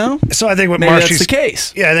 So I think what maybe Marshy's that's the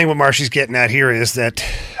case. Yeah, I think what Marshy's getting at here is that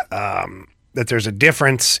that there's a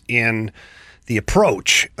difference in the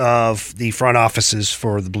approach of the front offices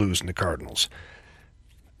for the Blues and the Cardinals.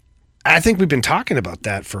 I think we've been talking about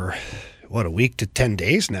that for, a week to 10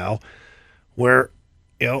 days now, where,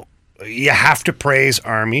 you have to praise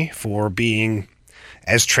Army for being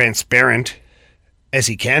as transparent as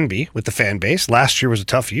he can be with the fan base. Last year was a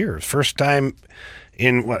tough year. First time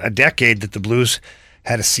in, a decade that the Blues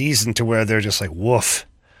had a season to where they're just like, woof.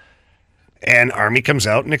 And Army comes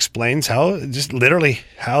out and explains how this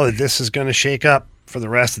is going to shake up for the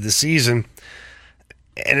rest of the season.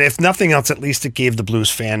 And if nothing else, at least it gave the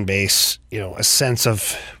Blues fan base, a sense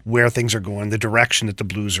of where things are going, the direction that the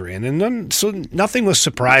Blues are in. And then, so nothing was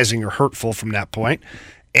surprising or hurtful from that point.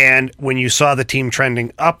 And when you saw the team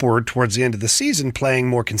trending upward towards the end of the season, playing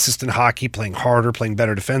more consistent hockey, playing harder, playing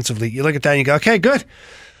better defensively, you look at that and you go, okay, good.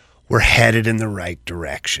 We're headed in the right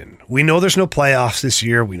direction. We know there's no playoffs this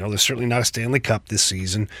year. We know there's certainly not a Stanley Cup this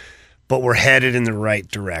season, but we're headed in the right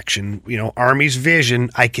direction. Army's vision,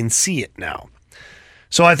 I can see it now.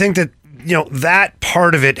 So I think that, that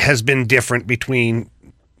part of it has been different between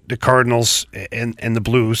the Cardinals and the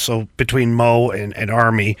Blues, so between Mo and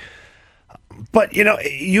Army. But,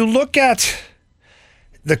 you look at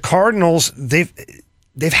the Cardinals, they've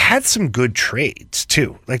had some good trades,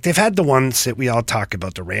 too. Like, they've had the ones that we all talk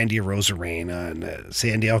about, the Randy Arozarena and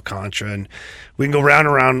Sandy Alcantara, and we can go round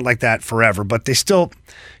and round like that forever. But they still,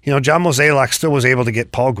 John Mozeliak still was able to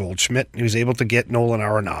get Paul Goldschmidt. He was able to get Nolan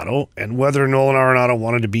Arenado. And whether Nolan Arenado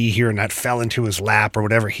wanted to be here and that fell into his lap or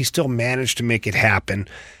whatever, he still managed to make it happen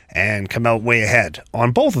and come out way ahead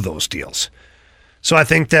on both of those deals. So I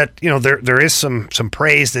think that, there is some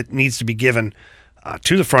praise that needs to be given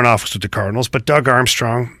to the front office with the Cardinals, but Doug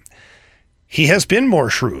Armstrong, he has been more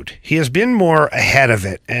shrewd. He has been more ahead of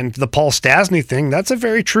it. And the Paul Stastny thing, that's a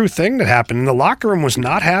very true thing that happened. And the locker room was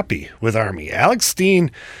not happy with Army. Alex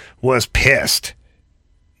Steen was pissed.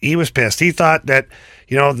 He was pissed. He thought that,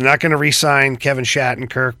 they're not going to re-sign Kevin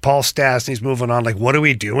Shattenkirk. Paul Stastny's moving on. Like, what are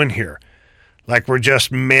we doing here? Like, we're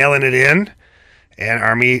just mailing it in? And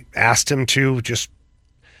Army asked him to just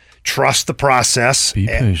trust the process. Be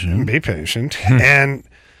patient. Be patient. And,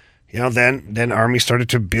 then Army started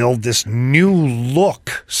to build this new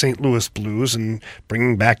look St. Louis Blues and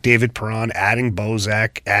bringing back David Perron, adding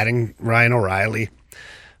Bozak, adding Ryan O'Reilly.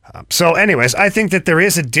 So anyways, I think that there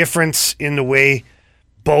is a difference in the way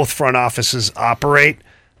both front offices operate.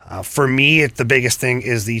 For me, the biggest thing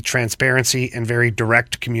is the transparency and very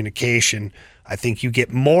direct communication. I think you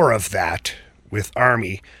get more of that with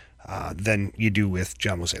Army than you do with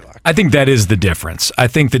John Mozeliak. I think that is the difference. I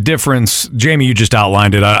think the difference, Jamie, you just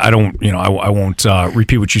outlined it. I won't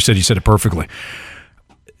repeat what you said. You said it perfectly.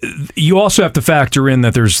 You also have to factor in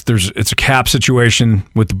that it's a cap situation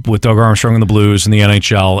with Doug Armstrong and the Blues and the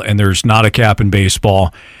NHL, and there's not a cap in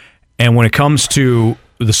baseball. And when it comes to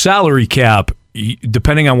the salary cap,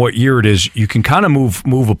 depending on what year it is, you can kind of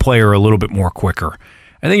move a player a little bit more quicker.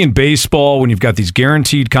 I think in baseball, when you've got these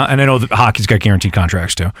guaranteed, and I know that hockey's got guaranteed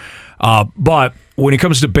contracts too, but when it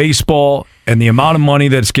comes to baseball and the amount of money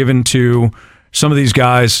that's given to some of these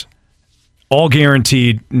guys, all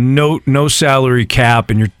guaranteed, no salary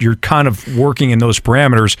cap, and you're kind of working in those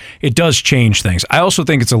parameters, it does change things. I also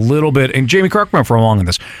think it's a little bit, and Jamie, correct me if I'm wrong on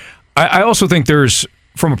this, I also think there's,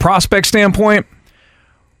 from a prospect standpoint,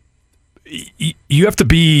 you have to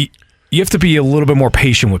be a little bit more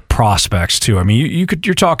patient with prospects too. I mean,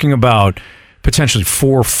 you're talking about potentially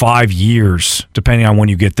 4 or 5 years, depending on when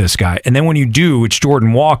you get this guy. And then when you do, it's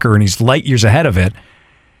Jordan Walker, and he's light years ahead of it.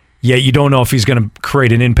 Yet you don't know if he's going to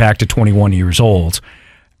create an impact at 21 years old.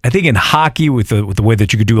 I think in hockey, with the way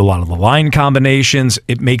that you could do a lot of the line combinations,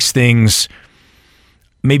 it makes things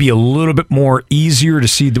maybe a little bit more easier to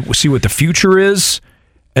see what the future is,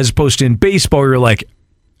 as opposed to in baseball, where you're like,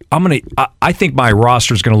 I think my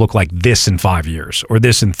roster is going to look like this in 5 years or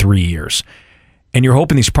this in 3 years. And you're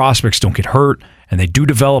hoping these prospects don't get hurt and they do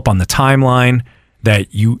develop on the timeline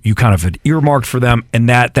that you kind of had earmarked for them, and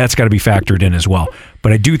that's got to be factored in as well.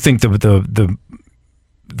 But I do think the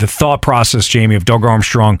thought process, Jamie, of Doug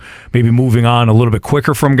Armstrong maybe moving on a little bit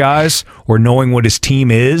quicker from guys or knowing what his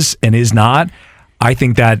team is and is not, I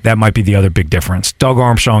think that might be the other big difference. Doug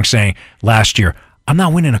Armstrong saying last year, I'm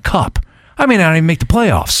not winning a cup. I may not even make the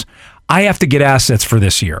playoffs. I have to get assets for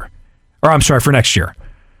this year. Or I'm sorry, for next year.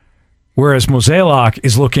 Whereas Mozeliak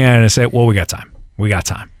is looking at it and saying, well, we got time. We got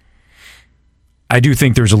time. I do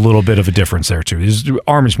think there's a little bit of a difference there, too. His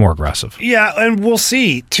Army's more aggressive. Yeah, and we'll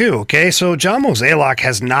see, too, okay? So John Mozeliak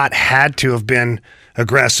has not had to have been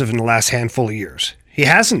aggressive in the last handful of years. He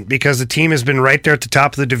hasn't, because the team has been right there at the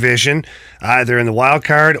top of the division, either in the wild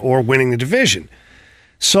card or winning the division.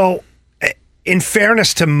 So in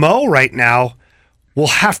fairness to Mo right now, we'll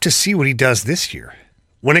have to see what he does this year.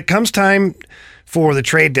 When it comes time for the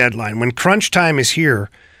trade deadline, when crunch time is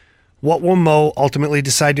here, what will Mo ultimately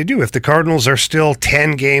decide to do? If the Cardinals are still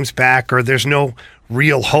 10 games back or there's no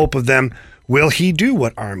real hope of them, will he do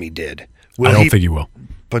what Army did? I don't think he will.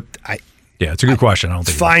 But yeah, it's a good question. I don't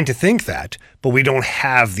think it's fine to think that, but we don't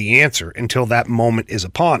have the answer until that moment is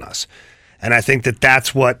upon us. And I think that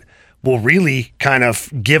that's what will really kind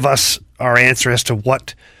of give us our answer as to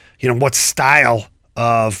what style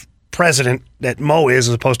of president that Mo is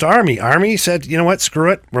as opposed to Army. Army said, you know what,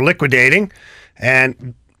 screw it, we're liquidating.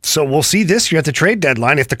 And so we'll see this year at the trade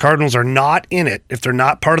deadline, if the Cardinals are not in it, if they're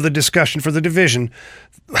not part of the discussion for the division,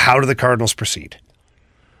 how do the Cardinals proceed?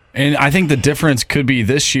 And I think the difference could be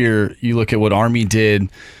this year, you look at what Army did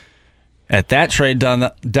at that trade done. We're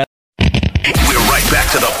right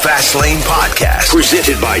back to the Fast Lane Podcast,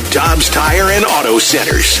 presented by Dobbs Tire and Auto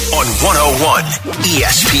Centers on 101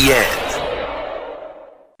 ESPN.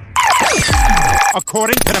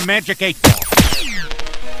 According to the Magic 8 Ball.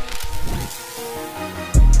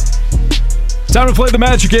 Time to play the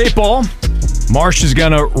Magic 8 Ball. Marsh is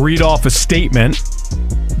going to read off a statement.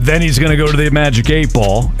 Then he's going to go to the Magic 8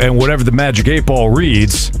 Ball. And whatever the Magic 8 Ball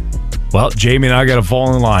reads, well, Jamie and I got to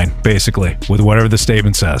fall in line, basically, with whatever the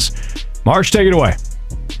statement says. Marsh, take it away.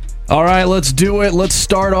 All right, let's do it. Let's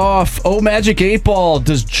start off. Magic 8 Ball.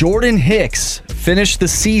 Does Jordan Hicks finish the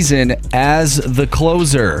season as the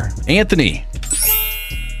closer? Anthony.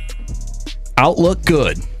 Outlook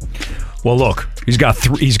good. Well, look, he's got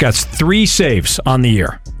 3 saves on the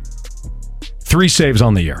year. 3 saves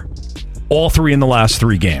on the year. All 3 in the last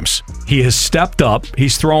 3 games. He has stepped up.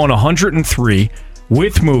 He's throwing 103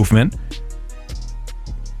 with movement.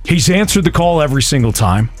 He's answered the call every single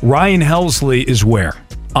time. Ryan Helsley is where?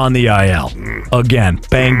 On the IL. Again.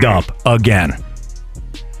 Banged up. Again.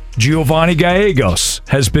 Giovanni Gallegos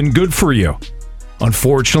has been good for you.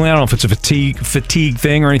 Unfortunately, I don't know if it's a fatigue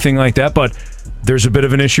thing or anything like that, but there's a bit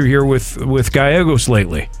of an issue here with Gallegos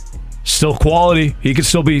lately. Still quality. He could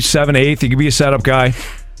still be 7th, 8th. He could be a setup guy.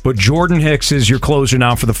 But Jordan Hicks is your closer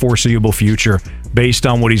now for the foreseeable future based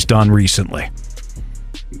on what he's done recently.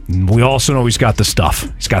 We also know he's got the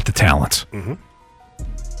stuff. He's got the talents. Mm-hmm.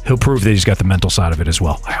 He'll prove that he's got the mental side of it as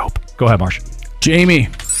well, I hope. Go ahead, Marsh. Jamie.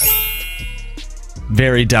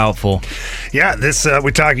 Very doubtful. Yeah, this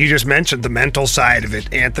you just mentioned the mental side of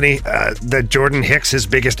it, Anthony. That Jordan Hicks, his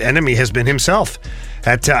biggest enemy has been himself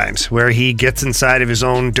at times, where he gets inside of his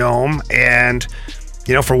own dome and,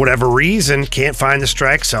 for whatever reason, can't find the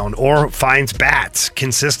strike zone or finds bats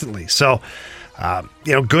consistently. So,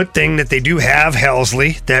 good thing that they do have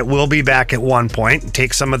Helsley that will be back at one point and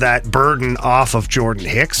take some of that burden off of Jordan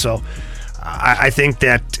Hicks. So, I think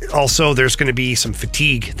that also there's going to be some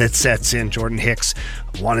fatigue that sets in. Jordan Hicks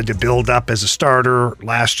wanted to build up as a starter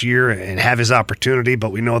last year and have his opportunity,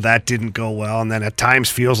 but we know that didn't go well. And then at times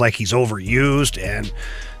feels like he's overused. And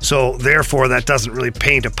so therefore that doesn't really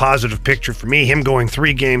paint a positive picture for me. Him going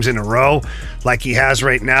 3 games in a row like he has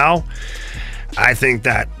right now, I think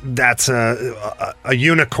that's a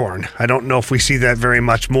unicorn. I don't know if we see that very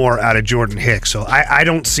much more out of Jordan Hicks. So I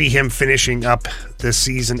don't see him finishing up this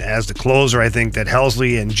season as the closer. I think that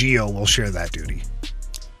Helsley and Gio will share that duty.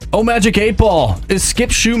 Magic 8 Ball. Is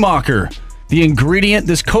Skip Schumacher the ingredient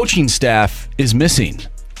this coaching staff is missing?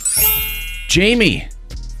 Jamie.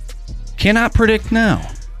 Cannot predict now.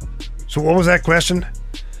 So what was that question?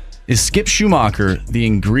 Is Skip Schumacher the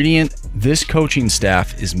ingredient this coaching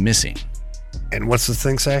staff is missing? And what's the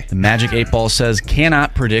thing say? The Magic 8 Ball says,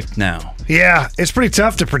 cannot predict now. Yeah, it's pretty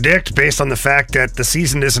tough to predict based on the fact that the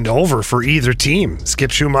season isn't over for either team.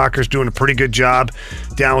 Skip Schumacher's doing a pretty good job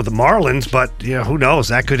down with the Marlins, but who knows?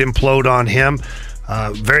 That could implode on him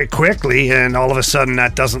very quickly, and all of a sudden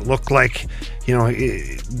that doesn't look like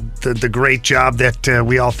the great job that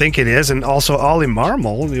we all think it is. And also Ollie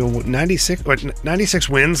Marmol, 96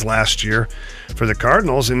 wins last year for the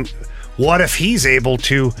Cardinals, and what if he's able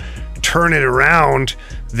to turn it around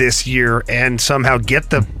this year and somehow get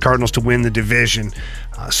the Cardinals to win the division?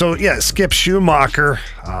 Skip Schumacher,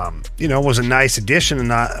 was a nice addition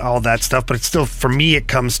and all that stuff, but it's still, for me, it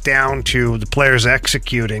comes down to the players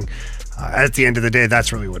executing. At the end of the day,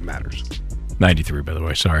 that's really what matters. 93, by the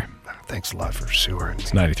way. Sorry. Thanks a lot for Sewer.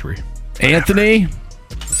 It's 93. Anthony,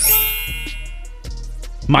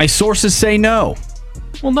 my sources say no.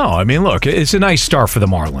 Well, no. I mean, look, it's a nice start for the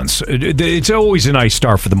Marlins. It's always a nice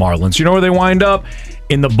start for the Marlins. You know where they wind up?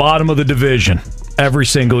 In the bottom of the division every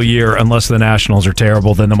single year, unless the Nationals are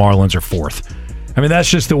terrible, then the Marlins are 4th. I mean,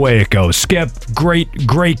 that's just the way it goes. Skip,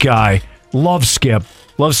 great guy. Love Skip.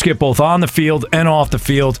 Love Skip both on the field and off the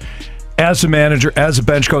field. As a manager, as a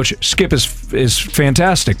bench coach, Skip is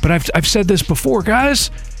fantastic. But I've said this before,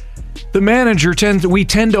 guys. The manager we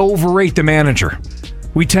tend to overrate the manager.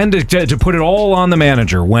 We tend to put it all on the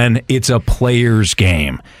manager when it's a player's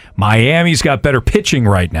game. Miami's got better pitching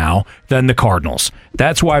right now than the Cardinals.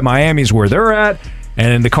 That's why Miami's where they're at,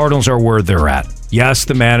 and the Cardinals are where they're at. Yes,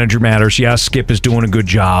 the manager matters. Yes, Skip is doing a good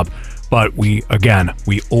job, but we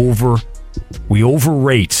overrate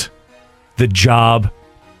the job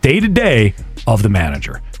day-to-day of the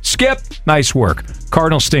manager. Skip, nice work.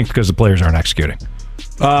 Cardinals stink because the players aren't executing.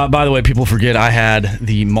 By the way, people forget I had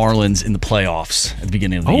the Marlins in the playoffs at the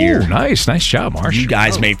beginning of the year. Oh, nice job, Marsh. You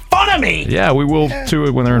guys made fun of me. Yeah, we will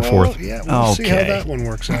too when they're in 4th. Yeah, we'll see how that one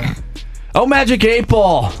works out. Magic 8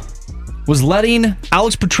 Ball. Was letting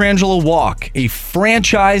Alex Pietrangelo walk a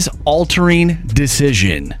franchise-altering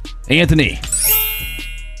decision? Anthony.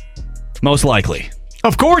 Most likely.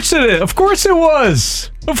 Of course it is. Of course it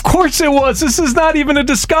was. Of course it was. This is not even a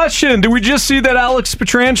discussion. Did we just see that Alex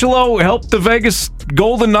Pietrangelo helped the Vegas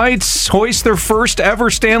Golden Knights hoist their first ever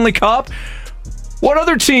Stanley Cup? What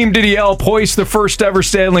other team did he help hoist the first ever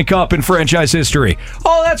Stanley Cup in franchise history?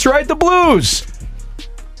 Oh, that's right, the Blues.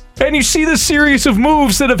 And you see the series of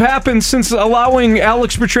moves that have happened since allowing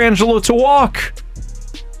Alex Pietrangelo to walk.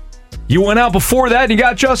 You went out before that and you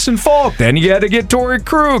got Justin Falk. Then you had to get Torrey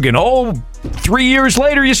Krug. And 3 years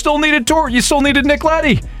later, you still needed Nick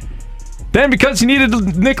Leddy. Then because you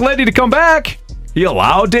needed Nick Leddy to come back, you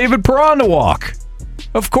allowed David Perron to walk.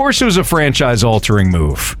 Of course it was a franchise-altering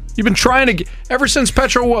move. You've been trying to, ever since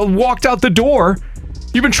Petro walked out the door,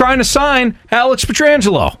 you've been trying to sign Alex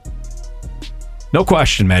Pietrangelo. No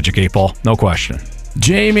question, Magic 8 Ball. No question.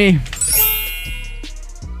 Jamie.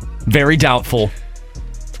 Very doubtful.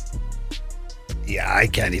 Yeah, I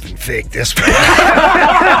can't even fake this one.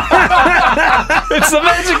 It's the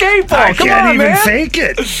Magic 8 Ball. I can't even fake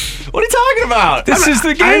it. What are you talking about? This is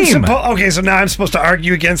the game. Okay, so now I'm supposed to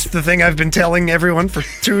argue against the thing I've been telling everyone for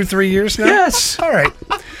 2 or 3 years now? Yes. All right.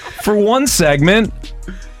 For one segment,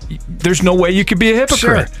 there's no way you could be a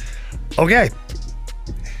hypocrite. Sure. Okay.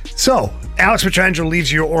 So, Alex Pietrangelo leaves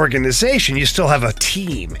your organization. You still have a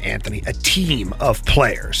team, Anthony, a team of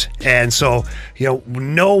players. And so,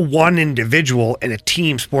 no one individual in a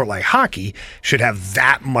team sport like hockey should have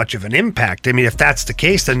that much of an impact. I mean, if that's the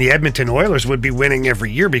case, then the Edmonton Oilers would be winning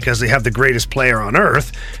every year because they have the greatest player on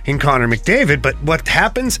earth in Connor McDavid. But what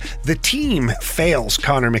happens? The team fails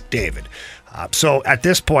Connor McDavid. So at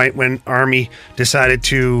this point, when Army decided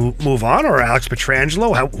to move on, or Alex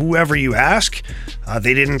Pietrangelo, whoever you ask,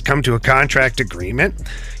 they didn't come to a contract agreement.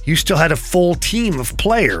 You still had a full team of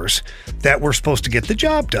players that were supposed to get the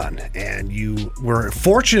job done. And you were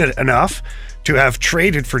fortunate enough to have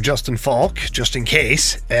traded for Justin Falk, just in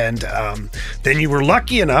case. And then you were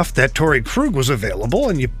lucky enough that Torrey Krug was available,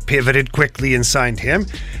 and you pivoted quickly and signed him.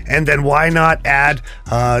 And then why not add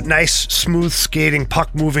a nice, smooth-skating,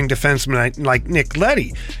 puck-moving defenseman like Nick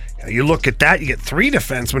Leddy? You look at that, you get 3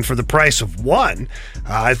 defensemen for the price of 1.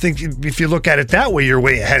 I think if you look at it that way, you're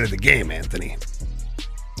way ahead of the game, Anthony.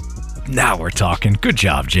 Now we're talking. Good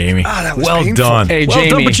job, Jamie. That was well painful. done. Hey, well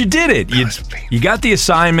Jamie. done, but you did it. You got the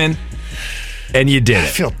assignment, and you did it. I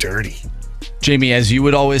feel dirty. Jamie, as you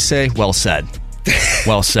would always say, well said.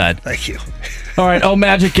 Well said. Thank you. All right,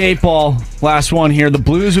 Magic 8 Ball. Last one here. The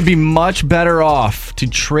Blues would be much better off to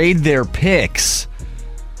trade their picks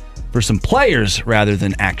for some players rather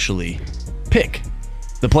than actually pick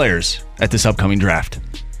the players at this upcoming draft.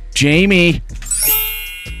 Jamie.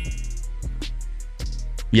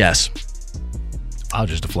 Yes. I'll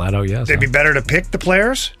just a flat out yes. It'd be better to pick the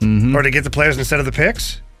players or to get the players instead of the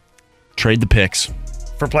picks? Trade the picks.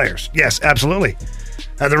 For players. Yes, absolutely.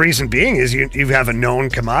 The reason being is you have a known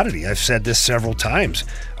commodity. I've said this several times.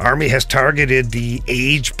 Army has targeted the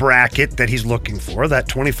age bracket that he's looking for, that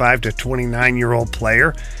 25 to 29-year-old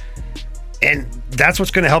player. And that's what's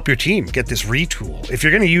going to help your team get this retool. If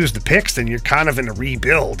you're going to use the picks, then you're kind of in a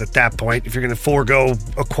rebuild at that point. If you're going to forego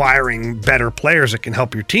acquiring better players that can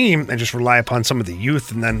help your team and just rely upon some of the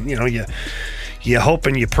youth, and then you hope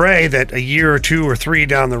and you pray that a year or 2 or 3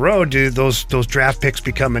 down the road, do those draft picks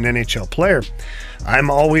become an NHL player. I'm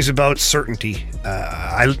always about certainty.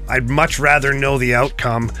 I'd much rather know the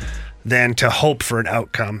outcome than to hope for an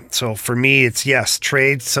outcome. So for me, it's yes,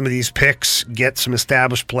 trade some of these picks, get some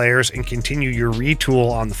established players, and continue your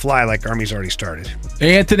retool on the fly like Army's already started.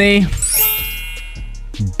 Anthony,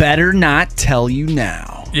 better not tell you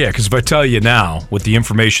now. Yeah, because if I tell you now, with the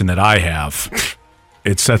information that I have,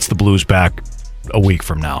 it sets the Blues back a week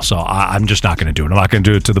from now. So I'm just not going to do it. I'm not going to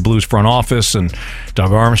do it to the Blues front office and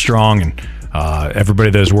Doug Armstrong and everybody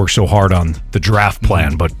that has worked so hard on the draft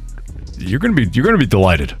plan. But you're going to be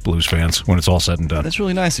delighted, Blues fans, when it's all said and done. That's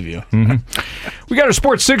really nice of you. We got our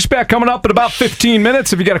Sports Six-Pack coming up in about 15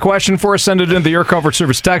 minutes. If you got a question for us, send it into the Air Comfort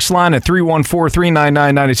Service text line at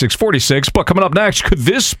 314-399-9646. But coming up next, could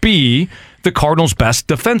this be the Cardinals' best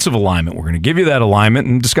defensive alignment? We're going to give you that alignment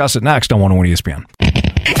and discuss it next on 101 ESPN.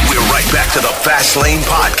 We're right back to the Fast Lane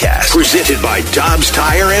Podcast, presented by Dobbs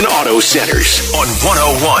Tire and Auto Centers on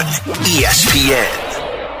 101 ESPN.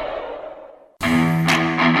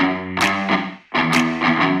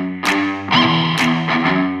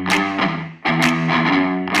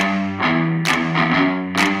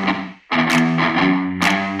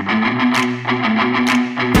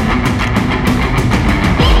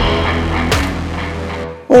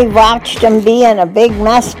 We've watched them be in a big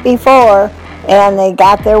mess before, and they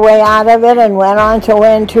got their way out of it and went on to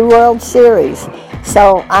win 2 World Series.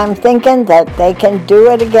 So I'm thinking that they can do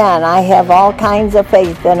it again. I have all kinds of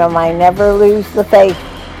faith in them. I never lose the faith.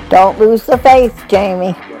 Don't lose the faith,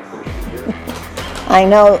 Jamie. I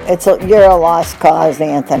know you're a lost cause,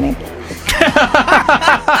 Anthony.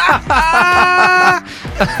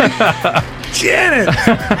 Janet,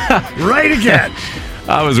 right again.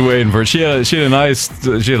 I was waiting for it. She had a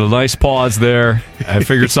nice pause there. I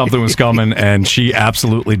figured something was coming, and she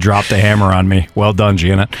absolutely dropped the hammer on me. Well done,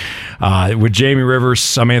 Janet. With Jamie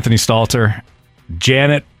Rivers, I'm Anthony Stalter.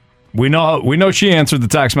 Janet, we know she answered the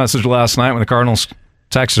text message last night when the Cardinals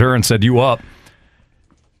texted her and said, "You up?"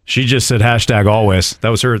 She just said #always. That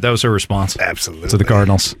was her response. Absolutely. To the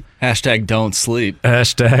Cardinals. #don't sleep.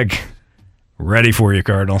 #ready for you,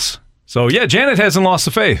 Cardinals. So yeah, Janet hasn't lost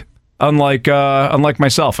the faith. Unlike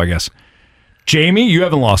myself, I guess. Jamie, you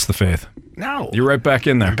haven't lost the faith. No. You're right back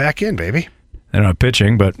in there. I'm back in, baby. They're not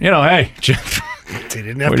pitching, but hey. They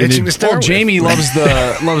didn't have pitching to start with. Jamie loves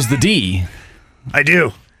the D. I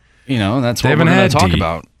do. That's what we're going to talk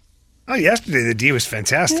about. Oh, yesterday the D was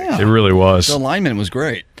fantastic. Yeah. It really was. The alignment was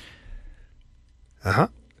great. Uh-huh.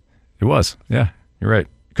 It was. Yeah, you're right.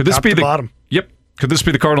 Could this Top be to the bottom? Yep. Could this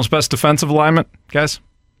be the Cardinals' best defensive alignment, guys?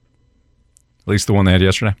 At least the one they had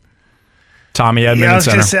yesterday. Tommy Edman I in was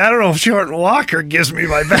center. going to say, I don't know if Jordan Walker gives me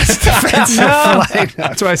my best defensive line.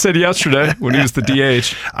 That's what I said yesterday when he was the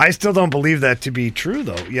DH. I still don't believe that to be true,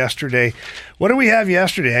 though. Yesterday, what did we have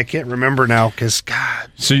yesterday? I can't remember now because,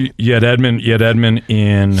 God. So you had Edman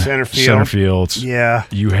in Center field. Yeah.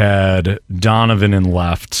 You had Donovan in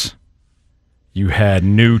left. You had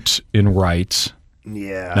Newt in right.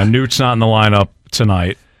 Yeah. Now, Newt's not in the lineup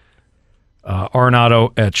tonight.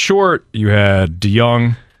 Arenado at short. You had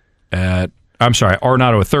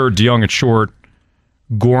Arenado at third, DeYoung at short,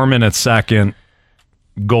 Gorman at second,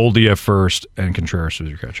 Goldie at first, and Contreras was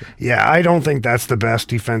your catcher. Yeah, I don't think that's the best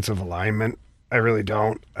defensive alignment. I really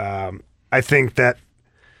don't. I think that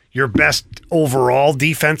your best overall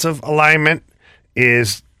defensive alignment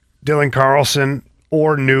is Dylan Carlson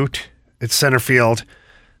or Newt at center field.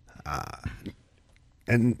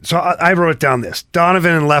 And so I wrote down this.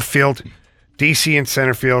 Donovan in left field, DC in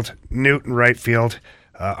center field, Newt in right field,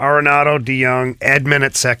 Arenado, DeYoung, Edman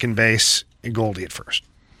at second base, and Goldie at first.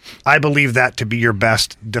 I believe that to be your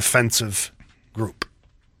best defensive group.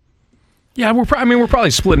 Yeah, we're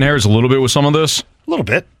probably splitting hairs a little bit with some of this. A little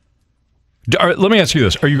bit. Let me ask you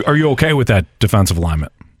this: Are you okay with that defensive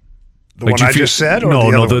alignment? The one I just said, or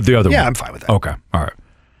the other one? one. I'm fine with that. Okay, all right.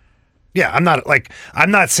 Yeah,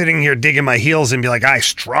 I'm not sitting here digging my heels and be like, I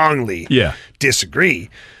strongly disagree.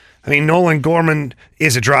 I mean, Nolan Gorman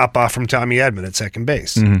is a drop-off from Tommy Edman at second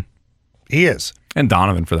base. Mm-hmm. He is. And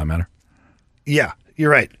Donovan, for that matter. Yeah,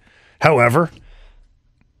 you're right. However,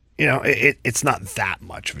 it's not that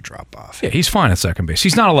much of a drop-off. Yeah, he's fine at second base.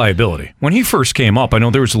 He's not a liability. When he first came up, I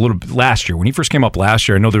know there was a little bit last year. When he first came up last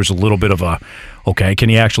year, I know there was a little bit of a, okay, can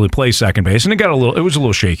he actually play second base? And it was a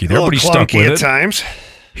little shaky there, but he stuck with it. At times.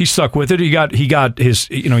 He stuck with it. He got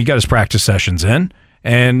his practice sessions in.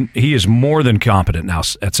 And he is more than competent now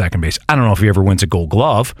at second base. I don't know if he ever wins a Gold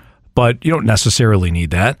Glove, but you don't necessarily need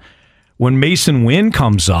that. When Mason Wynn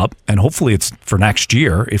comes up, and hopefully it's for next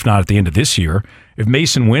year, if not at the end of this year, if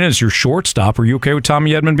Mason Wynn is your shortstop, are you okay with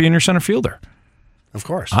Tommy Edman being your center fielder? Of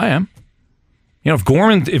course. I am. If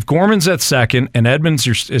Gorman's at second and Edman's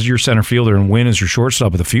is your center fielder and Wynn is your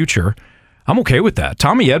shortstop of the future, I'm okay with that.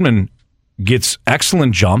 Tommy Edman gets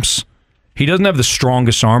excellent jumps. He doesn't have the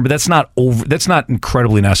strongest arm, but that's not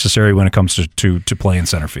incredibly necessary when it comes to playing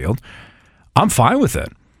center field. I'm fine with it.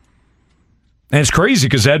 And it's crazy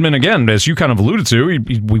because Edman, again, as you kind of alluded to,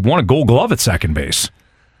 we won a Gold Glove at second base.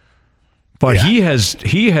 But he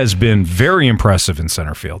has been very impressive in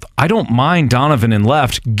center field. I don't mind Donovan in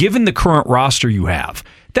left, given the current roster you have.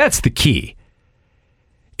 That's the key.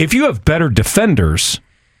 If you have better defenders,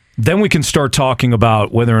 then we can start talking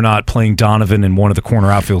about whether or not playing Donovan in one of the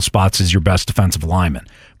corner outfield spots is your best defensive alignment.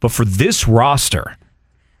 But for this roster,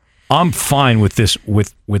 I'm fine with this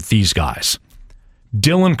with these guys.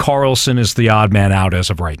 Dylan Carlson is the odd man out as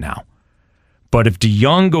of right now. But if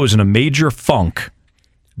DeYoung goes in a major funk,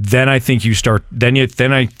 then I think you start. Then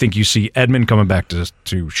I think you see Edman coming back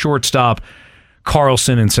to shortstop,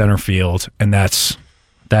 Carlson in center field, and that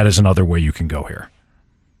is another way you can go here.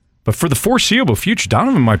 But for the foreseeable future,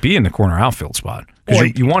 Donovan might be in the corner outfield spot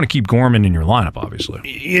because you want to keep Gorman in your lineup. Obviously,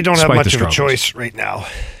 you don't have much of a choice right now.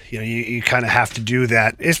 You kind of have to do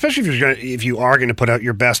that, especially if you are going to put out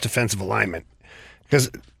your best defensive alignment.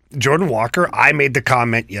 Because Jordan Walker, I made the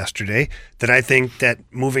comment yesterday that I think that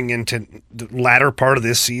moving into the latter part of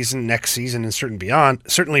this season, next season, and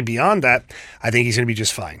certainly beyond that, I think he's going to be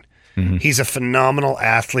just fine. Mm-hmm. He's a phenomenal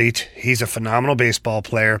athlete. He's a phenomenal baseball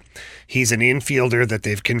player. He's an infielder that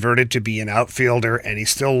they've converted to be an outfielder, and he's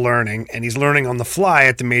still learning, and he's learning on the fly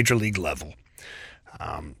at the major league level.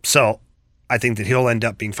 So I think that he'll end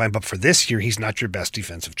up being fine. But for this year, he's not your best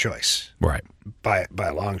defensive choice. Right. By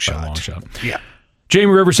a long shot. Yeah.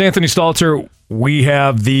 Jamie Rivers, Anthony Stalter, we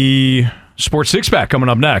have the Sports Six-Pack coming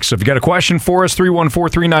up next. So if you got a question for us,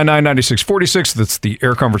 314-399-9646. That's the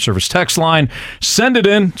Air Comfort Service text line. Send it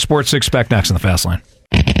in. Sports Six-Pack next on the Fast Lane.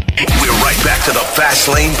 We're right back to the Fast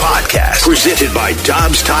Lane Podcast, presented by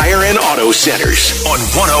Dobbs Tire and Auto Centers on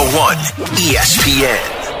 101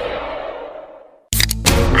 ESPN.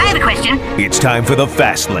 I have a question. It's time for the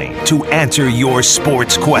Fast Lane to answer your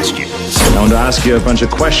sports questions. I want to ask you a bunch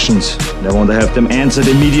of questions. I want to have them answered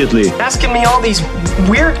immediately. Asking me all these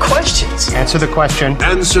weird questions. Answer the question.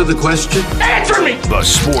 Answer the question. Answer me! The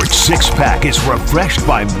Sports Six-Pack is refreshed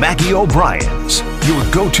by Maggie O'Brien's, your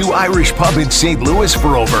go-to Irish pub in St. Louis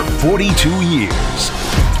for over 42 years.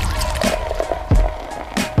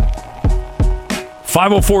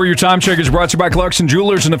 504, your time check is brought to you by Clarkson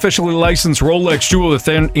Jewelers, an officially licensed Rolex jeweler with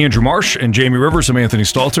Andrew Marsh and Jamie Rivers. I'm Anthony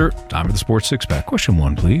Stalter. Time for the Sports Six-Pack. Question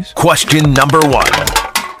 1, please. Question number 1. All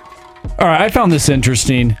right, I found this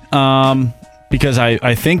interesting because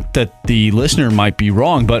I think that the listener might be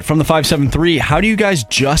wrong, but from the 573, how do you guys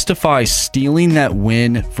justify stealing that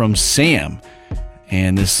win from Sam?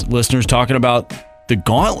 And this listener's talking about the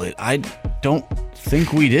gauntlet. I don't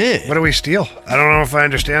think we did. What do we steal? I don't know if I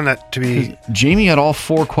understand that to be. Jamie had all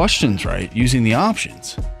 4 questions right using the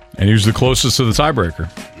options. And he was the closest to the tiebreaker.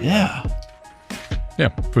 Yeah. Yeah.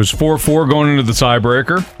 It was 4-4 going into the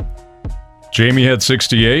tiebreaker. Jamie had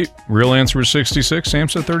 68. Real answer was 66. Sam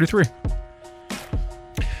said 33.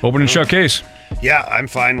 Open and shut case. Yeah, I'm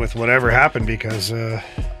fine with whatever happened because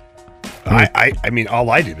I mean,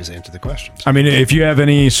 all I did was answer the questions. I mean, if you have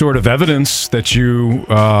any sort of evidence that you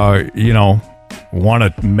want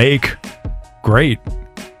to make, great.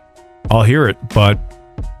 I'll hear it. But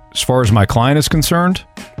as far as my client is concerned,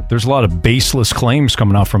 there's a lot of baseless claims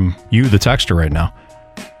coming out from you, the texter, right now.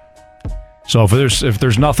 So if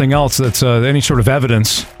there's nothing else that's any sort of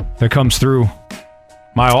evidence that comes through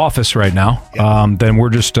my office right now, then we're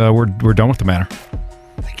just we're done with the matter.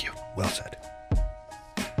 Thank you. Well said.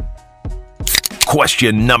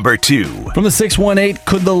 Question number 2. From the 618,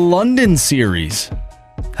 could the London series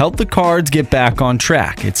help the Cards get back on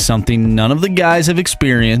track? It's something none of the guys have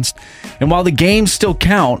experienced, and while the games still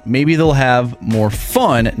count, maybe they'll have more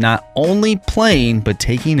fun, not only playing, but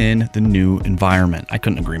taking in the new environment. I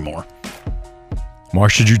couldn't agree more.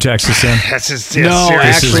 Marsh, did you text us in? That's just, no,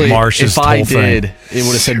 actually, Marsh's if I whole did, thing. it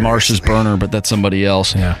would have said Marsh's burner, but that's somebody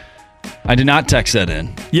else. Yeah. I did not text that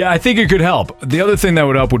in. Yeah, I think it could help. The other thing that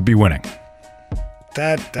would help would be winning.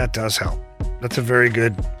 That does help. That's a very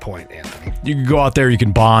good point, Anthony. You can go out there, you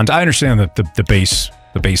can bond. I understand the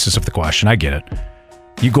basis of the question. I get it.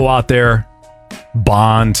 You go out there,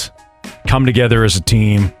 bond, come together as a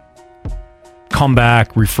team, come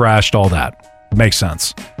back, refreshed, all that. Makes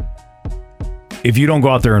sense. If you don't go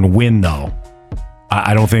out there and win, though,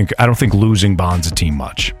 I don't think losing bonds a team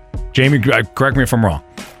much. Jamie, correct me if I'm wrong.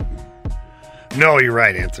 No, you're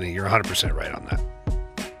right, Anthony. You're 100% right on that.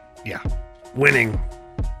 Yeah. Winning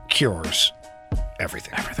cures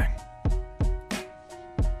everything.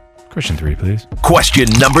 Question 3, please. Question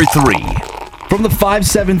number 3. From the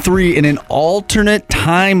 573, in an alternate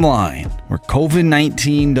timeline where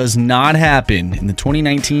COVID-19 does not happen in the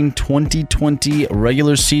 2019-2020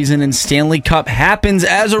 regular season and Stanley Cup happens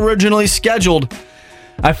as originally scheduled,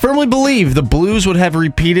 I firmly believe the Blues would have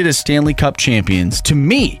repeated as Stanley Cup champions. To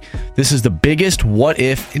me, this is the biggest what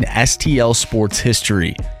if in STL sports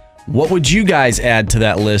history. What would you guys add to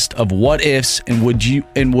that list of what ifs, and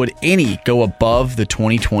would any go above the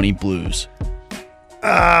 2020 Blues?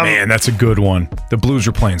 Man, that's a good one. The Blues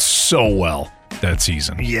were playing so well that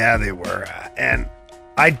season. Yeah, they were. And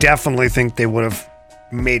I definitely think they would have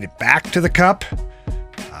made it back to the Cup.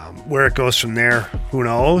 Where it goes from there, who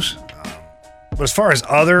knows? But as far as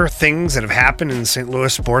other things that have happened in St.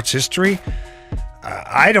 Louis sports history,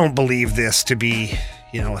 I don't believe this to be,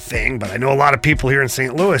 a thing, but I know a lot of people here in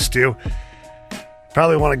St. Louis do.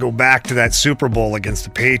 Probably want to go back to that Super Bowl against the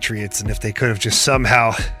Patriots, and if they could have just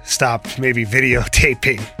somehow stopped maybe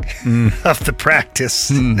videotaping of the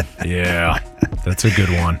practice. Yeah, that's a good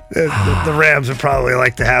one. The Rams would probably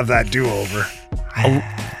like to have that do-over.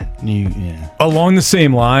 Along the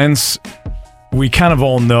same lines, we kind of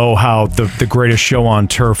all know how the greatest show on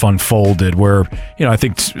turf unfolded, where, I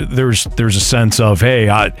think there's a sense of, hey,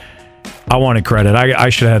 I wanted credit. I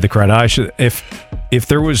should have had the credit. I should, if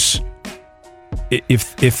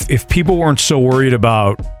people weren't so worried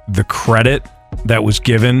about the credit that was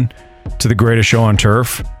given to the greatest show on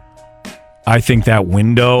turf, I think that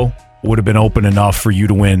window would have been open enough for you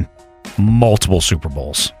to win multiple Super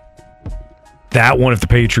Bowls. That one, if the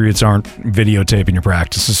Patriots aren't videotaping your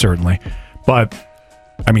practices, certainly. But,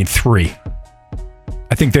 3.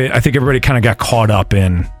 I think everybody kind of got caught up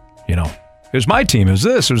in, it was my team, it was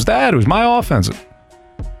this, it was that, it was my offense.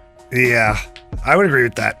 Yeah, I would agree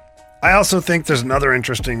with that. I also think there's another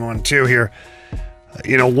interesting one, too, here.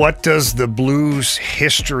 What does the Blues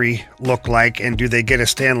history look like, and do they get a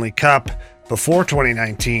Stanley Cup before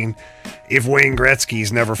 2019 if Wayne Gretzky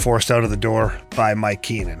is never forced out of the door by Mike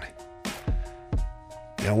Keenan?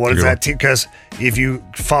 What is that team? Because if you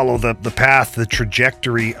follow the path, the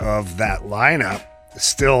trajectory of that lineup,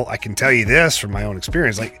 still, I can tell you this from my own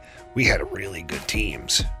experience, we had really good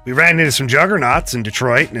teams. We ran into some juggernauts in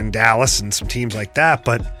Detroit and in Dallas and some teams like that,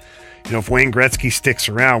 but, if Wayne Gretzky sticks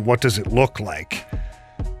around, what does it look like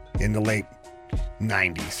in the late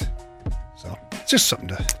 90s? So, it's just something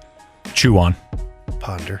to chew on.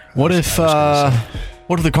 Ponder. What if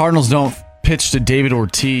the Cardinals don't pitch to David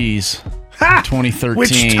Ortiz? 2013.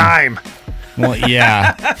 Which time? Well,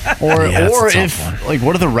 yeah. Or if, one.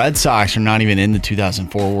 What if the Red Sox are not even in the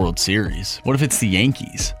 2004 World Series? What if it's the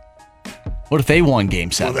Yankees? What if they won Game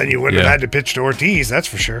 7? Well, then you wouldn't have had to pitch to Ortiz, that's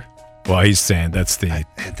for sure. Well, he's saying that's the...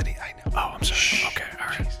 Anthony, I know. Oh, I'm sorry. Okay, all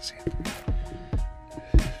right. Jesus.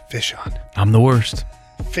 Fish on. I'm the worst.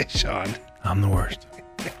 Fish on. I'm the worst.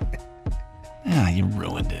 You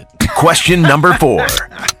ruined it. Question number 4.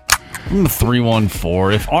 From the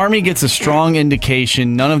 314. If Army gets a strong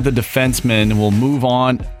indication none of the defensemen will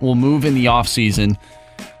move in the offseason,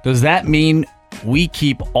 does that mean we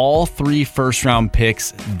keep all 3 first-round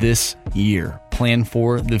picks this year? Plan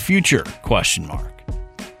for the future? ?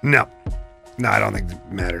 No, I don't think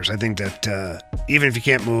it matters. I think that even if you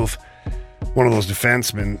can't move one of those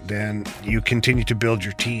defensemen, then you continue to build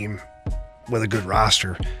your team with a good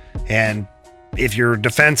roster. And if your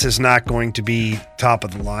defense is not going to be top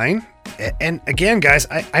of the line, and again, guys,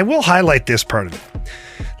 I will highlight this part of it.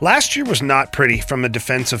 Last year was not pretty from a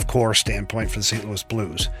defensive core standpoint for the St. Louis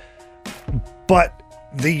Blues, but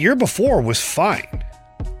the year before was fine.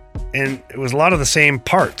 And it was a lot of the same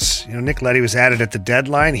parts. Nick Leddy was added at the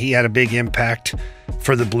deadline. He had a big impact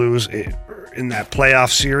for the Blues in that playoff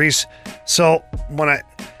series. So when I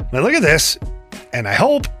look at this, and I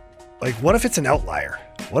hope, what if it's an outlier?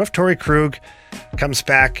 What if Torrey Krug comes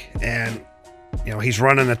back and, he's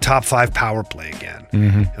running a top 5 power play again?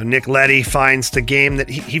 Mm-hmm. Nick Leddy finds the game that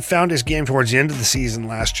he found his game towards the end of the season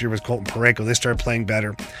last year with Colton Parayko. They started playing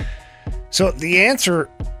better. So the answer,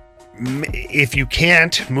 if you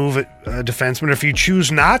can't move a defenseman, or if you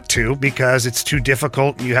choose not to because it's too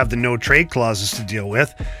difficult and you have the no trade clauses to deal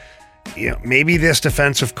with, maybe this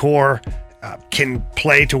defensive core can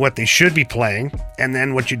play to what they should be playing, and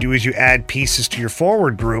then what you do is you add pieces to your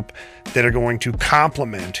forward group that are going to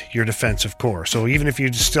complement your defensive core. So even if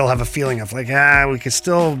you still have a feeling of we could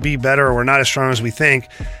still be better, or we're not as strong as we think,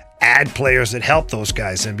 add players that help those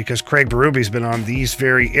guys in, because Craig Berube's been on these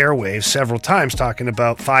very airwaves several times talking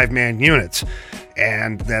about 5-man units,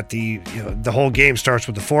 and that the whole game starts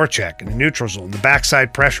with the forecheck and the neutral zone, the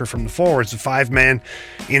backside pressure from the forwards, the 5-man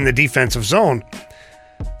in the defensive zone.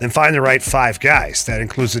 Then find the right 5 guys. That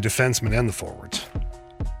includes the defensemen and the forwards.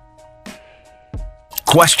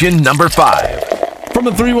 Question number 5. From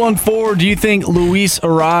the 314, do you think Luis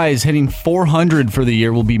Arraez hitting 400 for the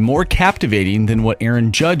year will be more captivating than what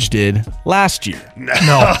Aaron Judge did last year?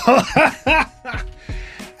 No.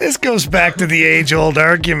 This goes back to the age-old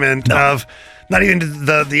argument of, not even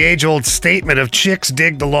the age-old statement of chicks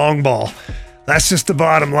dig the long ball. That's just the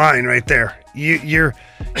bottom line right there. You're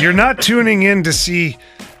not tuning in to see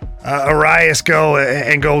Arraez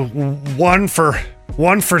go 1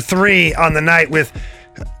 for 3 on the night with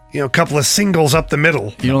a couple of singles up the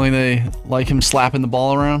middle. You don't think they like him slapping the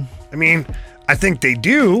ball around? I think they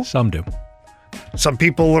do. Some do. Some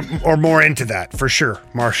people are more into that, for sure,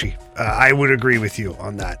 Marshy. I would agree with you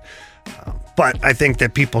on that. But I think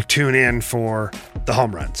that people tune in for the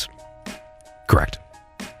home runs. Correct.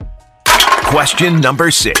 Question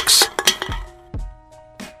number 6.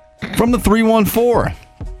 From the 314.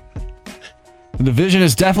 The division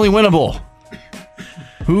is definitely winnable.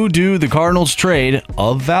 Who do the Cardinals trade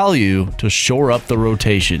of value to shore up the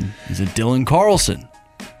rotation? Is it Dylan Carlson?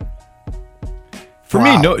 For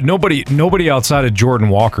me, nobody outside of Jordan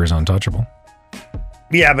Walker is untouchable.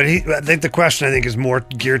 Yeah, but I think the question is more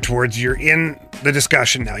geared towards you're in the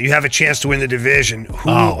discussion now. You have a chance to win the division.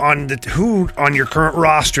 Who on your current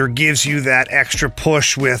roster gives you that extra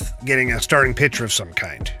push with getting a starting pitcher of some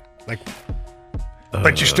kind?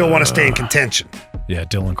 But you still want to stay in contention. Yeah,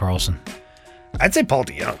 Dylan Carlson. I'd say Paul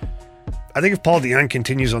DeJong. I think if Paul DeJong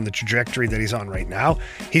continues on the trajectory that he's on right now,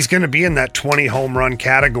 he's going to be in that 20 home run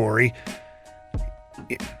category.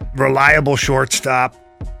 Reliable shortstop.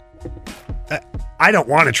 I don't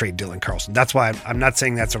want to trade Dylan Carlson. That's why I'm not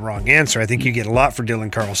saying that's a wrong answer. I think you get a lot for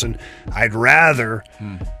Dylan Carlson. I'd rather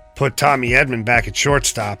put Tommy Edman back at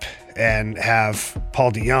shortstop and have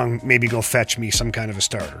Paul DeJong maybe go fetch me some kind of a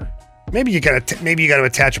starter. Maybe you got to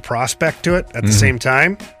attach a prospect to it at the same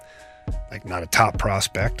time. Like not a top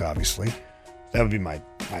prospect, obviously. That would be my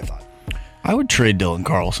thought. I would trade Dylan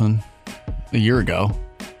Carlson a year ago.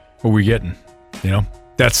 What are we getting?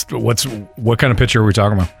 That's what kind of pitcher are we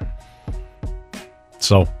talking about?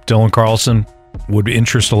 So Dylan Carlson would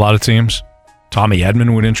interest a lot of teams. Tommy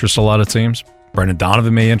Edman would interest a lot of teams. Brendan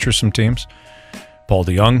Donovan may interest some teams. Paul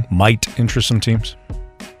DeJong might interest some teams.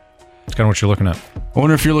 It's kind of what you're looking at. I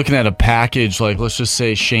wonder if you're looking at a package like, let's just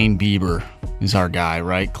say Shane Bieber is our guy,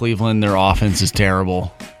 right? Cleveland, their offense is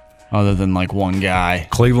terrible, other than like one guy.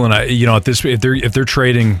 Cleveland, at this, if they're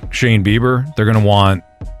trading Shane Bieber, they're going to want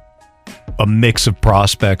a mix of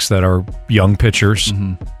prospects that are young pitchers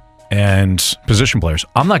and position players.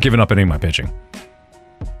 I'm not giving up any of my pitching.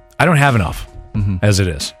 I don't have enough as it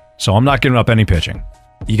is, so I'm not giving up any pitching.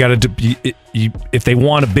 You got to, if they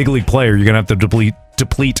want a big league player, you're going to have to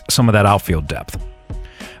deplete some of that outfield depth.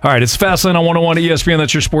 All right, it's Fastlane on 101 ESPN.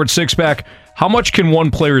 That's your sports six-pack. How much can one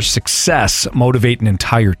player's success motivate an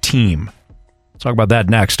entire team? Let's talk about that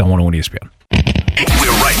next on 101 ESPN.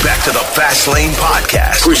 We're right back to the Fastlane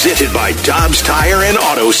Podcast, presented by Dobbs Tire and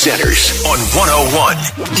Auto Centers on 101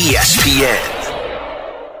 ESPN.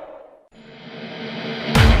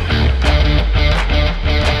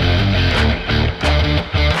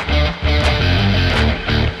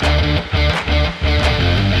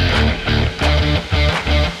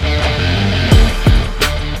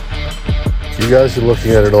 You guys are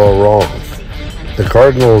looking at it all wrong. The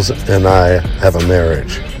Cardinals and I have a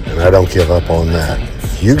marriage, and I don't give up on that.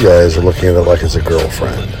 You guys are looking at it like it's a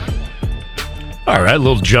girlfriend. All right, a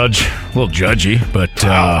little judgy, but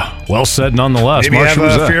well said nonetheless. Maybe Marshall,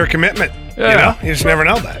 have a fear commitment. Yeah. You just never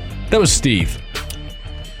know that. That was Steve.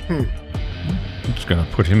 I'm just going to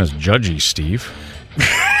put him as judgy, Steve.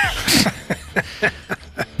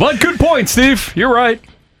 But good point, Steve. You're right.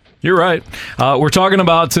 We're talking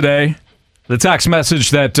about today the text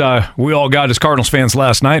message that we all got as Cardinals fans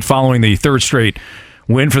last night following the third straight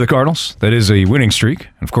win for the Cardinals. That is a winning streak.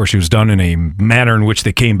 And of course, it was done in a manner in which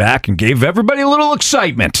they came back and gave everybody a little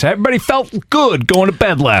excitement. Everybody felt good going to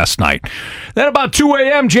bed last night. Then about 2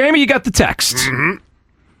 a.m., Jamie, you got the text.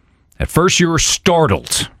 At first, you were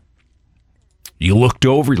startled. You looked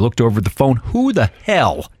over the phone. Who the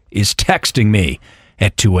hell is texting me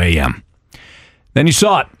at 2 a.m.? Then you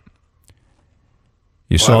saw it.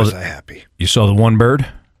 Why was I happy? You saw the one bird.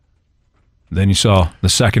 Then you saw the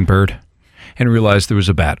second bird and realized there was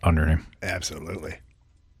a bat under him. Absolutely.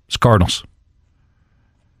 It's Cardinals.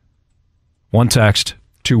 One text,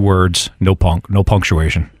 2 words, no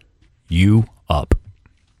punctuation. You up.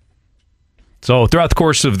 So throughout the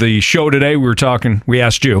course of the show today, we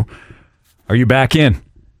asked you, are you back in?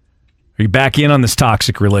 Are you back in on this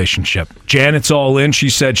toxic relationship? Janet's all in. She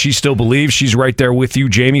said she still believes. She's right there with you.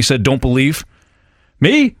 Jamie said don't believe.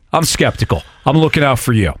 Me, I'm skeptical. I'm looking out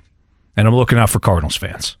for you. And I'm looking out for Cardinals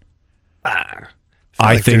fans.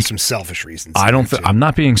 I think there's some selfish reasons. I'm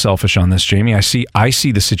not being selfish on this, Jamie. I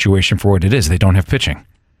see the situation for what it is. They don't have pitching.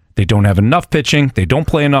 They don't have enough pitching. They don't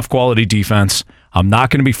play enough quality defense. I'm not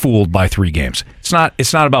going to be fooled by 3 games. It's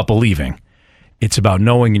not about believing. It's about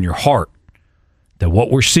knowing in your heart that what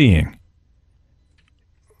we're seeing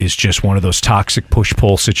is just one of those toxic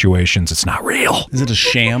push-pull situations. It's not real. Is it a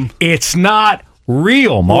sham? It's not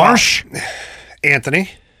real, Marsh. Well, Anthony,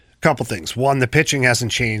 a couple things. One, the pitching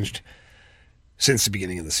hasn't changed since the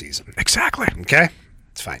beginning of the season. Exactly. Okay?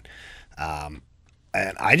 It's fine.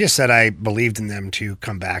 And I just said I believed in them to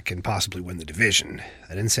come back and possibly win the division.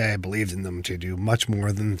 I didn't say I believed in them to do much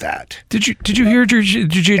more than that. Did you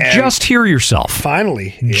just hear yourself?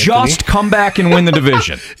 Finally, Anthony. Just come back and win the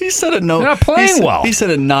division. He said it. No, they're not playing well. He said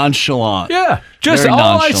it nonchalant. Yeah, just Very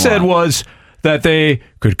all nonchalant. I said was that they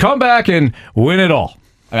could come back and win it all.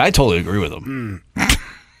 I totally agree with him.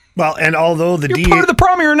 Well, and although the You're part of the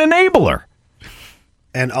problem, you're an enabler.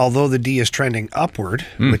 And although the D is trending upward,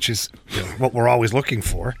 which is what we're always looking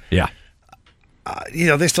for, yeah,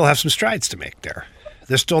 they still have some strides to make there.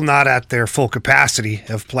 They're still not at their full capacity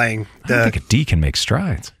of playing. I don't think a D can make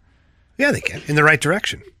strides. Yeah, they can, in the right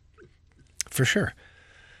direction, for sure.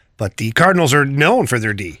 But the Cardinals are known for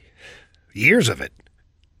their D. Years of it.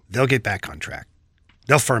 They'll get back on track.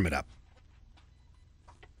 They'll firm it up.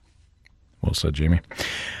 Well said, Jamie.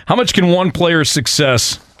 How much can one player's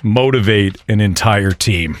success motivate an entire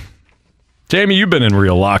team? Jamie, you've been in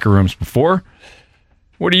real locker rooms before.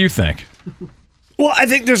 What do you think? Well, I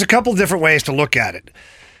think there's a couple different ways to look at it.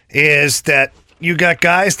 Is that you got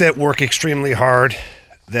guys that work extremely hard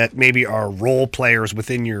that maybe are role players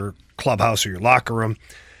within your clubhouse or your locker room.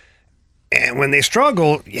 And when they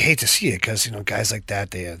struggle, you hate to see it because, guys like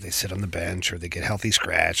that, they sit on the bench or they get healthy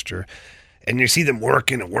scratched and you see them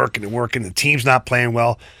working. The team's not playing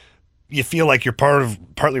well. You feel like you're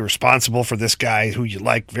partly responsible for this guy who you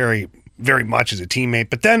like very, very much as a teammate.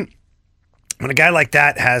 But then when a guy like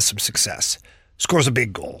that has some success, scores a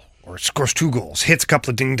big goal or scores 2 goals, hits a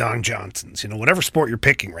couple of ding-dong Johnsons, whatever sport you're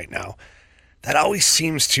picking right now, that always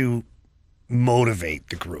seems to motivate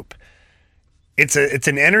the group. It's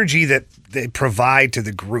an energy that they provide to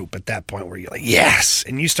the group at that point where you're like, yes,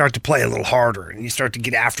 and you start to play a little harder and you start to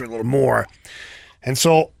get after it a little more. And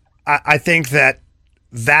so I think that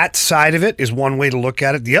side of it is one way to look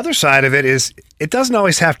at it. The other side of it is it doesn't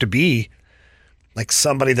always have to be like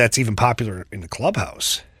somebody that's even popular in the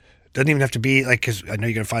clubhouse. It doesn't even have to be like, because I know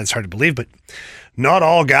you're going to find this hard to believe, but not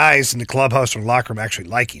all guys in the clubhouse or locker room actually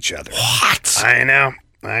like each other. What? I know.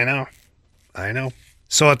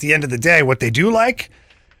 So at the end of the day, what they do like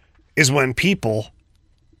is when people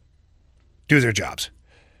do their jobs.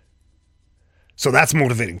 So that's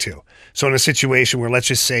motivating too. So in a situation where let's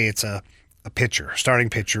just say it's a pitcher, starting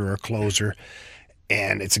pitcher or a closer,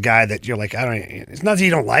 and it's a guy that you're like, it's not that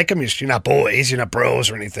you don't like him, you're not boys, you're not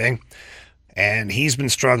bros or anything. And he's been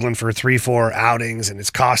struggling for 3-4 outings and it's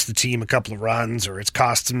cost the team a couple of runs or it's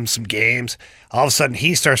cost him some games. All of a sudden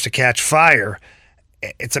he starts to catch fire.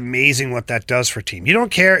 It's amazing what that does for a team. You don't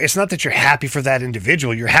care. It's not that you're happy for that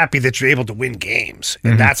individual. You're happy that you're able to win games,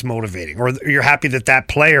 and that's motivating. Or you're happy that that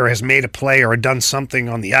player has made a play or done something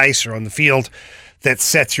on the ice or on the field that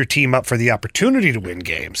sets your team up for the opportunity to win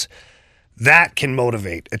games. That can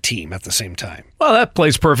motivate a team at the same time. Well, that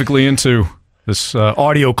plays perfectly into this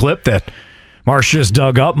audio clip that Marsh just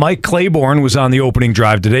dug up. Mike Claiborne was on the opening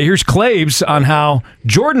drive today. Here's Claibs on how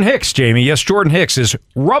Jordan Hicks, Jamie, yes, Jordan Hicks is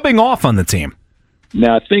rubbing off on the team.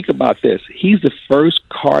 Now, think about this. He's the first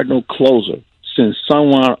Cardinal closer since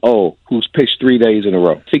Sunwon Oh, who's pitched 3 days in a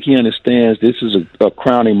row. I think he understands this is a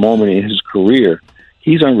crowning moment in his career.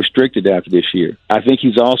 He's unrestricted after this year. I think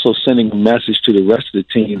he's also sending a message to the rest of the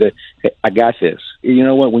team that, hey, I got this. You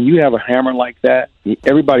know what? When you have a hammer like that,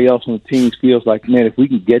 everybody else on the team feels like, man, if we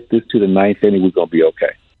can get this to the 9th inning, we're going to be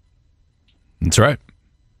okay. That's right.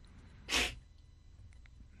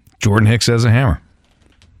 Jordan Hicks has a hammer.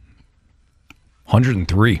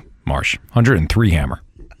 103, Marsh. 103 hammer.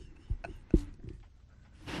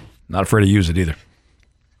 Not afraid to use it either.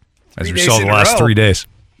 As we saw the last 3 days.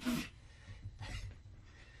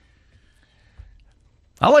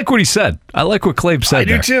 I like what he said. I like what Claib said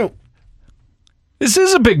there. I do too. This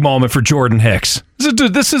is a big moment for Jordan Hicks.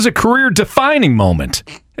 This is a career-defining moment.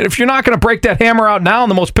 And if you're not going to break that hammer out now in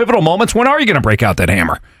the most pivotal moments, when are you going to break out that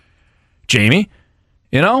hammer? Jamie,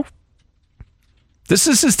 this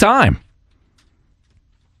is his time.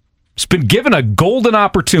 He's been given a golden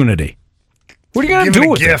opportunity. What are you going to do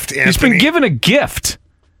with it? He's been given a gift.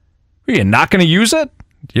 Are you not going to use it?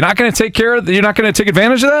 You're not going to take care of it? You're not going to take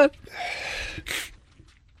advantage of that?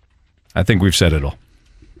 I think we've said it all.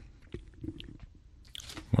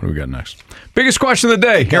 What do we got next? Biggest question of the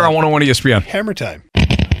day here on 101 ESPN. Hammer time. We're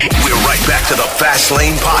right back to the Fast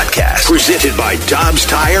Lane Podcast, presented by Dobbs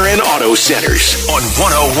Tire and Auto Centers on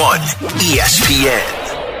 101 ESPN.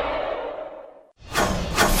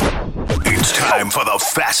 It's time for the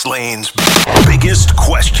Fast Lane's biggest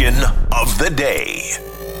question of the day.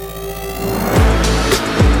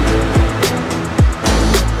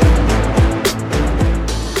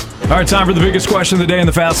 All right, time for the biggest question of the day in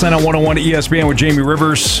the Fast Lane on 101 ESPN with Jamie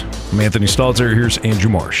Rivers. I'm Anthony Stalter. Here's Andrew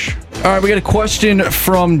Marsh. All right, we got a question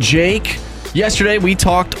from Jake. Yesterday, we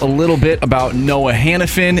talked a little bit about Noah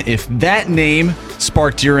Hannafin. If that name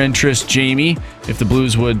sparked your interest, Jamie, if the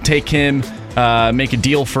Blues would take him, make a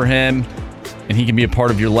deal for him, and he can be a part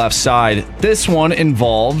of your left side. This one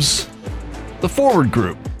involves the forward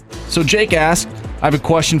group. So Jake asked, I have a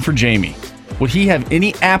question for Jamie. Would he have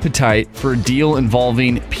any appetite for a deal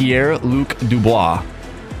involving Pierre-Luc Dubois?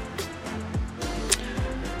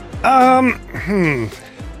 I'd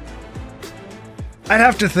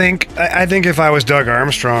have to think. I think if I was Doug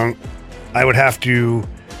Armstrong, I would have to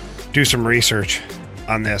do some research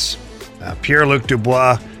on this. Pierre-Luc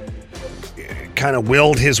Dubois kind of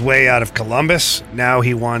willed his way out of Columbus. Now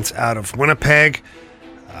he wants out of Winnipeg.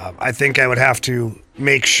 I think I would have to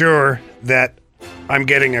make sure that I'm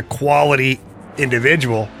getting a quality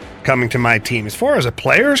individual coming to my team. As far as a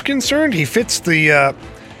player is concerned, he fits the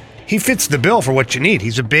bill for what you need.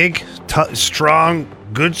 He's a big, strong,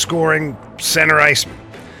 good scoring center iceman.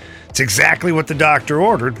 It's exactly what the doctor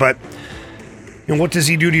ordered, but what does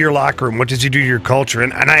he do to your locker room? What does he do to your culture?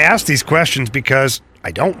 And I ask these questions because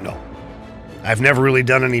I don't know. I've never really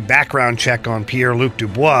done any background check on Pierre-Luc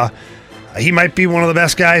Dubois. He might be one of the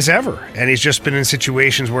best guys ever, and he's just been in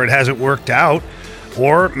situations where it hasn't worked out,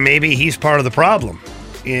 or maybe he's part of the problem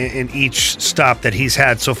in each stop that he's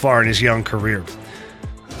had so far in his young career.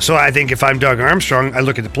 So I think if I'm Doug Armstrong, I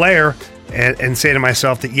look at the player and say to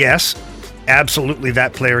myself that yes, absolutely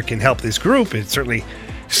that player can help this group. It certainly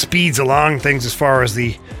speeds along things as far as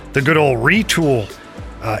the good old retool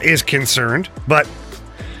is concerned, but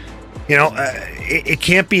it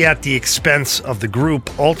can't be at the expense of the group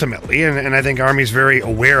ultimately, and I think Army's very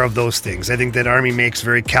aware of those things. I think that Army makes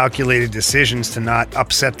very calculated decisions to not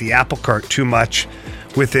upset the apple cart too much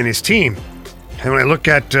within his team. And when I look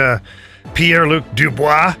at Pierre-Luc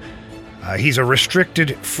Dubois, he's a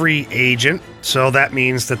restricted free agent, so that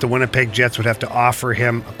means that the Winnipeg Jets would have to offer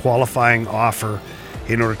him a qualifying offer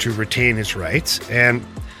in order to retain his rights, and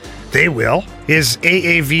they will. His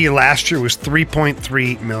AAV last year was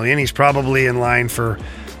 $3.3 million. He's probably in line for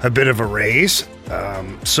a bit of a raise,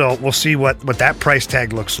 so we'll see what that price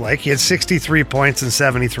tag looks like. He had 63 points in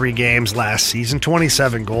 73 games last season,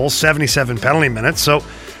 27 goals, 77 penalty minutes, so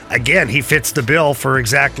again, he fits the bill for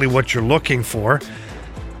exactly what you're looking for.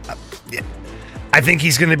 I think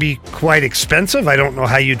he's going to be quite expensive. I don't know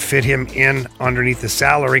how you'd fit him in underneath the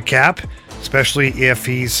salary cap, especially if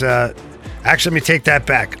he's actually, let me take that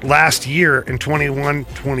back. Last year in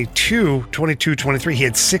 22-23, he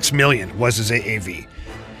had $6 million was his AAV.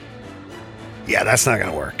 Yeah, that's not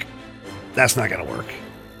going to work. That's not going to work.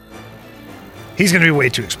 He's going to be way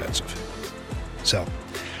too expensive. So,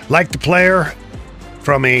 like the player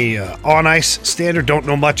from a on-ice standard, don't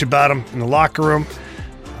know much about him in the locker room,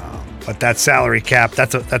 but that salary cap,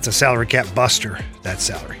 that's a salary cap buster, that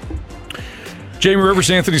salary. Jamie Rivers,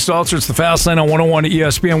 Anthony Stalter, it's the Fast Lane on 101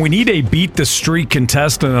 ESPN. We need a beat the streak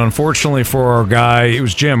contestant, unfortunately, for our guy. It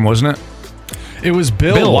was Jim, wasn't it? It was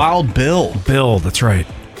Bill. Wild Bill. Bill, that's right.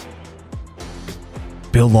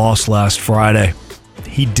 Bill lost last Friday.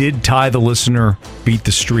 He did tie the listener beat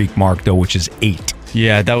the streak mark, though, which is 8.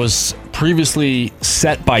 Yeah, that was previously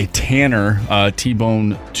set by Tanner,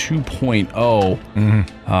 T-Bone 2.0.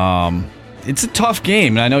 Mm-hmm. It's a tough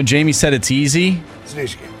game, and I know Jamie said it's easy. It's an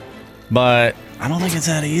easy game. But I don't think it's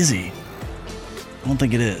that easy. I don't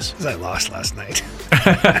think it is. Because I lost last night.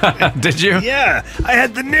 Did you? Yeah, I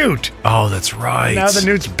had the Newt. Oh, that's right. Now the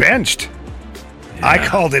Newt's benched. Yeah. I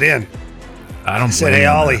called it in. I said, hey,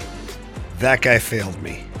 Ollie, that guy failed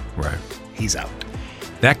me. Right. He's out.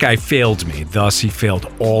 That guy failed me. Thus, he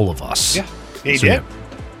failed all of us. Yeah, he did.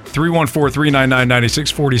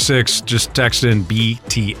 314-399-9646. Just text in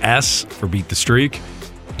BTS for Beat the Streak.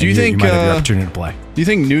 Do you think you might have the opportunity to play? Do you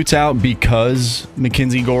think Newt's out because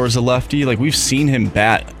Mackenzie Gore is a lefty? Like, we've seen him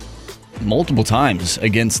bat multiple times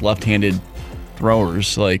against left-handed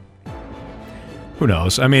throwers. Like, who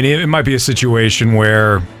knows? I mean, it might be a situation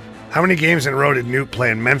where. How many games in a row did Newt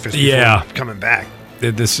play in Memphis before coming back?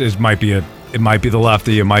 It might be the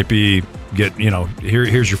lefty. It might be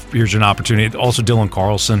here's an opportunity. Also, Dylan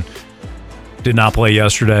Carlson did not play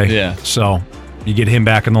yesterday. Yeah. So you get him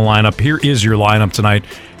back in the lineup. Here is your lineup tonight.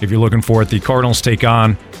 If you're looking for it, the Cardinals take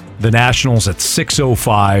on the Nationals at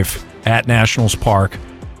 6:05 at Nationals Park.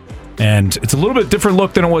 And it's a little bit different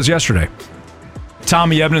look than it was yesterday.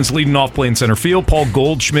 Tommy Evans leading off playing center field. Paul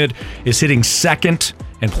Goldschmidt is hitting second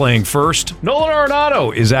and playing first. Nolan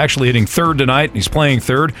Arenado is actually hitting third tonight. He's playing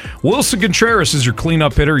third. Wilson Contreras is your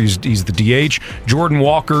cleanup hitter. He's the DH. Jordan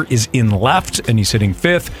Walker is in left, and he's hitting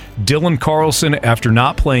fifth. Dylan Carlson, after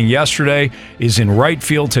not playing yesterday, is in right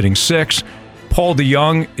field, hitting sixth. Paul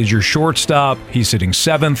DeYoung is your shortstop. He's hitting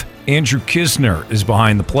seventh. Andrew Kisner is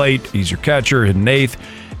behind the plate. He's your catcher, hitting eighth.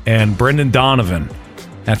 And Brendan Donovan.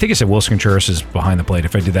 And I think I said Wilson Contreras is behind the plate.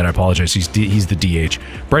 If I did that, I apologize. He's the DH.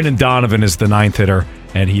 Brendan Donovan is the ninth hitter,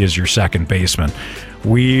 and he is your second baseman.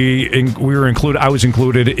 We were included. I was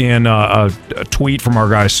included in a tweet from our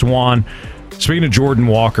guy Swan. Speaking of Jordan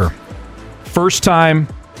Walker, first time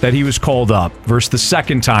that he was called up versus the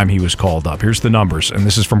second time he was called up. Here's the numbers, and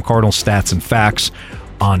this is from Cardinal Stats and Facts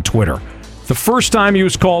on Twitter. The first time he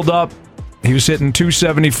was called up, he was hitting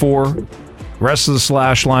 274. The rest of the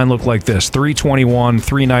slash line looked like this: 321,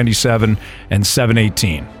 397, and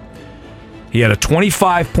 718. He had a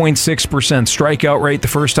 25.6% strikeout rate the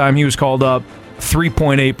first time he was called up,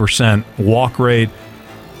 3.8% walk rate,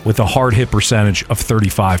 with a hard hit percentage of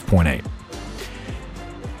 35.8.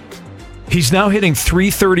 He's now hitting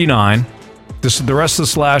 339. The rest of the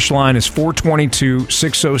slash line is 422,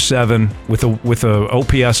 607 with a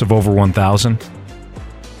OPS of over 1,000.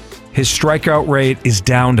 His strikeout rate is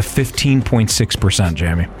down to 15.6%,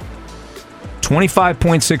 Jamie.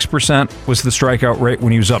 25.6% was the strikeout rate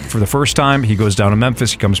when he was up for the first time. He goes down to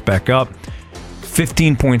Memphis. He comes back up.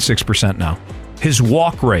 15.6% now. His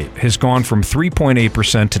walk rate has gone from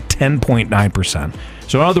 3.8% to 10.9%.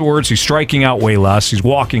 So in other words, he's striking out way less. He's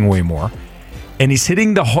walking way more. And he's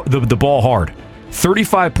hitting the ball hard.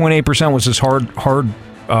 35.8% was his hard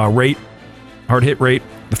hit rate.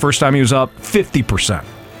 The first time he was up, 50%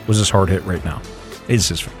 was his hard hit rate now. Is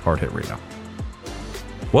his hard hit rate now.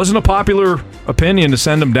 Wasn't a popular opinion to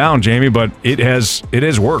send him down, Jamie, but it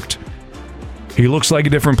has worked. He looks like a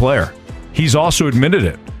different player. He's also admitted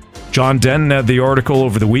it. John Denton had the article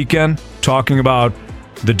over the weekend talking about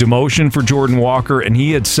the demotion for Jordan Walker, and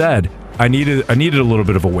he had said, I needed a little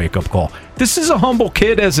bit of a wake-up call. This is a humble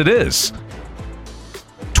kid as it is.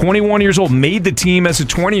 21 years old, made the team as a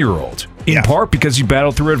 20-year-old, in part because he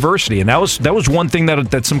battled through adversity. And that was one thing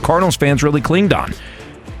that some Cardinals fans really clinged on.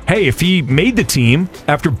 Hey, if he made the team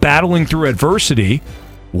after battling through adversity,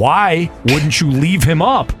 why wouldn't you leave him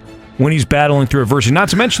up when he's battling through adversity? Not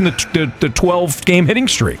to mention the 12-game hitting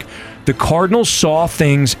streak. The Cardinals saw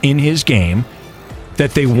things in his game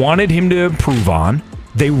that they wanted him to improve on.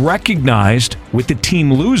 They recognized with the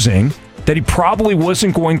team losing that he probably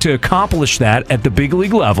wasn't going to accomplish that at the big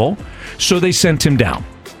league level, so they sent him down.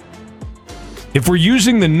 If we're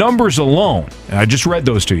using the numbers alone, and I just read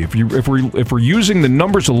those to you, if we're using the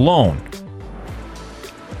numbers alone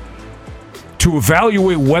to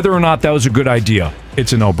evaluate whether or not that was a good idea,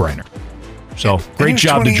 it's a no-brainer. So, great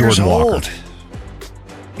job to Jordan Walker.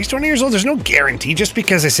 He's 20 years old. There's no guarantee. Just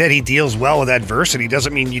because I said he deals well with adversity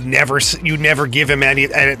doesn't mean you never give him any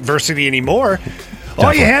adversity anymore. Definitely.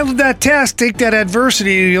 Oh, you handled that test. Take that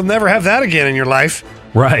adversity. You'll never have that again in your life.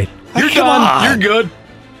 Right. You're done. You're good.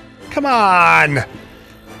 Come on.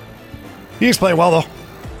 He's playing well, though.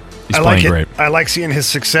 He's playing great. I like seeing his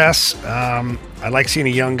success. I like seeing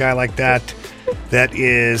a young guy like that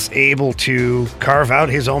is able to carve out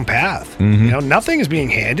his own path. Mm-hmm. You know, nothing is being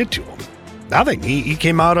handed to him. Nothing. He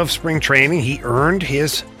came out of spring training. He earned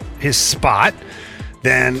his spot.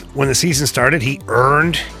 Then when the season started, he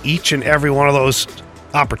earned each and every one of those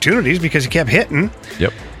opportunities because he kept hitting.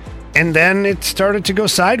 Yep. And then it started to go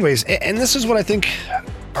sideways. And this is what I think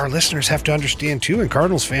our listeners have to understand too, and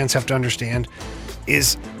Cardinals fans have to understand,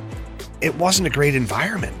 is it wasn't a great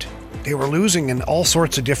environment. They were losing in all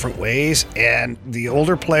sorts of different ways, and the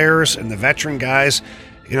older players and the veteran guys,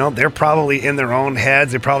 you know, they're probably in their own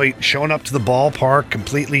heads. They're probably showing up to the ballpark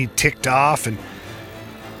completely ticked off. And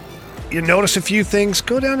you notice a few things,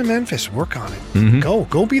 go down to Memphis, work on it. Mm-hmm.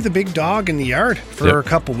 Go be the big dog in the yard for a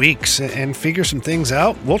couple weeks and figure some things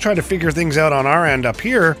out. We'll try to figure things out on our end up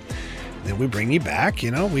here. Then we bring you back.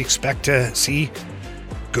 You know, we expect to see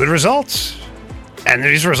good results. And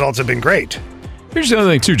these results have been great. Here's the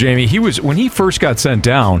other thing, too, Jamie. When he first got sent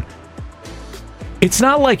down, it's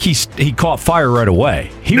not like he caught fire right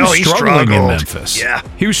away. He was struggling in Memphis. Yeah.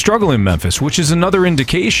 He was struggling in Memphis, which is another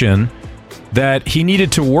indication that he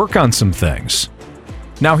needed to work on some things.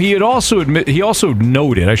 Now, he also noted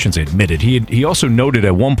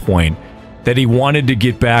at one point that he wanted to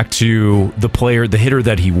get back to the hitter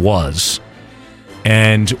that he was.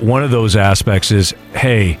 And one of those aspects is,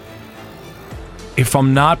 hey, if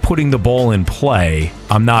I'm not putting the ball in play,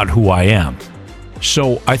 I'm not who I am.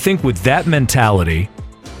 So I think with that mentality,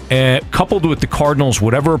 coupled with the Cardinals,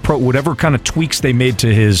 whatever kind of tweaks they made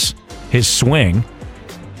to his swing,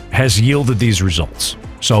 has yielded these results.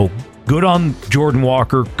 So good on Jordan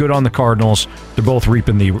Walker, good on the Cardinals. They're both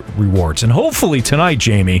reaping the rewards. And hopefully tonight,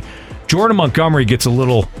 Jamie, Jordan Montgomery gets a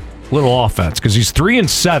little offense because he's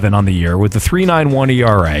 3-7 on the year with the 3.91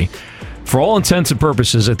 ERA. For all intents and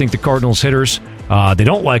purposes, I think the Cardinals hitters, they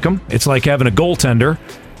don't like him. It's like having a goaltender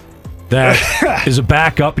that is a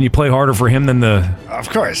backup, and you play harder for him than the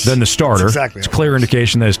starter. That's exactly. It's a clear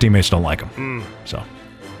indication that his teammates don't like him. So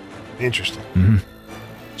interesting. Mm-hmm.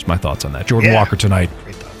 That's my thoughts on that. Jordan Walker tonight.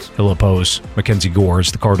 Great thoughts. He'll oppose Mackenzie Gore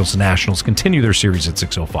as the Cardinals and Nationals continue their series at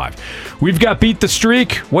 6:05. We've got Beat the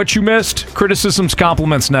Streak, What You Missed, criticisms,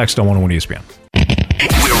 compliments next on 101 ESPN.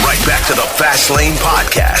 We're right back to the Fast Lane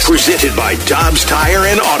Podcast, presented by Dobbs Tire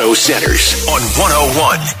and Auto Centers on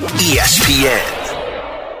 101 ESPN.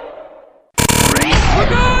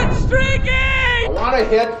 Good streaking! I want to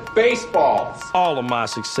hit baseballs. All of my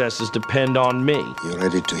successes depend on me. You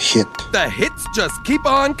ready to hit? The hits just keep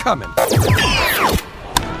on coming. And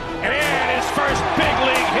his first big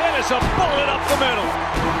league hit is a bullet up the middle.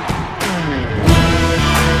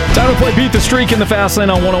 Time to play Beat the Streak in the Fast Lane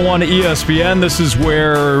on 101 ESPN. This is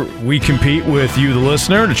where we compete with you, the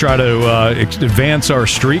listener, to try to advance our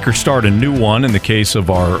streak or start a new one in the case of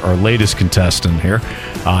our latest contestant here.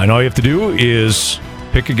 And all you have to do is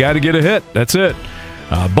pick a guy to get a hit. That's it.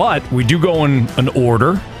 But we do go in an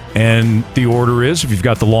order, and the order is, if you've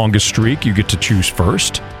got the longest streak, you get to choose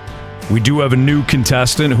first. We do have a new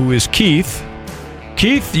contestant who is Keith.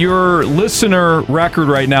 Keith, your listener record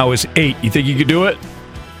right now is 8. You think you could do it?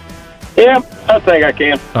 Yeah, I think I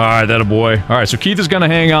can. All right, that a boy. All right, so Keith is going to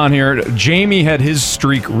hang on here. Jamie had his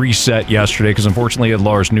streak reset yesterday because unfortunately he had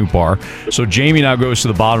Lars Newbar. So Jamie now goes to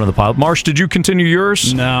the bottom of the pile. Marsh, did you continue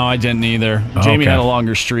yours? No, I didn't either. Jamie had a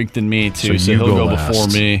longer streak than me, too, so he'll go before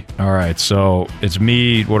me. All right, so it's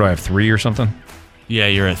me. What do I have, 3 or something? Yeah,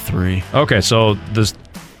 you're at 3. Okay, so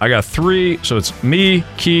I got 3. So it's me,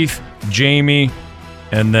 Keith, Jamie,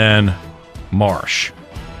 and then Marsh.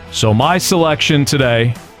 So my selection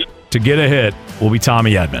today to get a hit will be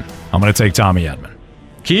Tommy Edman. I'm going to take Tommy Edman.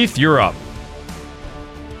 Keith, you're up.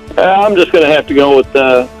 I'm just going to have to go with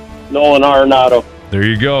Nolan Arenado. There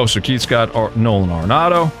you go. So Keith's got Nolan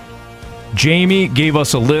Arenado. Jamie gave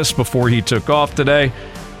us a list before he took off today,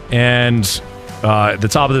 and at the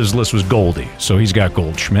top of his list was Goldie. So he's got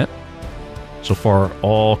Goldschmidt. So far,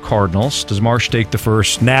 all Cardinals. Does Marsh take the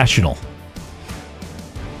first National?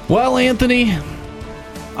 Well, Anthony,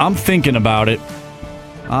 I'm thinking about it.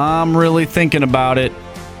 I'm really thinking about it.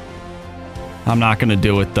 I'm not going to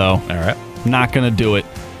do it, though. All right. Not going to do it.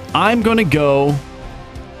 I'm going to go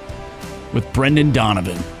with Brendan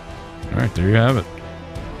Donovan. All right, there you have it.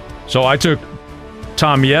 So I took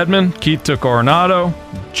Tommy Edman. Keith took Arenado.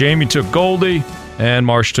 Jamie took Goldie. And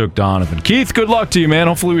Marsh took Donovan. Keith, good luck to you, man.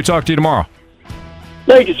 Hopefully we talk to you tomorrow.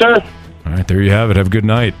 Thank you, sir. All right, there you have it. Have a good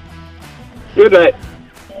night. Good night.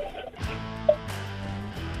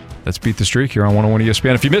 Let's Beat the Streak here on 101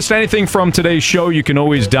 ESPN. If you missed anything from today's show, you can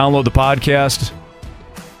always download the podcast.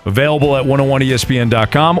 Available at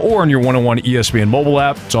 101ESPN.com or on your 101 ESPN mobile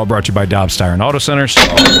app. It's all brought to you by Dobbs Tire and Auto Centers.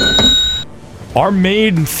 Our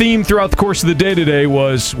main theme throughout the course of the day today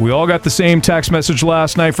was we all got the same text message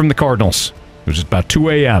last night from the Cardinals. It was about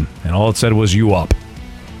 2 a.m., and all it said was, you up.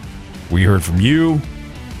 We heard from you.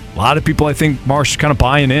 A lot of people, I think, Marsh, kind of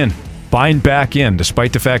buying back in,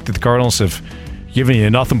 despite the fact that the Cardinals have giving you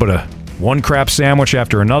nothing but a one crap sandwich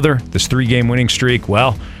after another. This 3-game winning streak,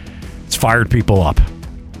 well, it's fired people up,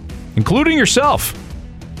 including yourself.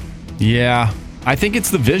 Yeah, I think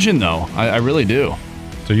it's the vision, though. I really do.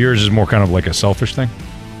 So yours is more kind of like a selfish thing?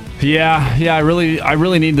 Yeah. I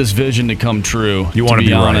really need this vision to come true. You want to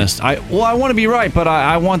be honest. Right. I want to be right, but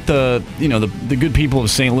I want the good people of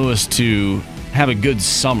St. Louis to have a good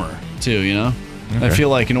summer too. You know, okay. I feel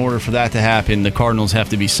like in order for that to happen, the Cardinals have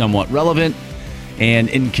to be somewhat relevant and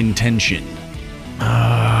in contention.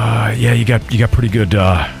 Yeah, you got pretty good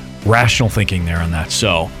rational thinking there on that.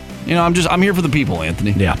 So, I'm here for the people,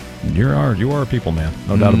 Anthony. Yeah, you are a people man,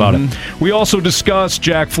 no doubt about it. We also discussed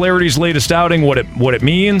Jack Flaherty's latest outing, what it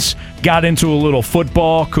means. Got into a little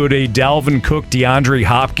football. Could a Dalvin Cook, DeAndre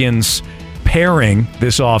Hopkins pairing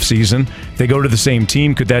this offseason, if they go to the same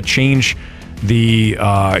team, could that change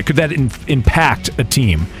could that impact a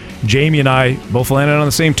team? Jamie and I both landed on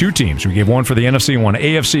the same 2 teams. We gave one for the NFC and one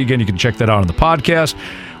AFC. Again, you can check that out on the podcast.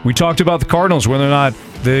 We talked about the Cardinals, whether or not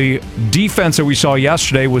the defense that we saw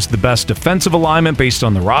yesterday was the best defensive alignment based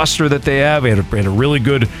on the roster that they have. We had a really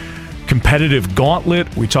good competitive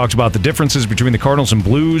gauntlet. We talked about the differences between the Cardinals and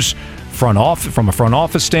Blues from a front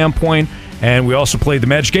office standpoint. And we also played the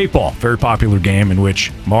Magic 8 Ball, very popular game in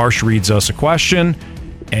which Marsh reads us a question.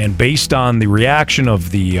 And based on the reaction of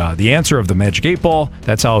the answer of the Magic 8 Ball,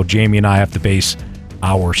 that's how Jamie and I have to base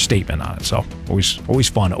our statement on it. So always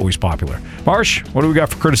fun, always popular. Marsh, what do we got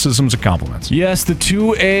for criticisms and compliments? Yes, the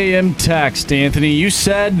 2 a.m. text, Anthony. You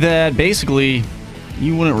said that basically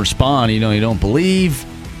you wouldn't respond. You don't believe.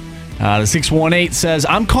 The 618 says,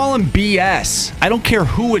 I'm calling BS. I don't care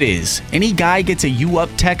who it is. Any guy gets a you up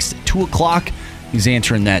text at 2 o'clock, he's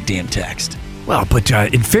answering that damn text. Well, but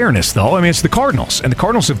in fairness, though, I mean, it's the Cardinals, and the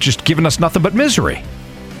Cardinals have just given us nothing but misery.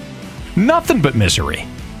 Nothing but misery.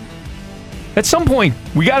 At some point,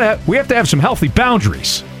 we have to have some healthy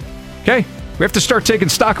boundaries. Okay? We have to start taking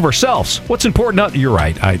stock of ourselves. What's important? You're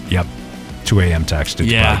right. 2 a.m. text.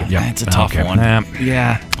 It's a tough one.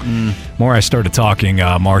 Yeah. More I started talking,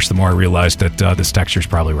 Marsh, the more I realized that this texture's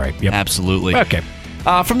probably right. Yep. Absolutely. Okay.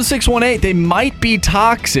 From the 618, they might be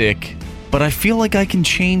toxic, but I feel like I can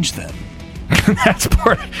change them. That's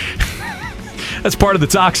part of the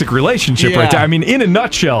toxic relationship right there. I mean, in a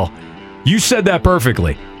nutshell, you said that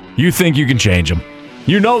perfectly. You think you can change them.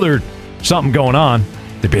 You know there's something going on.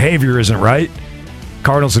 The behavior isn't right.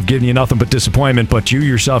 Cardinals have given you nothing but disappointment, but you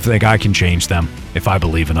yourself think I can change them if I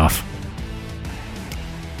believe enough.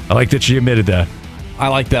 I like that she admitted that. I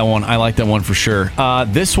like that one. I like that one for sure.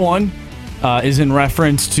 This one is in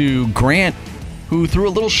reference to Grant, who threw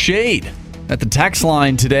a little shade at the text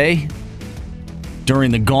line today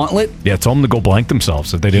during the gauntlet. Yeah, told them to go blank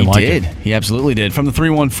themselves if they didn't like it. He absolutely did. From the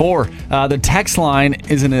 314, the text line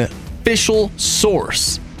is an official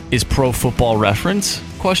source. Is Pro Football Reference? ?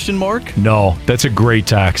 No, that's a great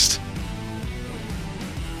text.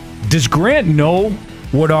 Does Grant know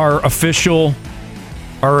what our official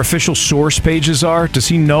source pages are? Does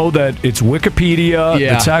he know that it's Wikipedia,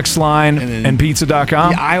 the text line, and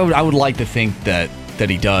pizza.com? Yeah, I would like to think that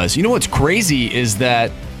he does. You know what's crazy is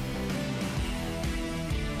that,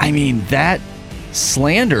 I mean, that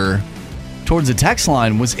slander towards the text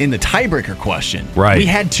line was in the tiebreaker question. Right. We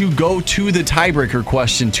had to go to the tiebreaker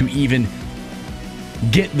question to even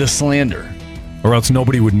get the slander. Or else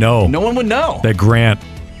nobody would know. No one would know. That Grant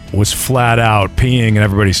was flat out peeing in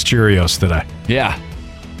everybody's Cheerios today. Yeah.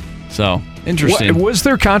 So, interesting. Was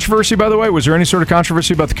there controversy, by the way? Was there any sort of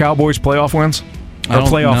controversy about the Cowboys' playoff wins? Or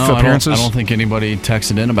playoff appearances? I don't think anybody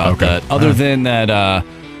texted in about that. Other than that,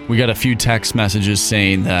 we got a few text messages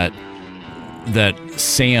saying that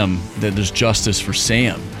Sam, that there's justice for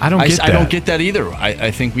Sam. I don't get that. I don't get that either. I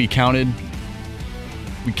think we counted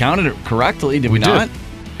it correctly, did we not?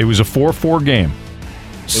 It was a 4-4 game.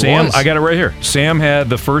 Sam, I got it right here. Sam had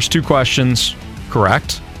the first two questions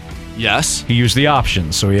correct. Yes. He used the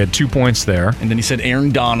options, so he had 2 points there. And then he said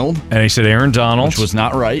Aaron Donald. Which was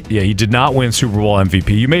not right. Yeah, he did not win Super Bowl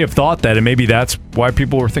MVP. You may have thought that, and maybe that's why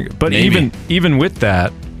people were thinking. But even with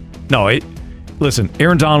that, listen,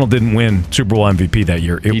 Aaron Donald didn't win Super Bowl MVP that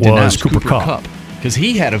year. It was Cooper Kupp. Because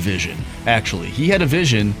he had a vision, actually. He had a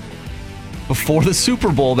vision before the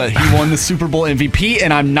Super Bowl that he won the Super Bowl MVP,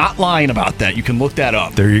 and I'm not lying about that. You can look that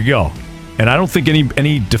up. There you go. And I don't think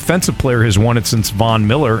any defensive player has won it since Von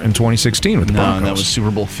Miller in 2016 with the Broncos. No, that was Super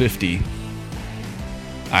Bowl 50.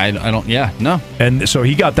 No. And so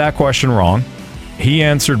he got that question wrong. He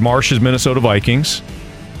answered Marsh's Minnesota Vikings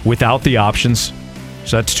without the options.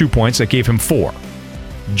 So that's 2 points. That gave him 4.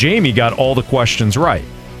 Jamie got all the questions right,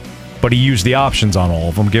 but he used the options on all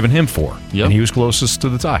of them, giving him 4. Yep. And he was closest to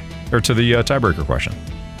the tie, or to the tiebreaker question.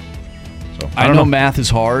 So I know math is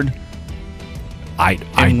hard.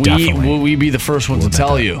 Will we be the first ones to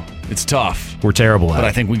tell you it's tough? We're terrible at it. But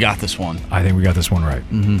I think we got this one. I think we got this one right.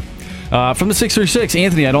 Mm-hmm. From the 636,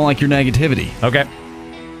 Anthony, I don't like your negativity. Okay.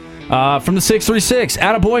 From the 636,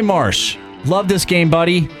 attaboy Marsh. Love this game,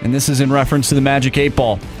 buddy. And this is in reference to the Magic 8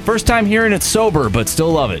 Ball. First time hearing it sober, but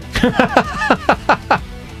still love it.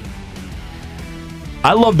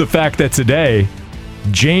 I love the fact that today,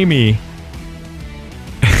 Jamie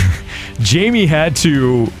had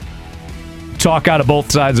to talk out of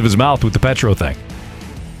both sides of his mouth with the Petro thing.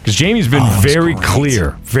 Because Jamie's been very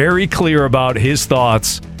clear about his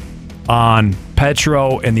thoughts on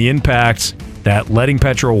Petro and the impact that letting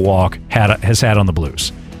Petro walk has had on the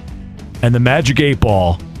Blues. And the Magic 8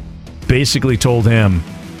 Ball basically told him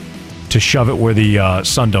to shove it where the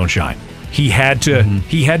sun don't shine. He had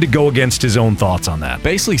to go against his own thoughts on that.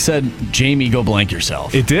 Basically said, Jamie, go blank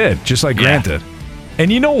yourself. It did, just like Grant did.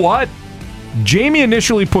 And you know what? Jamie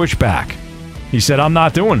initially pushed back. He said, I'm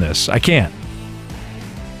not doing this. I can't.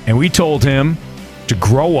 And we told him to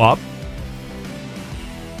grow up,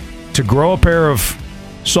 to grow a pair of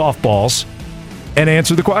softballs, and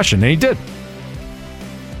answer the question. And he did.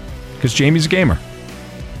 Because Jamie's a gamer.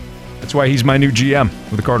 That's why he's my new GM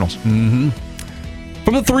with the Cardinals. Mm-hmm.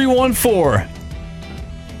 From the 314,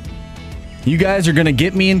 you guys are going to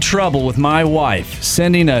get me in trouble with my wife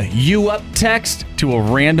sending a "you up" text to a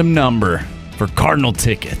random number for Cardinal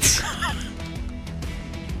tickets.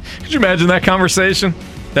 Could you imagine that conversation?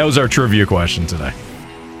 That was our trivia question today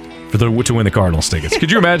to win the Cardinals tickets.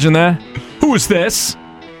 Could you imagine that? Who is this?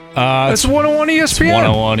 That's 101 ESPN. It's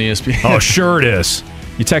 101 ESPN. Oh, sure it is.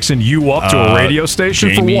 You texting "you up" to a radio station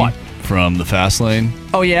Jamie for what? From the Fast Lane.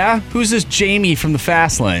 Oh, yeah? Who's this Jamie from the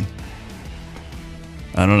Fast Lane?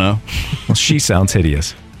 I don't know. Well, she sounds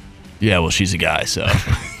hideous. Yeah, well, she's a guy, so.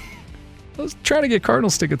 I was trying to get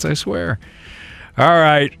Cardinals tickets, I swear. All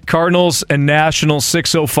right, Cardinals and Nationals,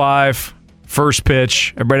 6:05 First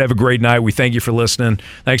pitch. Everybody have a great night. We thank you for listening.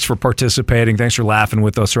 Thanks for participating. Thanks for laughing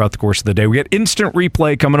with us throughout the course of the day. We got instant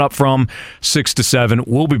replay coming up from 6 to 7.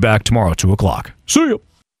 We'll be back tomorrow at 2 o'clock. See you.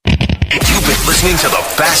 You've been listening to the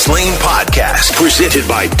Fast Lane Podcast, presented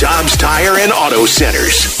by Dobbs Tire and Auto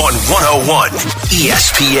Centers on 101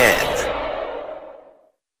 ESPN.